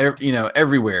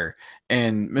 everywhere,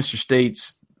 and Mr.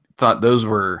 States thought those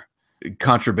were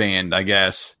contraband, I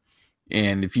guess.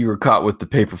 And if you were caught with the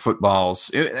paper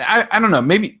footballs, I don't know.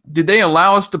 Maybe did they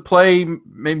allow us to play?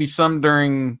 Maybe some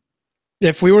during.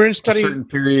 If we were in study, a certain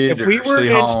period, if we were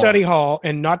in study hall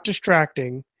and not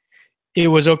distracting, it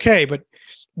was okay. But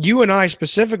you and I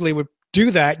specifically would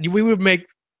do that. We would make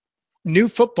new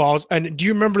footballs. And do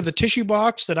you remember the tissue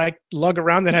box that I lug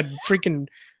around that had freaking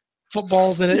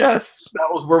footballs in it? Yes, that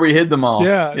was where we hid them all.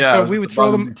 Yeah. So we would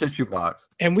throw them in the tissue box,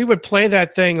 and we would play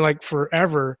that thing like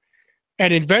forever.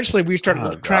 And eventually we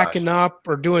started cracking up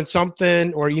or doing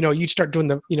something, or, you'd start doing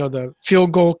the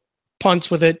field goal punts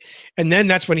with it. And then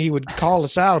that's when he would call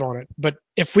us out on it. But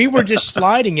if we were just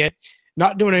sliding it,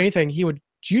 not doing anything, he would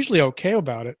usually okay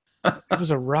about it. It was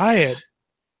a riot.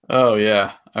 Oh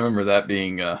yeah. I remember that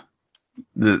being, on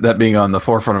the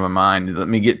forefront of my mind. Let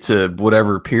me get to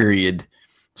whatever period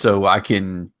so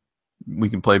we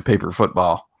can play paper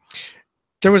football.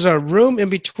 There was a room in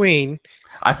between.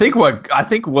 I think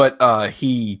what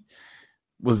he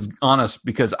was honest,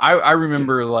 because I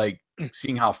remember like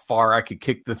seeing how far I could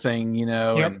kick the thing,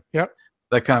 and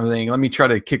that kind of thing. Let me try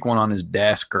to kick one on his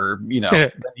desk, or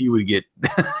then he would get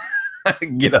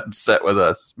upset with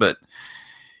us. But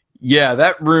yeah,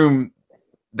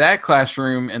 that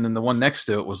classroom, and then the one next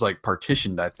to it was like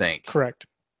partitioned, I think. Correct.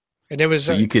 And it was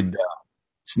so you could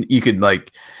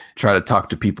like try to talk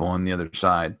to people on the other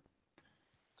side.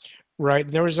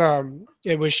 Right. There was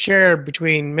it was shared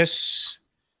between Miss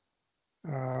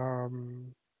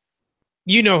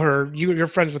you know her. You're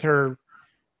friends with her.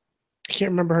 I can't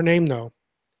remember her name though.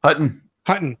 Hutton.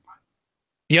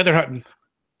 The other Hutton.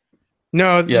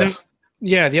 No, yes.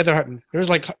 The other Hutton. It was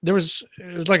like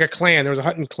a clan. There was a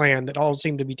Hutton clan that all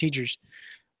seemed to be teachers.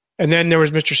 And then there was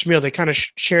Mr. Smeal. They kind of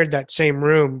shared that same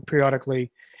room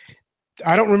periodically.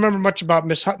 I don't remember much about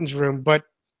Miss Hutton's room, but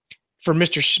for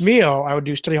Mr. Smeal, I would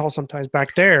do study hall sometimes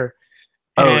back there.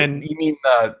 And you mean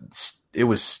is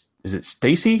it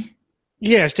Stacy?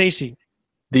 Yeah, Stacy.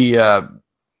 The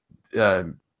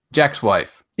Jack's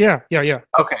wife. Yeah.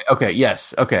 Okay,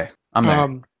 yes. Okay.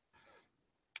 I'm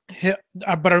there.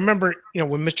 But I remember,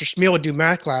 when Mr. Smeal would do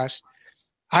math class,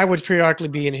 I would periodically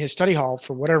be in his study hall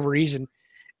for whatever reason.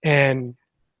 And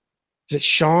is it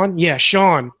Sean? Yeah,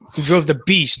 Sean, who drove the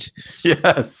Beast.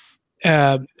 Yes.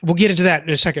 We'll get into that in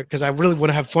a second because I really want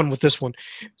to have fun with this one.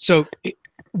 So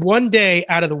one day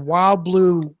out of the wild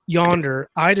blue yonder,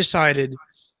 I decided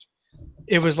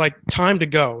it was like time to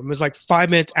go. It was like 5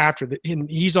 minutes after and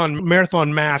he's on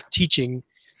marathon math teaching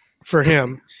for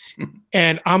him.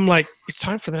 And I'm like, it's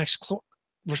time for the next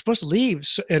we're supposed to leave.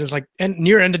 So it was like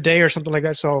near end of day or something like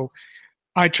that. So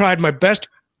I tried my best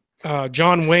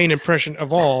John Wayne impression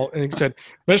of all. And he said,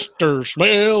 "Mr.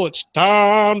 Smeal, it's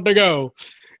time to go."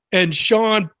 And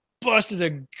Sean busted a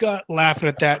gut laughing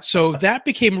at that. So that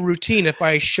became a routine if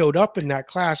I showed up in that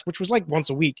class, which was like once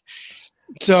a week.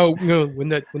 So when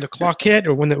the clock hit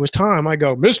or when it was time, I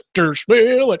go, "Mr.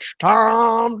 Smeal, it's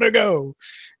time to go."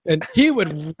 And he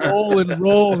would roll and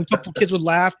roll, and a couple kids would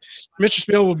laugh. Mr.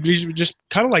 Spiel would just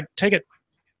kind of like take it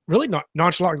really not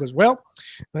nonchalant. He goes, well,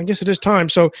 I guess it is time.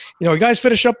 So, you guys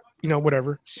finish up,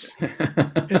 whatever.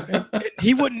 and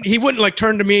he wouldn't like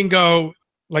turn to me and go,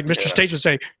 like Mr. States would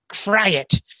say, fry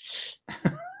it.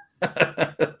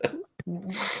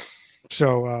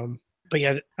 So, but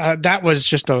yeah, that was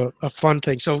just a fun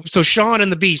thing. So Shaun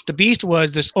and the Beast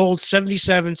was this old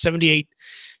 77, 78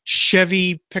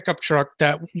 Chevy pickup truck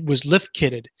that was lift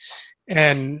kitted,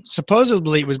 and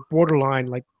supposedly it was borderline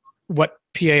like what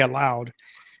PA allowed.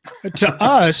 To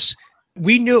us,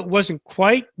 we knew it wasn't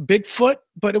quite Bigfoot,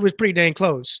 but it was pretty dang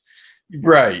close.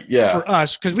 Right, yeah. For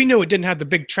us, because we knew it didn't have the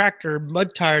big tractor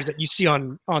mud tires that you see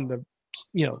on the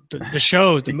the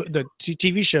shows, the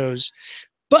TV shows,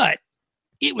 but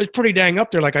it was pretty dang up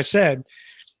there, like I said.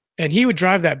 And he would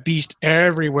drive that beast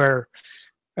everywhere.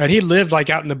 And he lived like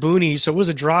out in the boonies, so it was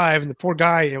a drive. And the poor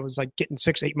guy, it was like getting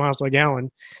 6-8 miles a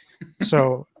gallon.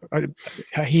 So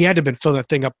he had to have been filling that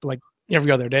thing up like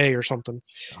every other day or something.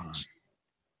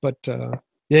 But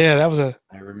yeah, that was I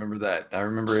remember that. I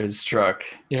remember his truck.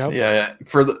 Yep. Yeah.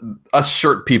 For us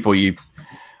short people, you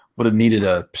would have needed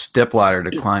a step ladder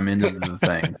to climb into the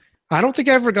thing. I don't think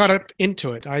I ever got up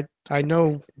into it. I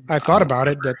know I thought about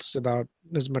it. That's about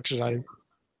as much as I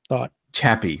thought.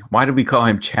 Chappie. Why did we call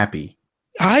him Chappie?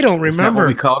 I don't remember. Isn't that what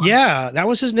we called him? Yeah, that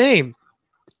was his name.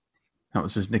 That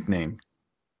was his nickname.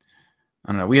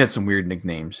 I don't know. We had some weird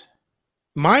nicknames.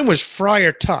 Mine was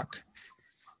Friar Tuck.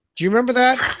 Do you remember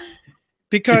that?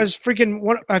 Because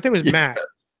freaking I think it was Matt.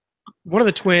 One of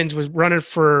the twins was running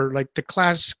for like the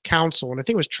class council, and I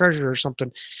think it was treasurer or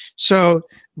something. So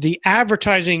the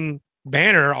advertising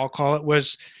banner, I'll call it,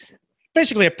 was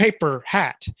basically a paper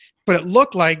hat, but it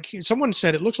looked like someone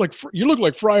said it looks like you look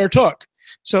like Friar Tuck.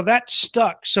 So that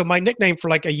stuck. So my nickname for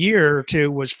like a year or two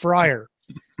was Friar.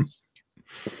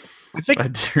 I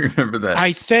do remember that.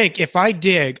 I think if I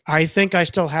dig, I think I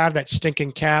still have that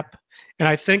stinking cap, and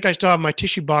I think I still have my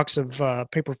tissue box of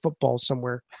paper footballs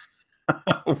somewhere.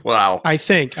 Wow. I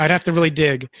think I'd have to really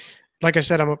dig. Like I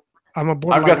said, I'm a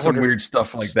borderline I've got some hoarder. weird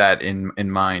stuff like that in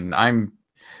mine.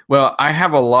 I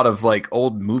have a lot of like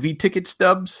old movie ticket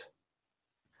stubs.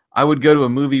 I would go to a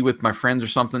movie with my friends or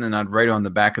something, and I'd write on the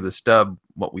back of the stub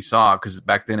what we saw, because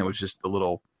back then it was just the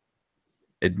little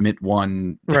admit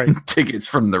one tickets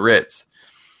from the Ritz.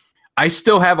 I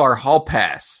still have our hall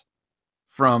pass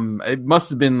from, it must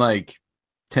have been like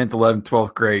 10th, 11th,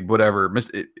 12th grade, whatever.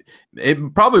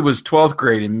 It probably was 12th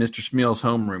grade in Mr. Smeal's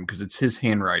homeroom, because it's his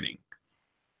handwriting.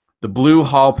 The blue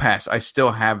hall pass, I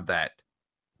still have that.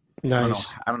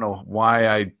 Nice. I don't know why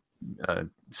I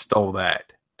stole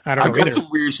that. I don't know I've got either. some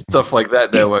weird stuff like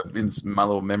that, though, in my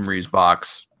little memories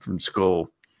box from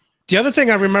school. The other thing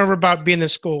I remember about being in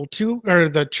school, or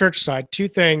the church side, two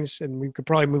things, and we could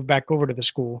probably move back over to the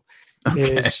school,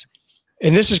 is,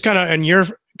 and this is kind of in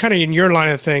your line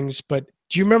of things, but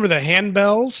do you remember the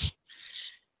handbells?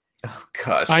 Oh,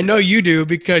 gosh. I know you do,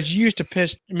 because you used to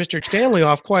piss Mr. Stanley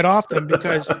off quite often,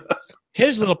 because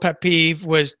his little pet peeve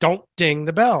was don't ding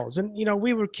the bells. And,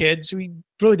 we were kids. We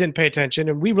really didn't pay attention,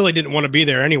 and we really didn't want to be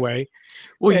there anyway.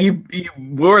 Well, you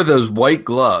wore those white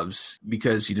gloves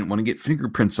because you didn't want to get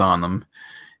fingerprints on them.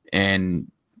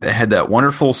 And they had that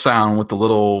wonderful sound with the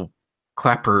little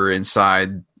clapper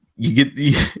inside.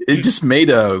 It just made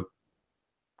a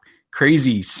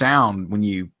crazy sound when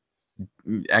you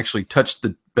actually touched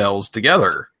the bells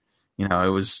together.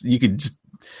 It was, you could just,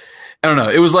 I don't know.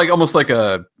 It was like almost like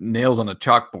a nails on a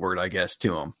chalkboard, I guess,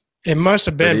 to him. It must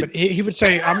have been, but he would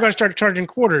say, I'm going to start charging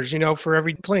quarters, for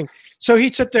every cling. So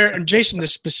he'd sit there, and Jason, the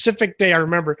specific day I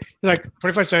remember, he's like,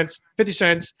 25 cents, 50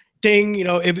 cents, ding,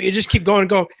 it just keep going and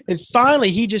going. And finally,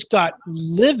 he just got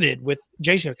livid with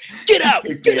Jason. Get out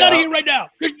of here right now.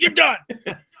 You're done.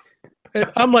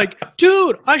 And I'm like,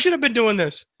 dude, I should have been doing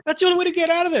this. That's the only way to get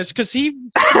out of this. Because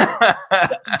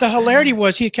the hilarity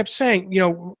was he kept saying,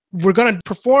 we're going to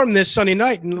perform this Sunday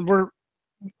night. And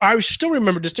I still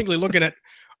remember distinctly looking at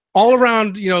all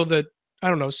around, the,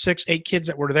 6-8 kids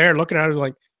that were there looking at it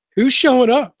like, who's showing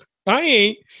up? I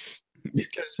ain't.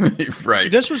 Because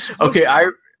right. This was okay.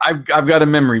 I've got a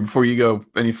memory before you go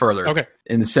any further. Okay.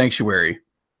 In the sanctuary,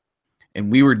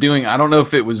 and we were doing, I don't know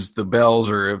if it was the bells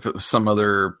or if it was some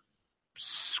other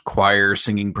choir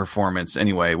singing performance.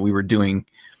 Anyway, we were doing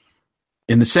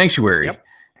in the sanctuary. Yep.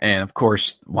 And of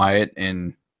course, Wyatt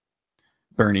and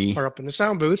Bernie are up in the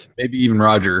sound booth. Maybe even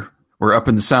Roger were up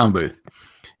in the sound booth.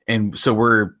 And so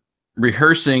we're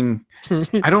rehearsing.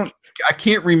 I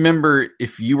can't remember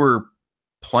if you were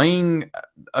playing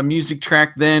a music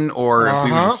track then or if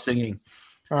we were singing.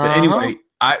 But anyway,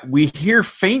 we hear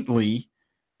faintly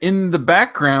in the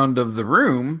background of the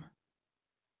room,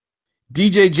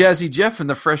 DJ Jazzy Jeff and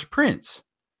the Fresh Prince.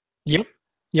 Yep.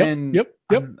 Do you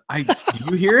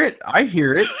hear it? I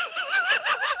hear it.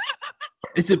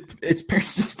 It's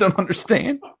parents just don't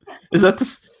understand. Is that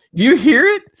this? Do you hear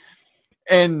it?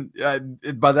 And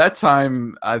by that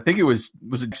time, I think it was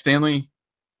it Stanley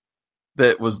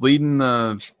that was leading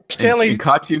the Stanley and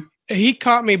caught you. He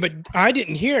caught me, but I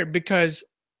didn't hear it because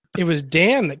it was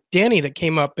Danny that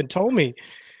came up and told me,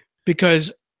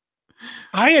 because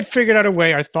I had figured out a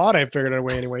way. I thought I had figured out a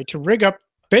way anyway to rig up,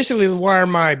 basically wire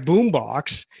my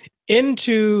boombox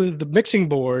into the mixing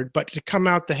board, but to come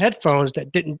out the headphones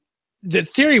that didn't. The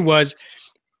theory was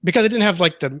because it didn't have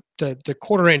like the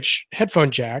 1/4-inch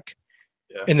headphone jack,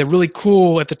 and the really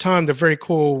cool at the time, the very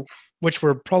cool, which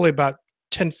were probably about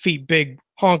 10 feet big,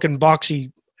 honking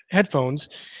boxy headphones.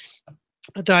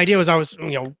 The idea was I was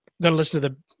going to listen to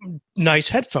the nice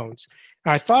headphones.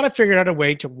 And I thought I figured out a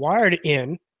way to wire it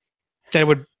in that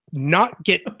would not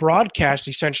get broadcast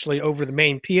essentially over the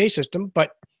main PA system,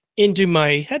 but into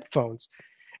my headphones.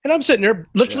 And I'm sitting there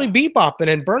literally bebopping,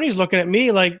 and Bernie's looking at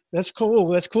me like, that's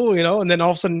cool, And then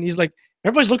all of a sudden he's like,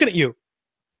 everybody's looking at you.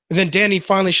 And then Danny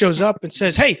finally shows up and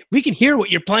says, hey, we can hear what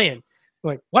you're playing. I'm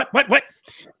like, what? And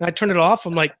I turned it off.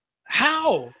 I'm like,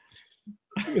 how?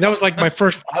 That was like my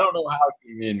first. I don't know how it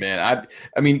came in, man.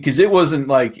 I mean, because it wasn't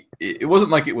like it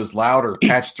was loud or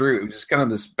patched through. It was just kind of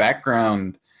this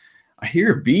background. I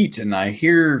hear a beat and I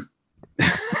hear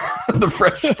the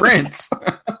Fresh Prince.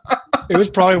 It was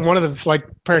probably one of the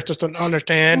parents just don't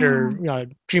understand or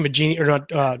Dream of Genie or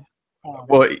not.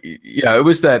 Well, yeah, it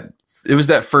was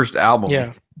that first album.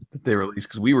 Yeah. That they released,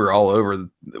 because we were all over.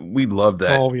 We loved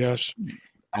that. Oh yes.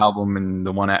 Album and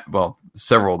the one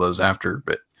several of those after,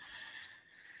 but.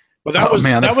 Well, that was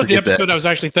the episode I was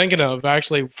actually thinking of,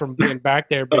 from being back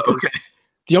there. Because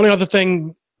the only other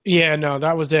thing,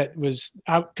 that was it. Was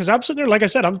because I'm sitting there, like I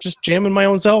said, I'm just jamming my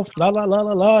own self, la la la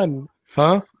la la, and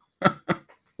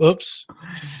oops.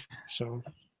 So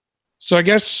I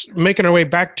guess making our way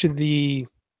back to the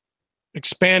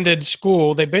expanded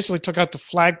school, they basically took out the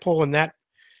flagpole in that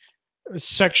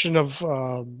section of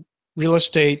real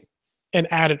estate and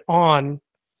added on.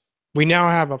 We now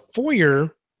have a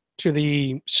foyer to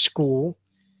the school,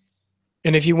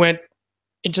 and if you went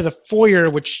into the foyer,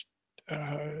 which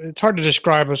it's hard to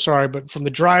describe, I'm sorry, but from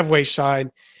the driveway side,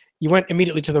 you went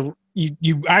immediately to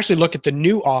you actually look at the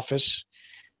new office,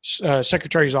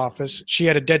 secretary's office. She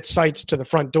had a dead sights to the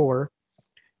front door,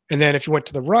 and then if you went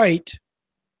to the right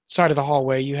side of the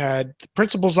hallway, you had the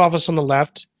principal's office on the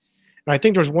left, and I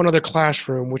think there was one other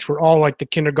classroom, which were all like the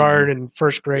kindergarten and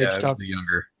first grade stuff. The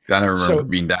younger. I don't remember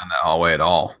being down that hallway at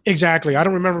all. Exactly. I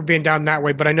don't remember being down that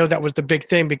way, but I know that was the big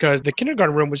thing because the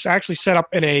kindergarten room was actually set up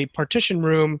in a partition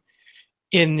room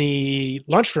in the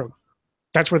lunchroom.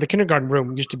 That's where the kindergarten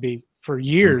room used to be for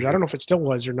years. Mm-hmm. I don't know if it still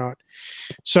was or not.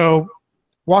 So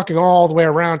walking all the way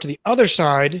around to the other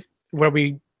side where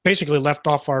we basically left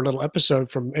off our little episode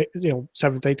from,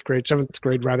 7th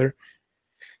grade rather,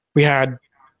 we had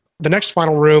the next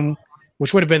final room,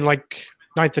 which would have been like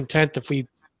 9th and 10th if we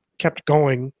kept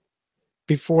going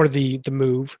before the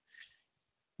move.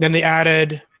 Then they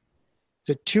added, is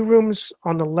it 2 rooms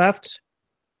on the left?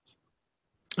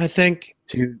 I think.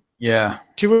 2, yeah.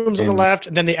 2 rooms on the left,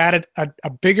 and then they added a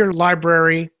bigger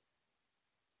library,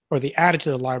 or they added to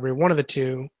the library, one of the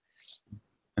 2.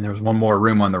 And there was one more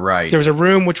room on the right. There was a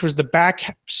room which was the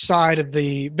back side of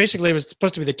basically it was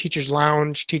supposed to be the teacher's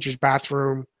lounge, teacher's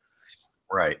bathroom.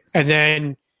 Right. And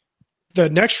then the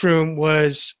next room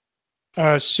was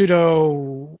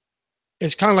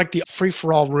it's kind of like the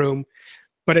free-for-all room,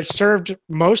 but it served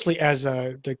mostly as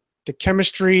the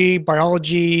chemistry,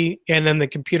 biology, and then the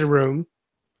computer room.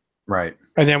 Right.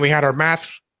 And then we had our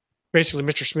math, basically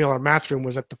Mr. Smeal, our math room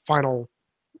was at the final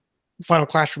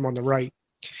classroom on the right.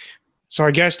 So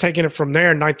I guess taking it from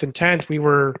there, 9th and 10th, we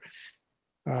were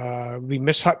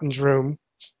Miss Hutton's room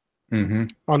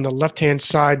on the left-hand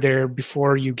side there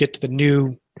before you get to the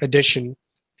new addition.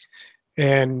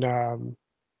 And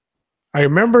I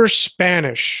remember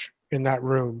Spanish in that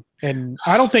room. And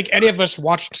I don't think any of us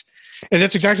watched, and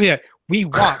that's exactly it. We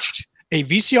watched a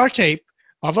VCR tape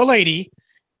of a lady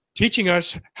teaching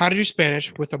us how to do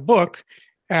Spanish with a book.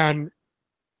 And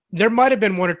there might have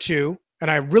been 1 or 2,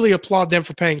 and I really applaud them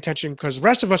for paying attention because the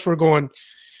rest of us were going,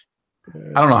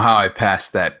 I don't know how I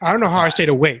passed that. I don't know how I stayed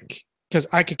awake because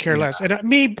I could care less. And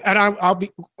I'll be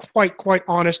quite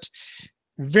honest,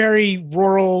 very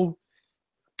rural,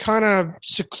 kind of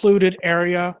secluded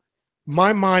area.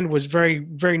 My mind was very,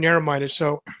 very narrow-minded.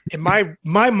 So in my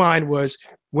mind was,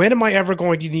 when am I ever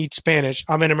going to need Spanish?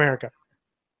 I'm in America.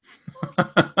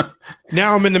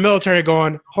 Now I'm in the military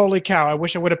going, holy cow, I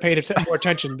wish I would have paid more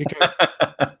attention, because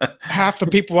half the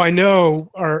people I know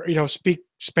are, speak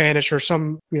Spanish or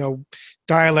some,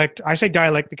 dialect. I say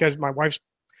dialect because my wife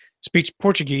speaks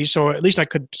Portuguese, so at least I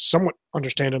could somewhat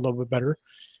understand it a little bit better.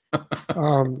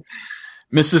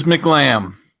 Mrs.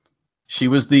 McLam. She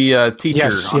was the teacher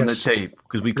on the tape,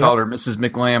 because we called her Mrs.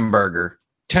 McLamburger.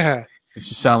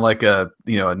 She sounded like a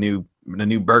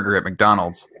new burger at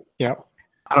McDonald's. Yeah.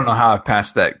 I don't know how I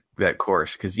passed that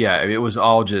course, because it was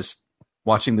all just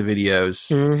watching the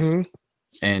videos,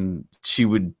 and she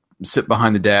would sit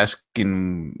behind the desk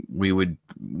and we would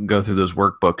go through those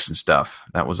workbooks and stuff.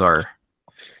 That was our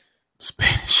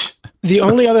Spanish. The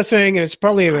only other thing, and it's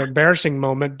probably an embarrassing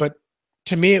moment, but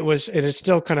to me it is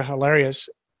still kind of hilarious.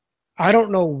 I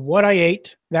don't know what I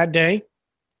ate that day.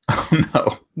 Oh,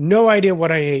 no. No idea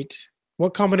what I ate,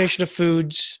 what combination of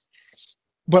foods.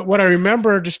 But what I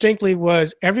remember distinctly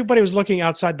was everybody was looking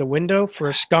outside the window for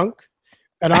a skunk,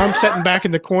 and I'm sitting back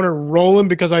in the corner rolling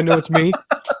because I know it's me.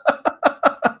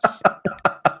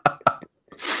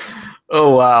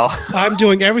 Oh, wow. I'm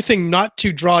doing everything not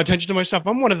to draw attention to myself.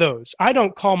 I'm one of those. I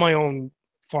don't call my own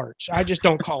farts. I just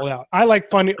don't call it out. I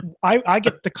like funny. I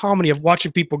get the comedy of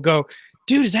watching people go,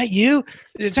 dude, is that you?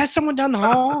 Is that someone down the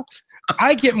hall?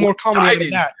 I get more comedy out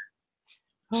of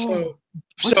that.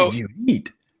 What did you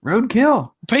eat?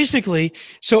 Roadkill. Basically,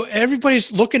 so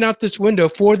everybody's looking out this window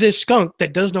for this skunk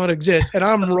that does not exist, and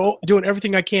I'm doing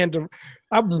everything I can to.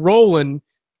 I'm rolling,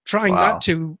 trying not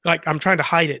to, I'm trying to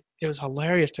hide it. It was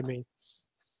hilarious to me.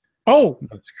 Oh,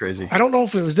 that's crazy. I don't know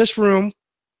if it was this room.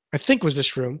 I think it was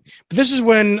this room, but this is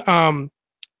when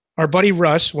our buddy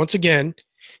Russ, once again,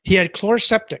 he had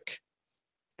Chloraseptic,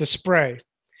 the spray.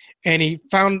 And he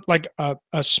found like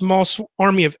a small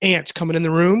army of ants coming in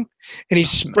the room, and he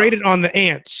sprayed it on the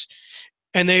ants.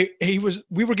 And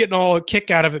we were getting all a kick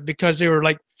out of it because they were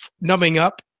like numbing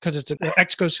up, because it's an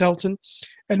exoskeleton,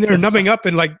 and they were numbing up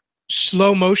in like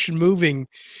slow motion moving.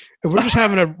 And we're just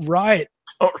having a riot.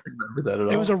 I don't remember that at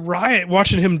all. It was a riot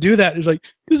watching him do that. It was like,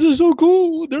 this is so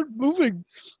cool. They're moving.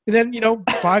 And then,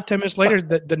 5-10 minutes later,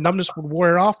 the numbness would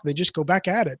wear off. And they just go back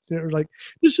at it. They're like,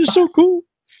 this is so cool.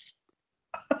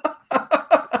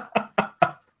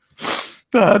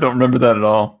 I don't remember that at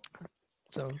all.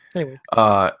 So anyway,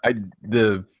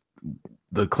 the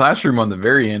classroom on the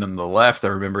very end on the left, I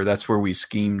remember that's where we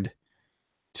schemed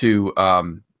to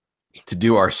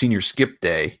do our senior skip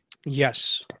day.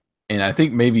 Yes, and I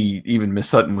think maybe even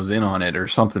Miss Hutton was in on it or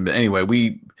something. But anyway,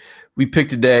 we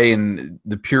picked a day, and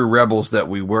the pure rebels that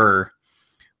we were,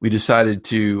 we decided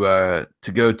to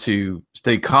go to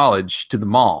State College, to the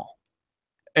mall.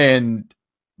 And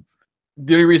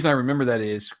the only reason I remember that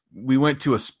is we went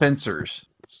to a Spencer's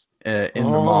in the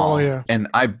mall, and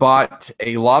I bought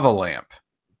a lava lamp,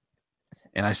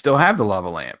 and I still have the lava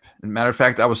lamp. As a matter of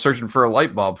fact, I was searching for a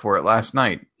light bulb for it last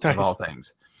night, of all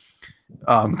things,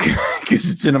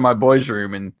 because it's in my boys'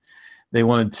 room, and they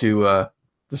wanted to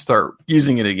start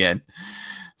using it again.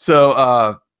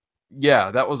 So,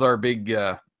 that was our big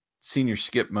senior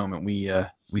skip moment.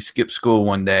 We skipped school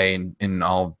one day, and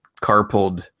all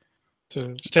carpooled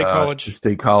to State College. To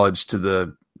State College, to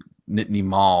the Nittany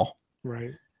Mall.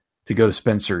 Right. To go to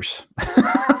Spencer's.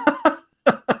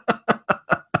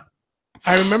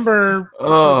 I remember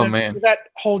man. that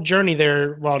whole journey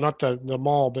there, well, not the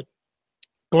mall, but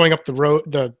going up the road,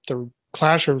 the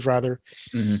classrooms rather.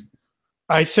 Mm-hmm.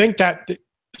 I think that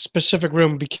specific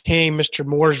room became Mr.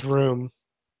 Moore's room,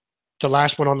 the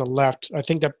last one on the left. I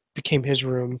think that became his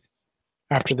room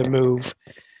after the move.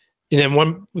 And then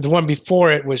the one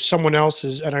before it was someone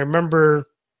else's. And I remember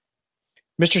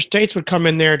Mr. States would come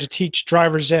in there to teach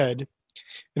driver's ed.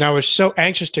 And I was so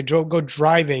anxious to go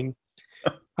driving.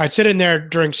 I'd sit in there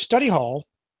during study hall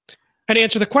and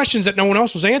answer the questions that no one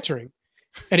else was answering.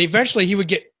 And eventually he would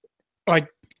get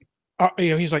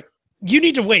he's like, you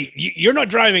need to wait. You're not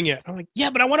driving yet. I'm like, yeah,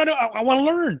 but I want to know. I want to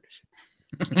learn.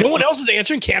 No one else is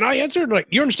answering. Can I answer? And like,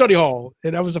 you're in study hall.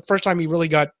 And that was the first time he really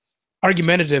got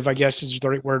argumentative, I guess is the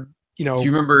right word. Do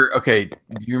you remember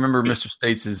Mr.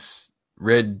 States's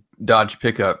red Dodge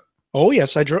pickup? Oh,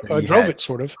 yes. I drove it,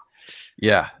 sort of.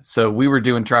 Yeah. So we were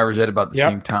doing driver's ed about the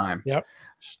same time. Yep.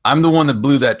 I'm the one that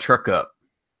blew that truck up.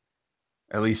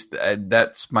 At least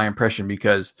that's my impression,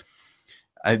 because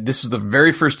this was the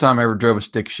very first time I ever drove a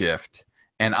stick shift.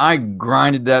 And I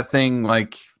grinded that thing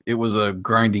like it was a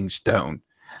grinding stone.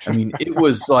 I mean, it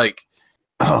was like,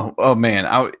 oh man.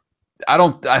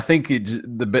 I think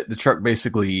the truck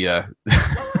basically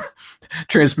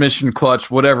transmission, clutch,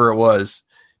 whatever it was,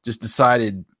 just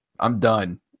decided I'm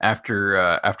done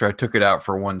after I took it out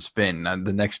for one spin. And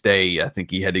the next day, I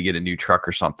think he had to get a new truck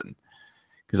or something,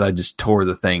 because I just tore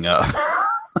the thing up.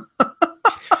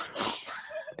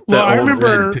 Well, I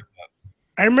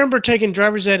remember taking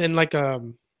driver's ed in like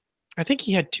I think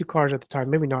he had 2 cars at the time,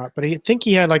 maybe not, but I think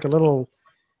he had like a little.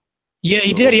 Yeah,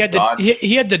 he did. He had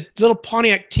he had the little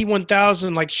Pontiac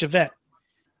T1000 like Chevette,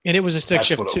 and it was a stick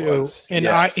shift too. And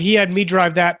yes. He had me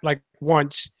drive that like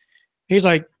once. He's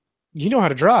like, "You know how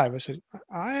to drive?" I said,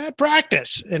 "I had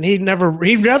practice," and he never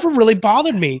really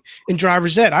bothered me in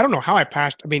driver's ed. I don't know how I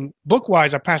passed. I mean, book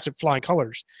wise, I passed it flying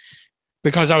colors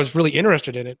because I was really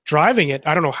interested in it. Driving it,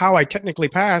 I don't know how I technically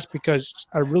passed because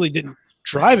I really didn't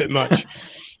drive it much.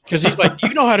 Because he's like,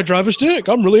 "You know how to drive a stick?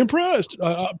 I'm really impressed."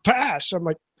 Pass. I'm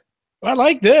like, "I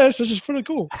like this. This is pretty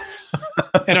cool."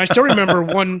 And I still remember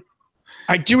one.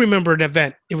 I do remember an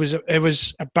event. It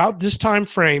was about this time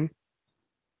frame,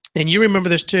 and you remember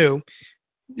this too.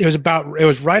 It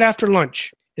was right after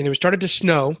lunch, and it started to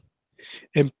snow,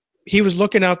 and he was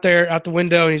looking out there out the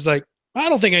window, and he's like, "I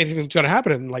don't think anything's going to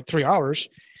happen in like 3 hours."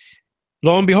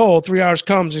 Lo and behold, 3 hours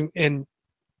comes, and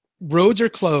roads are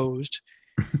closed.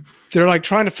 They're like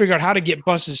trying to figure out how to get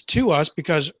buses to us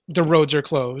because the roads are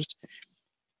closed.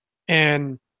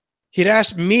 And he'd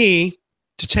asked me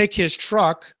to take his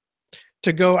truck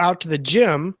to go out to the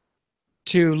gym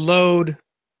to load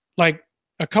like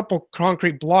a couple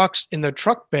concrete blocks in the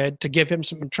truck bed to give him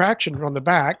some traction from the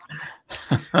back.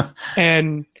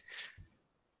 And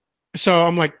so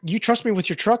I'm like, "You trust me with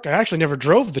your truck?" I actually never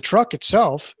drove the truck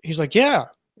itself. He's like, "Yeah,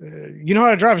 you know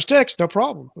how to drive a stick? No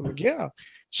problem." I'm like, "Yeah."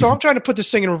 So I'm trying to put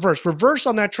this thing in reverse. Reverse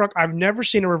on that truck. I've never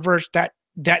seen a reverse that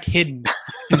hidden,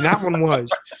 and that one was.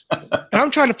 And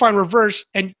I'm trying to find reverse,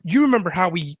 and you remember how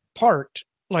we parked,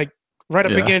 like right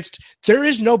up against. There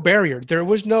is no barrier. There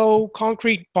was no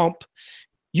concrete bump.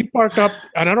 You park up,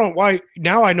 and I don't know why.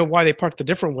 Now I know why they parked the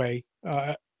different way.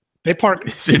 They park.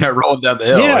 So you're not rolling down the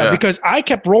hill. Yeah, because I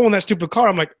kept rolling that stupid car.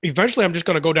 I'm like, eventually, I'm just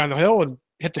going to go down the hill and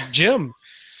hit the gym.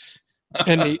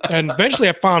 And eventually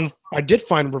I did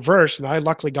find reverse, and I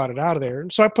luckily got it out of there.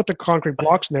 And so I put the concrete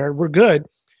blocks in there, and we're good.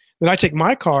 Then I take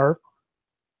my car,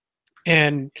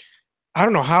 and I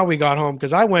don't know how we got home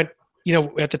because I went,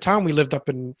 at the time we lived up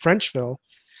in Frenchville,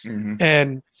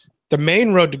 and the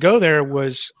main road to go there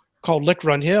was called Lick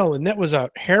Run Hill, and that was a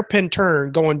hairpin turn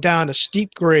going down a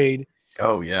steep grade.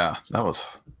 Oh, yeah.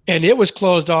 And it was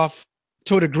closed off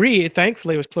to a degree.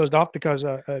 Thankfully, it was closed off because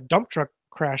a dump truck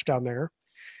crashed down there.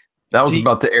 That was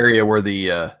about the area where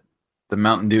the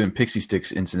Mountain Dew and Pixie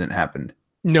Sticks incident happened.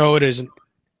 No, it isn't.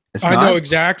 I know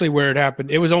exactly where it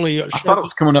happened. It was only. I thought it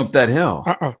was coming up that hill.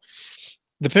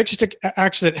 The Pixie Stick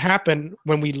accident happened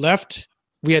when we left.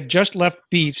 We had just left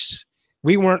Beefs.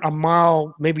 We weren't a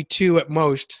mile, maybe 2 at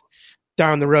most,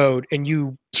 down the road, and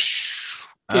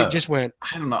it just went.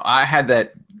 I don't know. I had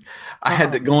that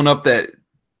going up that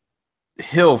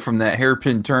hill from that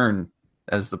hairpin turn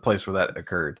as the place where that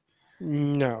occurred.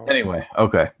 No. Anyway,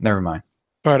 okay, never mind.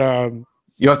 But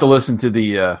you have to listen to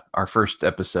the our first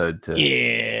episode to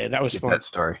that was fun. That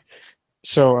story.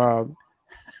 So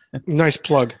nice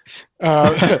plug.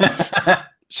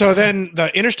 So then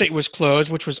the interstate was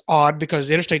closed, which was odd because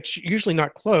the interstate's usually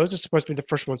not closed. It's supposed to be the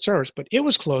first one serviced, but it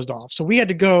was closed off. So we had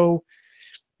to go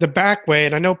the back way,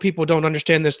 and I know people don't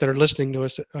understand this that are listening to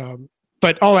us.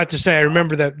 But all that to say, I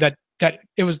remember that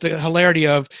it was the hilarity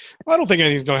of, "I don't think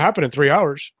anything's going to happen in 3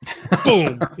 hours."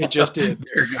 Boom. It just did.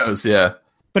 There it goes. Yeah.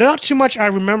 But not too much I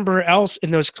remember else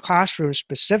in those classrooms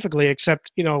specifically,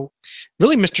 except,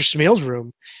 really Mr. Smeal's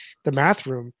room, the math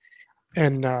room.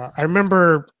 And I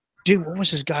remember, dude, what was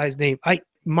his guy's name?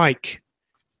 Mike.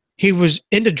 He was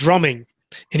into drumming,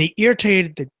 and he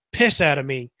irritated the piss out of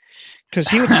me because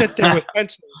he would sit there with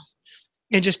pencils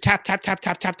and just tap, tap, tap,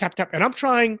 tap, tap, tap, tap. And I'm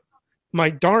trying my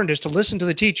darndest to listen to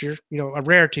the teacher, a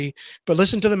rarity, but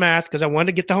listen to the math because I wanted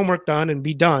to get the homework done and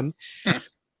be done.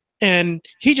 And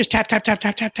he just tap, tap, tap,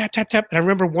 tap, tap, tap, tap, tap. And I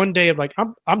remember one day I'm like,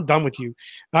 I'm done with you.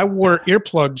 I wore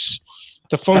earplugs,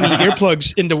 the phony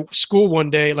earplugs into school one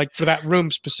day, like for that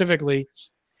room specifically.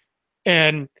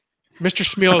 And Mr.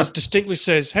 Smeals distinctly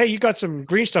says, "Hey, you got some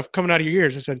green stuff coming out of your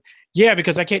ears." I said, "Yeah,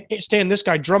 because I can't stand this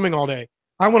guy drumming all day.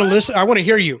 I want to listen. I want to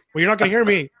hear you." "Well, you're not going to hear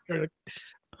me."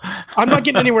 "I'm not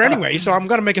getting anywhere anyway, so I'm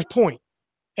going to make a point."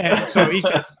 And so he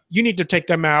said, "You need to take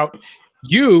them out.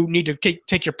 You need to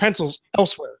take your pencils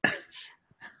elsewhere."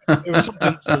 It was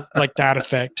something like that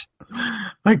effect.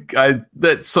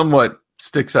 That somewhat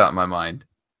sticks out in my mind.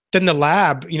 Then the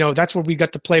lab, that's where we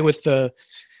got to play with the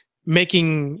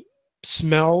making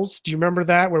smells. Do you remember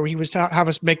that? Where he was have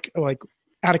us make, like,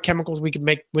 out of chemicals, we could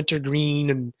make wintergreen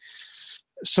and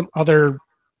some other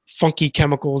funky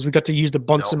chemicals. We got to use the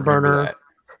Bunsen burner.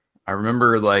 I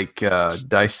remember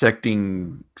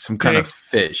dissecting some kind of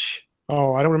fish.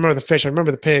 Oh, I don't remember the fish. I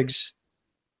remember the pigs.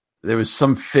 There was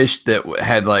some fish that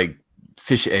had like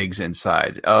fish eggs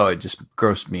inside. Oh, it just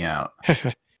grossed me out.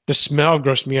 The smell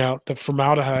grossed me out. The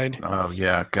formaldehyde. Oh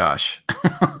yeah, gosh.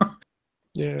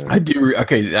 Yeah. I do.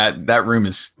 Okay, that room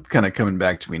is kind of coming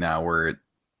back to me now, where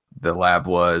the lab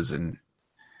was, and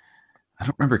I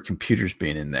don't remember computers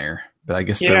being in there, but I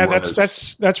guess Yeah, there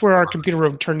was. that's where our computer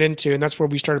room turned into, and that's where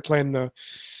we started playing the.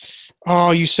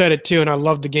 Oh, you said it too, and I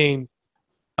loved the game.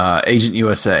 Agent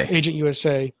USA. Agent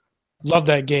USA. Love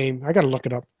that game. I got to look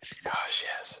it up. Gosh,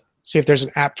 yes. See if there's an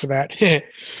app for that.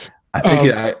 I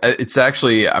think it's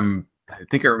actually. I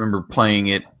think I remember playing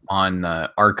it on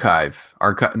archive,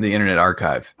 the Internet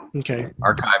Archive. Okay.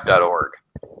 Archive.org.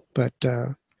 But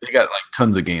they got like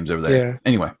tons of games over there. Yeah.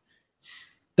 Anyway.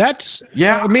 That's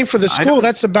I mean, for the school,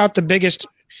 that's about the biggest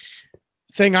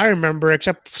thing I remember,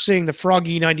 except seeing the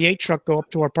Froggy 98 truck go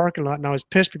up to our parking lot, and I was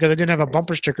pissed because I didn't have a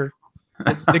bumper sticker.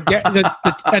 At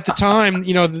the time,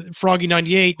 you know, the Froggy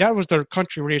 98, that was their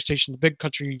country radio station, the big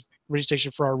country radio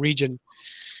station for our region.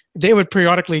 They would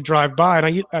periodically drive by,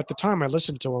 and at the time I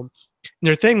listened to them. And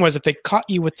their thing was if they caught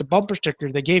you with the bumper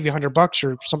sticker, they gave you $100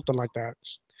 or something like that.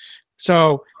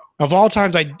 So of all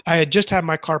times, I had just had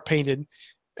my car painted,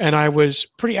 and I was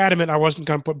pretty adamant I wasn't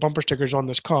going to put bumper stickers on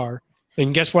this car.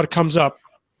 And guess what comes up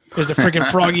is the friggin'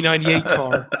 Froggy 98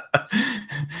 car.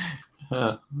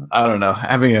 I don't know.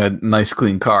 Having a nice,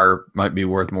 clean car might be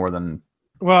worth more than.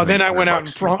 Well, then I went out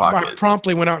and I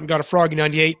promptly went out and got a Froggy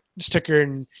 98 sticker.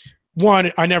 And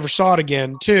one, I never saw it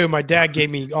again. Two, my dad gave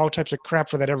me all types of crap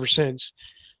for that ever since.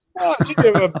 Oh, so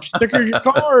you have a sticker in your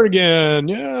car again.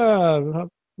 Yeah.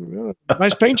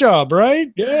 Nice paint job,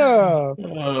 right? Yeah.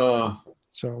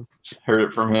 So heard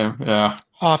it from him. Yeah.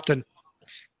 Often.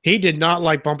 He did not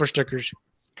like bumper stickers.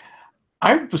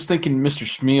 I was thinking Mr.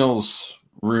 Smeal's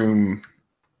room,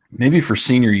 maybe for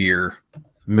senior year,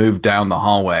 moved down the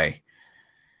hallway.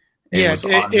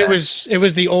 It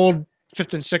was the old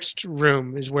 5th and 6th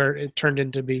room is where it turned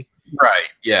into be. Right.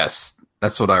 Yes.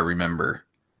 That's what I remember.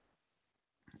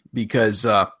 Because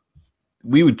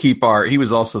we would keep he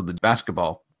was also the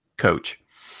basketball coach.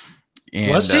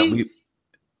 And, was he?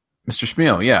 Mr.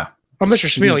 Smeal, yeah. Oh, Mr.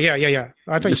 Smeal, yeah.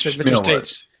 I thought you said Mr.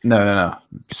 States. No.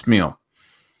 Smeal.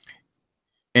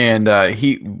 And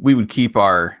we would keep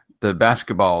the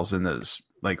basketballs in those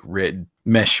like red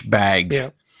mesh bags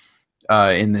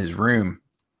in his room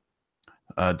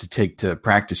to take to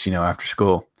practice, after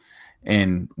school.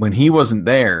 And when he wasn't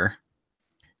there,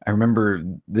 I remember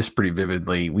this pretty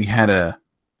vividly. We had a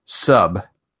sub.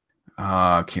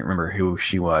 I can't remember who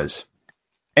she was.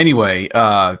 Anyway,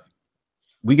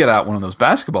 we got out one of those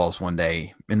basketballs one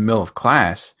day in the middle of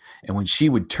class, and when she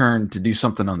would turn to do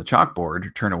something on the chalkboard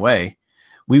or turn away,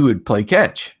 we would play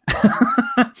catch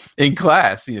in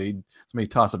class. Somebody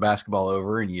toss a basketball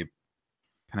over, and you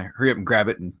kind of hurry up and grab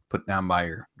it and put it down by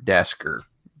your desk or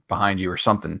behind you or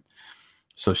something.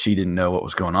 So she didn't know what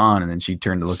was going on, and then she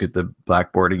turned to look at the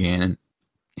blackboard again, and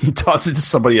he tossed it to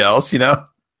somebody else. I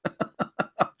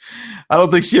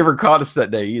don't think she ever caught us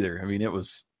that day either. I mean, it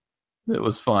was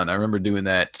fun. I remember doing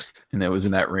that, and that was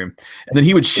in that room. And then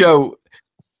he would show.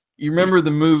 You remember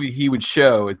the movie he would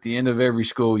show at the end of every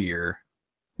school year,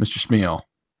 Mr. Smeal,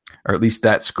 or at least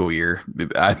that school year.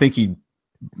 I think he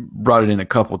brought it in a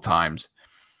couple times.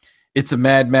 It's a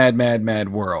mad, mad, mad, mad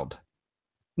world.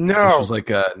 No, this was like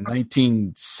a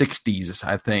 1960s,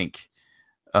 I think,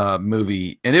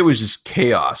 movie, and it was just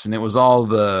chaos, and it was all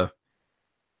the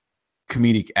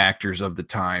comedic actors of the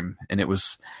time, and it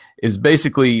was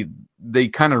basically they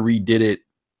kind of redid it,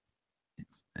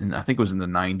 and I think it was in the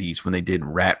 90s when they did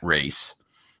Rat Race,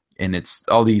 and it's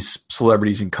all these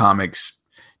celebrities and comics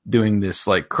doing this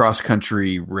like cross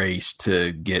country race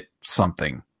to get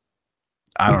something.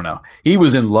 I don't know. He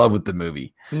was in love with the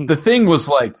movie. The thing was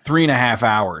like 3.5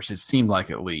 hours. It seemed like,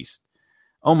 at least.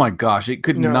 Oh my gosh. It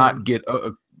could not get,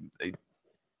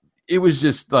 it was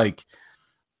just like,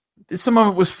 some of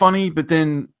it was funny, but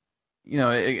then,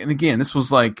 and again, this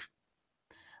was like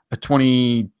a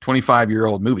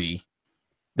 25-year-old movie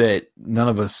that none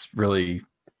of us really,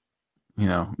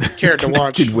 cared to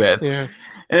watch with. Yeah.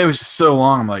 And it was just so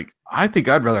long. I'm like, I think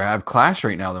I'd rather have class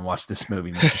right now than watch this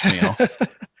movie, Mr. Smeal.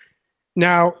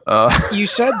 Now, you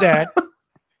said that.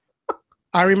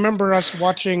 I remember us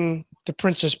watching The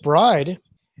Princess Bride,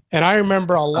 and I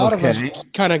remember a lot of us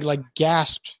kind of like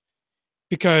gasped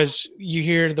because you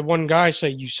hear the one guy say,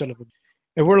 "You son of a,"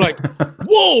 and we're like,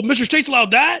 "Whoa, Mr. States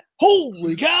allowed that?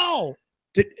 Holy cow!"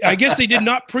 I guess they did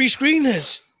not pre-screen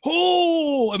this.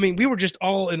 Oh, I mean, we were just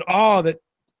all in awe that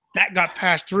got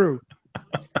passed through.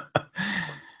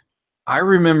 I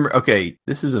remember. Okay,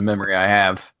 this is a memory I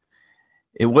have.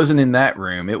 It wasn't in that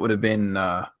room. It would have been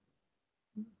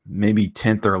maybe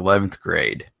 10th or 11th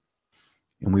grade.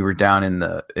 And we were down in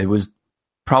it was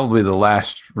probably the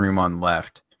last room on the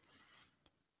left.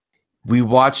 We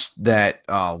watched that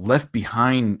Left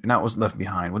Behind. Not was Left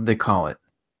Behind. What did they call it?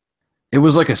 It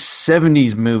was like a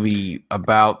 70s movie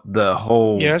about the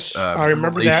whole I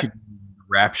remember that.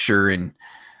 Rapture, and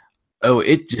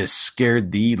it just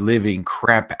scared the living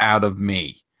crap out of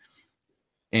me.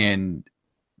 And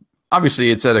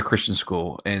obviously it's at a Christian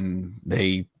school, and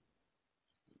it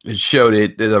showed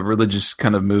it a religious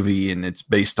kind of movie, and it's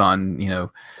based on,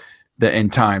 the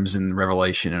end times and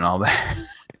Revelation and all that.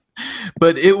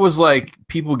 But it was like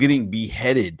people getting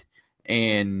beheaded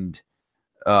and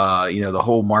the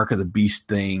whole Mark of the Beast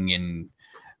thing, and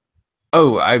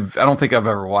I don't think I've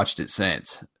ever watched it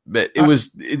since. But it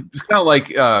was kind of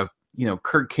like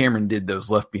Kirk Cameron did those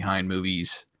Left Behind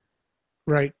movies,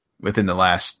 right? Within the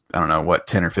last, I don't know,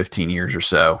 10 or 15 years or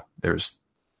so. There's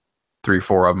 3 or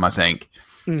 4 of them, I think.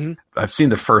 Mm-hmm. I've seen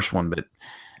the first one, but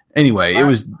anyway, it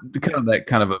was kind of that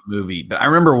kind of a movie. But I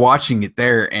remember watching it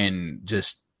there and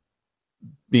just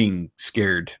being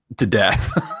scared to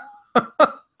death.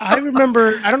 I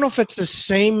remember, I don't know if it's the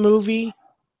same movie.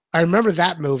 I remember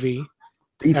that movie.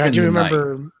 I do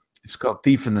remember. Night. It's called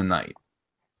Thief in the Night.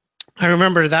 I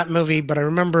remember that movie, but I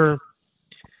remember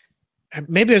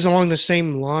maybe it was along the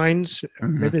same lines.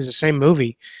 Mm-hmm. Maybe it's the same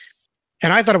movie.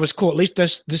 And I thought it was cool. At least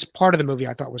this part of the movie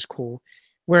I thought was cool,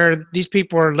 where these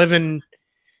people are living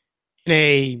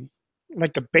in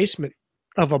the basement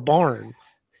of a barn.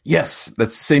 Yes,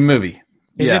 that's the same movie.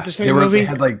 Is it the same movie? They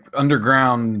had like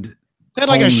underground. They had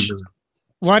like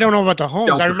well, I don't know about the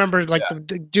homes. I remember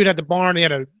the dude at the barn. He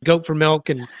had a goat for milk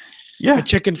and a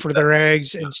chicken for their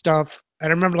eggs and stuff. I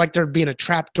remember like there being a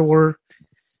trap door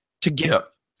to get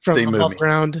from above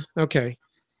ground. Okay.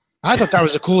 I thought that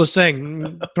was the coolest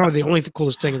thing. Probably the only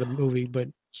coolest thing in the movie, but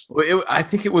I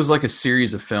think it was like a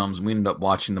series of films. We ended up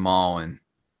watching them all,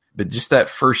 but just that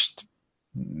first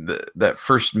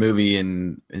movie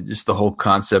and just the whole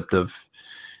concept of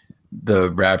the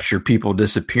rapture, people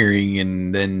disappearing,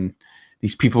 and then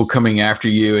these people coming after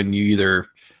you, and you either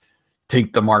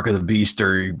take the mark of the beast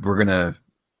or we're gonna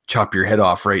chop your head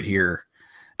off right here.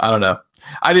 I don't know.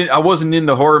 I wasn't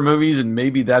into horror movies, and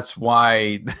maybe that's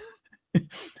why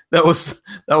that was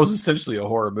essentially a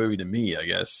horror movie to me, I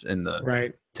guess, in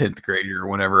the 10th grade or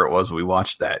whenever it was we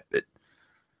watched that. But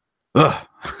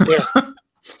yeah.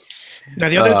 Now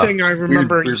the other thing I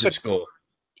remember,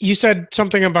 you said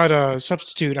something about a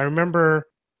substitute. I remember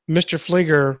Mr.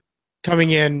 Flieger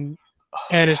coming in,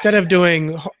 and instead of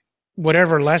doing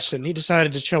whatever lesson, he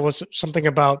decided to show us something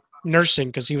about nursing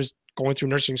because he was going through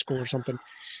nursing school or something.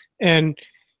 And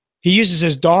he uses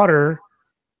his daughter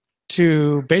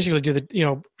to basically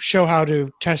show how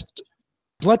to test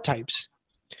blood types.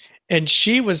 And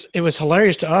it was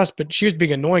hilarious to us, but she was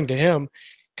being annoying to him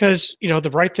because, the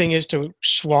right thing is to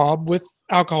swab with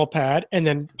alcohol pad and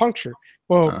then puncture.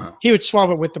 Well, he would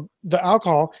swab it with the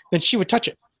alcohol, then she would touch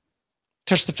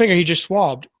the finger he just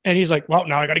swabbed. And he's like, well,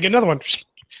 now I got to get another one.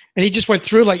 And he just went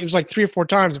through it was like 3 or 4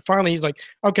 times. And finally he's like,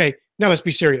 okay, now let's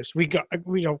be serious. it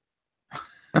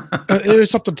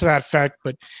was something to that effect,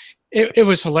 but it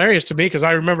was hilarious to me because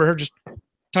I remember her just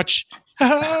touch. He's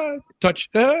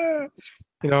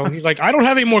like, I don't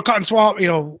have any more cotton swab,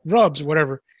 rubs or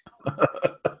whatever.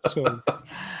 So I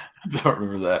don't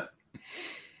remember that.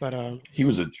 But he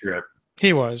was a trip.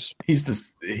 He was. He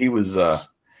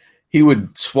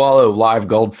would swallow live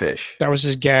goldfish. That was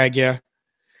his gag, yeah.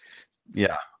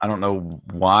 Yeah, I don't know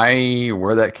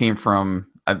where that came from.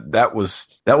 That was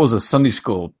a Sunday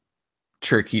school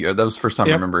trick. That was the first time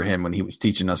I remember him when he was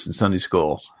teaching us in Sunday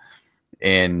school,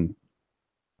 and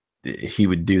he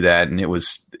would do that, and it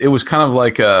was kind of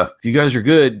like, if you guys are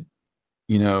good,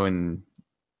 in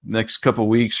next couple of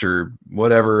weeks or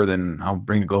whatever, then I'll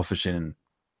bring a goldfish in. And,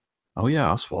 oh yeah,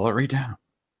 I'll swallow it right down.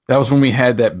 That was when we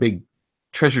had that big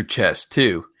treasure chest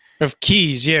too of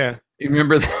keys. Yeah, you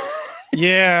remember that?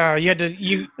 Yeah, you had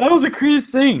to. That was the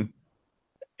craziest thing.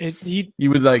 You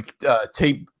would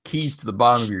tape keys to the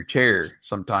bottom of your chair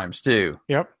sometimes too.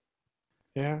 Yep.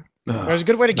 Yeah, it was a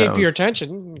good way to keep your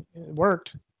attention. It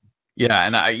worked. Yeah,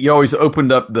 and you always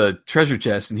opened up the treasure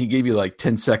chest, and he gave you like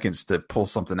 10 seconds to pull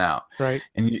something out. Right.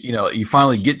 And you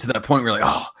finally get to that point where you're like,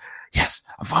 oh yes,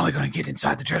 I'm finally going to get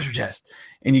inside the treasure chest.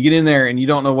 And you get in there, and you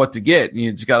don't know what to get. And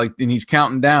you just got and he's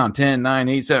counting down 10, 9,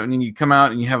 8, 7, and you come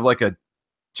out, and you have like a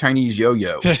Chinese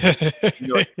yo-yo.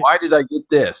 You're like, why did I get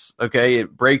this? Okay,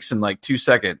 it breaks in like 2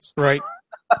 seconds. Right.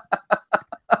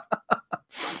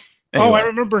 Oh, I Anyway.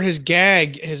 remember his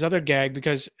other gag,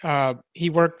 because he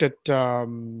worked at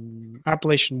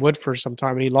Appalachian Wood for some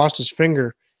time, and he lost his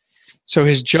finger. So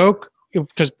his joke,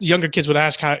 because younger kids would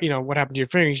ask what happened to your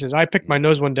finger. He says, "I picked my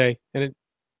nose one day and it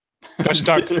got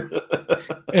stuck,"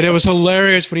 and it was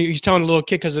hilarious when he's telling a little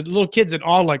kid, because the little kids at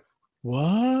all like,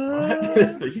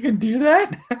 "What?" You can do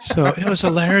that? So it was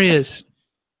hilarious.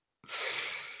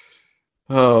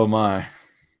 Oh my.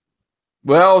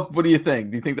 Well, what do you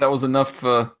think? Do you think that was enough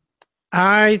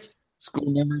I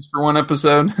school memories for one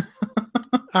episode?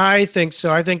 think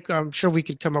so. I'm sure we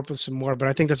could come up with some more, but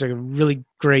I think that's a really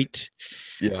great.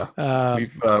 Yeah.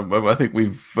 I think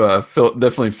we've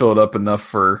definitely filled up enough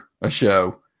for a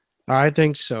show. I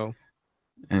think so.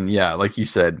 And yeah, like you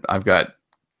said, I've got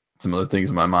some other things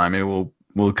in my mind. Maybe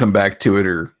we'll come back to it,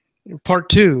 or Part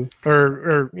 2,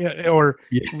 or yeah.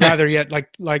 rather yet,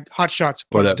 like Hot Shots.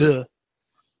 Part Whatever.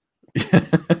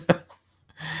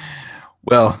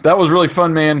 Well, that was really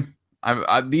fun, man.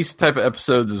 These type of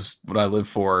episodes is what I live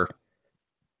for.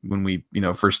 When we,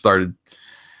 first started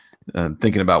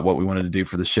thinking about what we wanted to do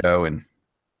for the show, and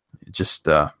just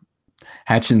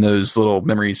hatching those little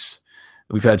memories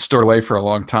we've had stored away for a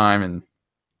long time, and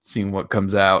seeing what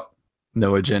comes out.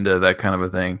 No agenda, that kind of a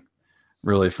thing.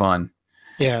 Really fun.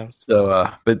 Yeah. So,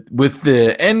 but with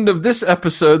the end of this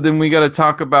episode, then we got to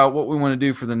talk about what we want to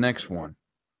do for the next one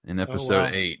in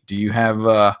episode 8. Do you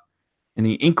have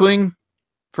any inkling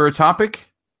for a topic?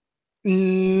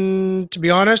 To be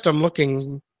honest, I'm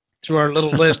looking through our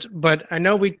little list, but I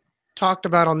know we talked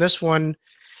about on this one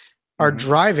our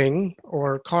driving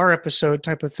or car episode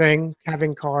type of thing,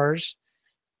 having cars.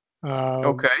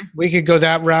 Okay. We could go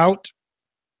that route.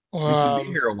 We can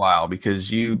be here a while,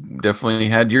 because you definitely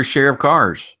had your share of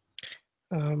cars.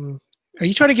 Are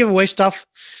you trying to give away stuff?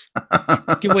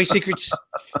 Give away secrets?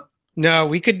 No,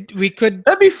 we could.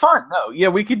 That'd be fun. No, yeah,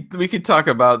 we could talk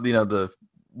about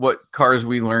what cars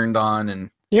we learned on, and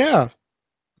Yeah.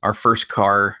 our first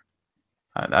car.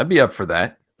 I'd be up for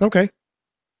that. Okay.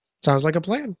 Sounds like a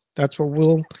plan. That's what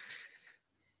we'll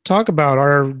talk about.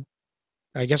 Our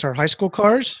high school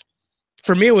cars.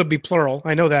 For me, it would be plural.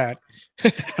 I know that.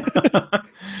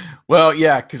 Well,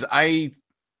 yeah, because I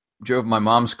drove my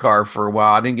mom's car for a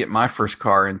while. I didn't get my first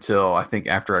car until I think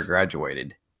after I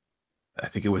graduated. I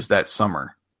think it was that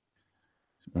summer,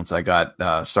 once I got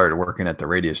started working at the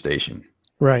radio station.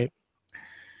 Right.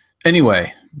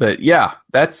 Anyway, but yeah,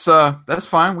 that's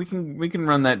fine. We can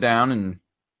run that down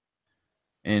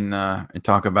and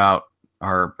talk about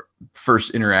our first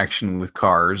interaction with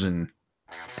cars and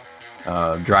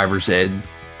driver's ed.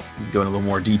 Go into a little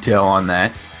more detail on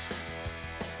that.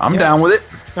 I'm down with it.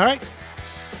 All right.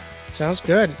 Sounds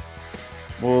good.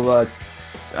 Well,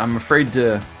 I'm afraid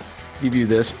to give you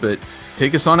this, but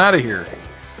take us on out of here.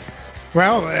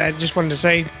 Well, I just wanted to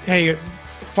say, hey,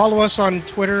 follow us on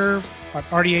Twitter at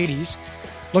RD80s.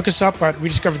 Look us up at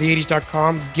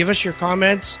rediscoverthe80s.com. Give us your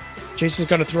comments. Jason's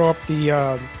going to throw up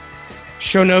the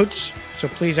show notes, so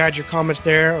please add your comments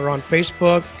there, or on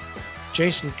Facebook.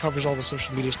 Jason covers all the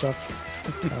social media stuff.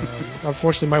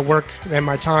 Unfortunately, my work and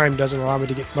my time doesn't allow me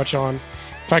to get much on. In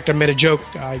fact, I made a joke.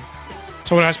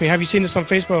 Someone asked me, "Have you seen this on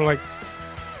Facebook?" I'm like,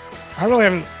 I really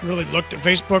haven't looked at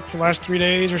Facebook for the last 3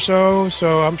 days or so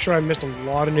I'm sure I missed a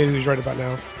lot of news right about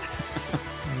now.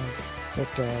 But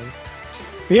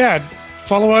yeah,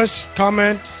 follow us,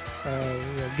 comment,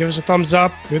 give us a thumbs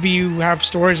up. Maybe you have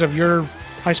stories of your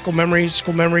high school memories,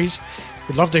 school memories.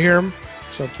 We'd love to hear them,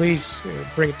 so please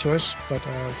bring it to us. But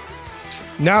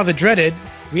now the dreaded,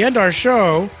 we end our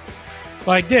show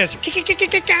like this.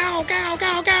 Gow, gow,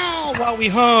 gow, gow, while we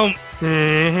hum.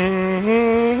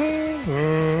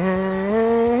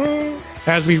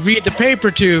 As we read the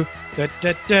paper to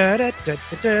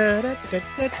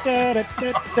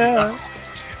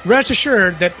rest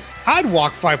assured that I'd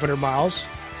walk 500 miles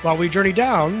while we journey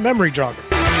down memory jogger.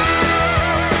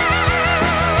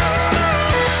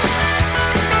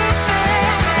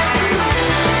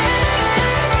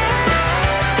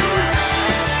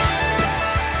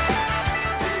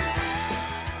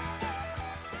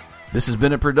 This has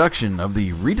been a production of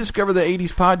the Rediscover the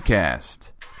 80s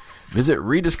podcast. Visit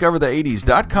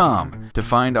rediscoverthe80s.com to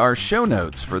find our show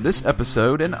notes for this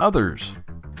episode and others.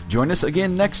 Join us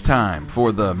again next time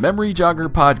for the Memory Jogger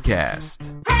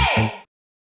podcast.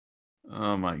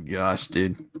 Oh my gosh,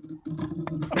 dude.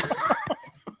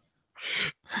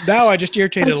 Now I just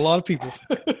irritated a lot of people.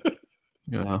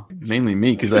 Mainly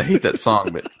me, because I hate that song,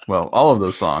 but, well, all of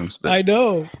those songs. But. I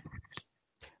know.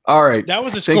 All right. That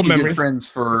was a school Thank you, memory. good friends,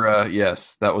 for,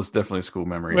 yes, that was definitely a school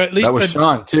memory. Well, at least that was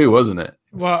Sean, too, wasn't it?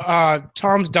 Well,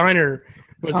 Tom's Diner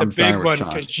was Tom's the big Diner was one, Sean.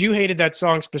 because you hated that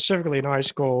song specifically in high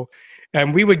school,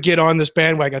 And we would get on this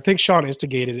bandwagon. I think Sean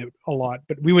instigated it a lot,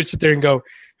 but we would sit there and go,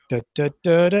 da, da,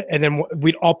 da, da, and then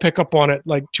we'd all pick up on it,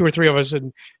 like 2 or 3 of us,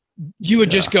 and you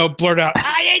would just go blurt out,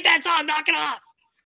 I hate that song, knock it off.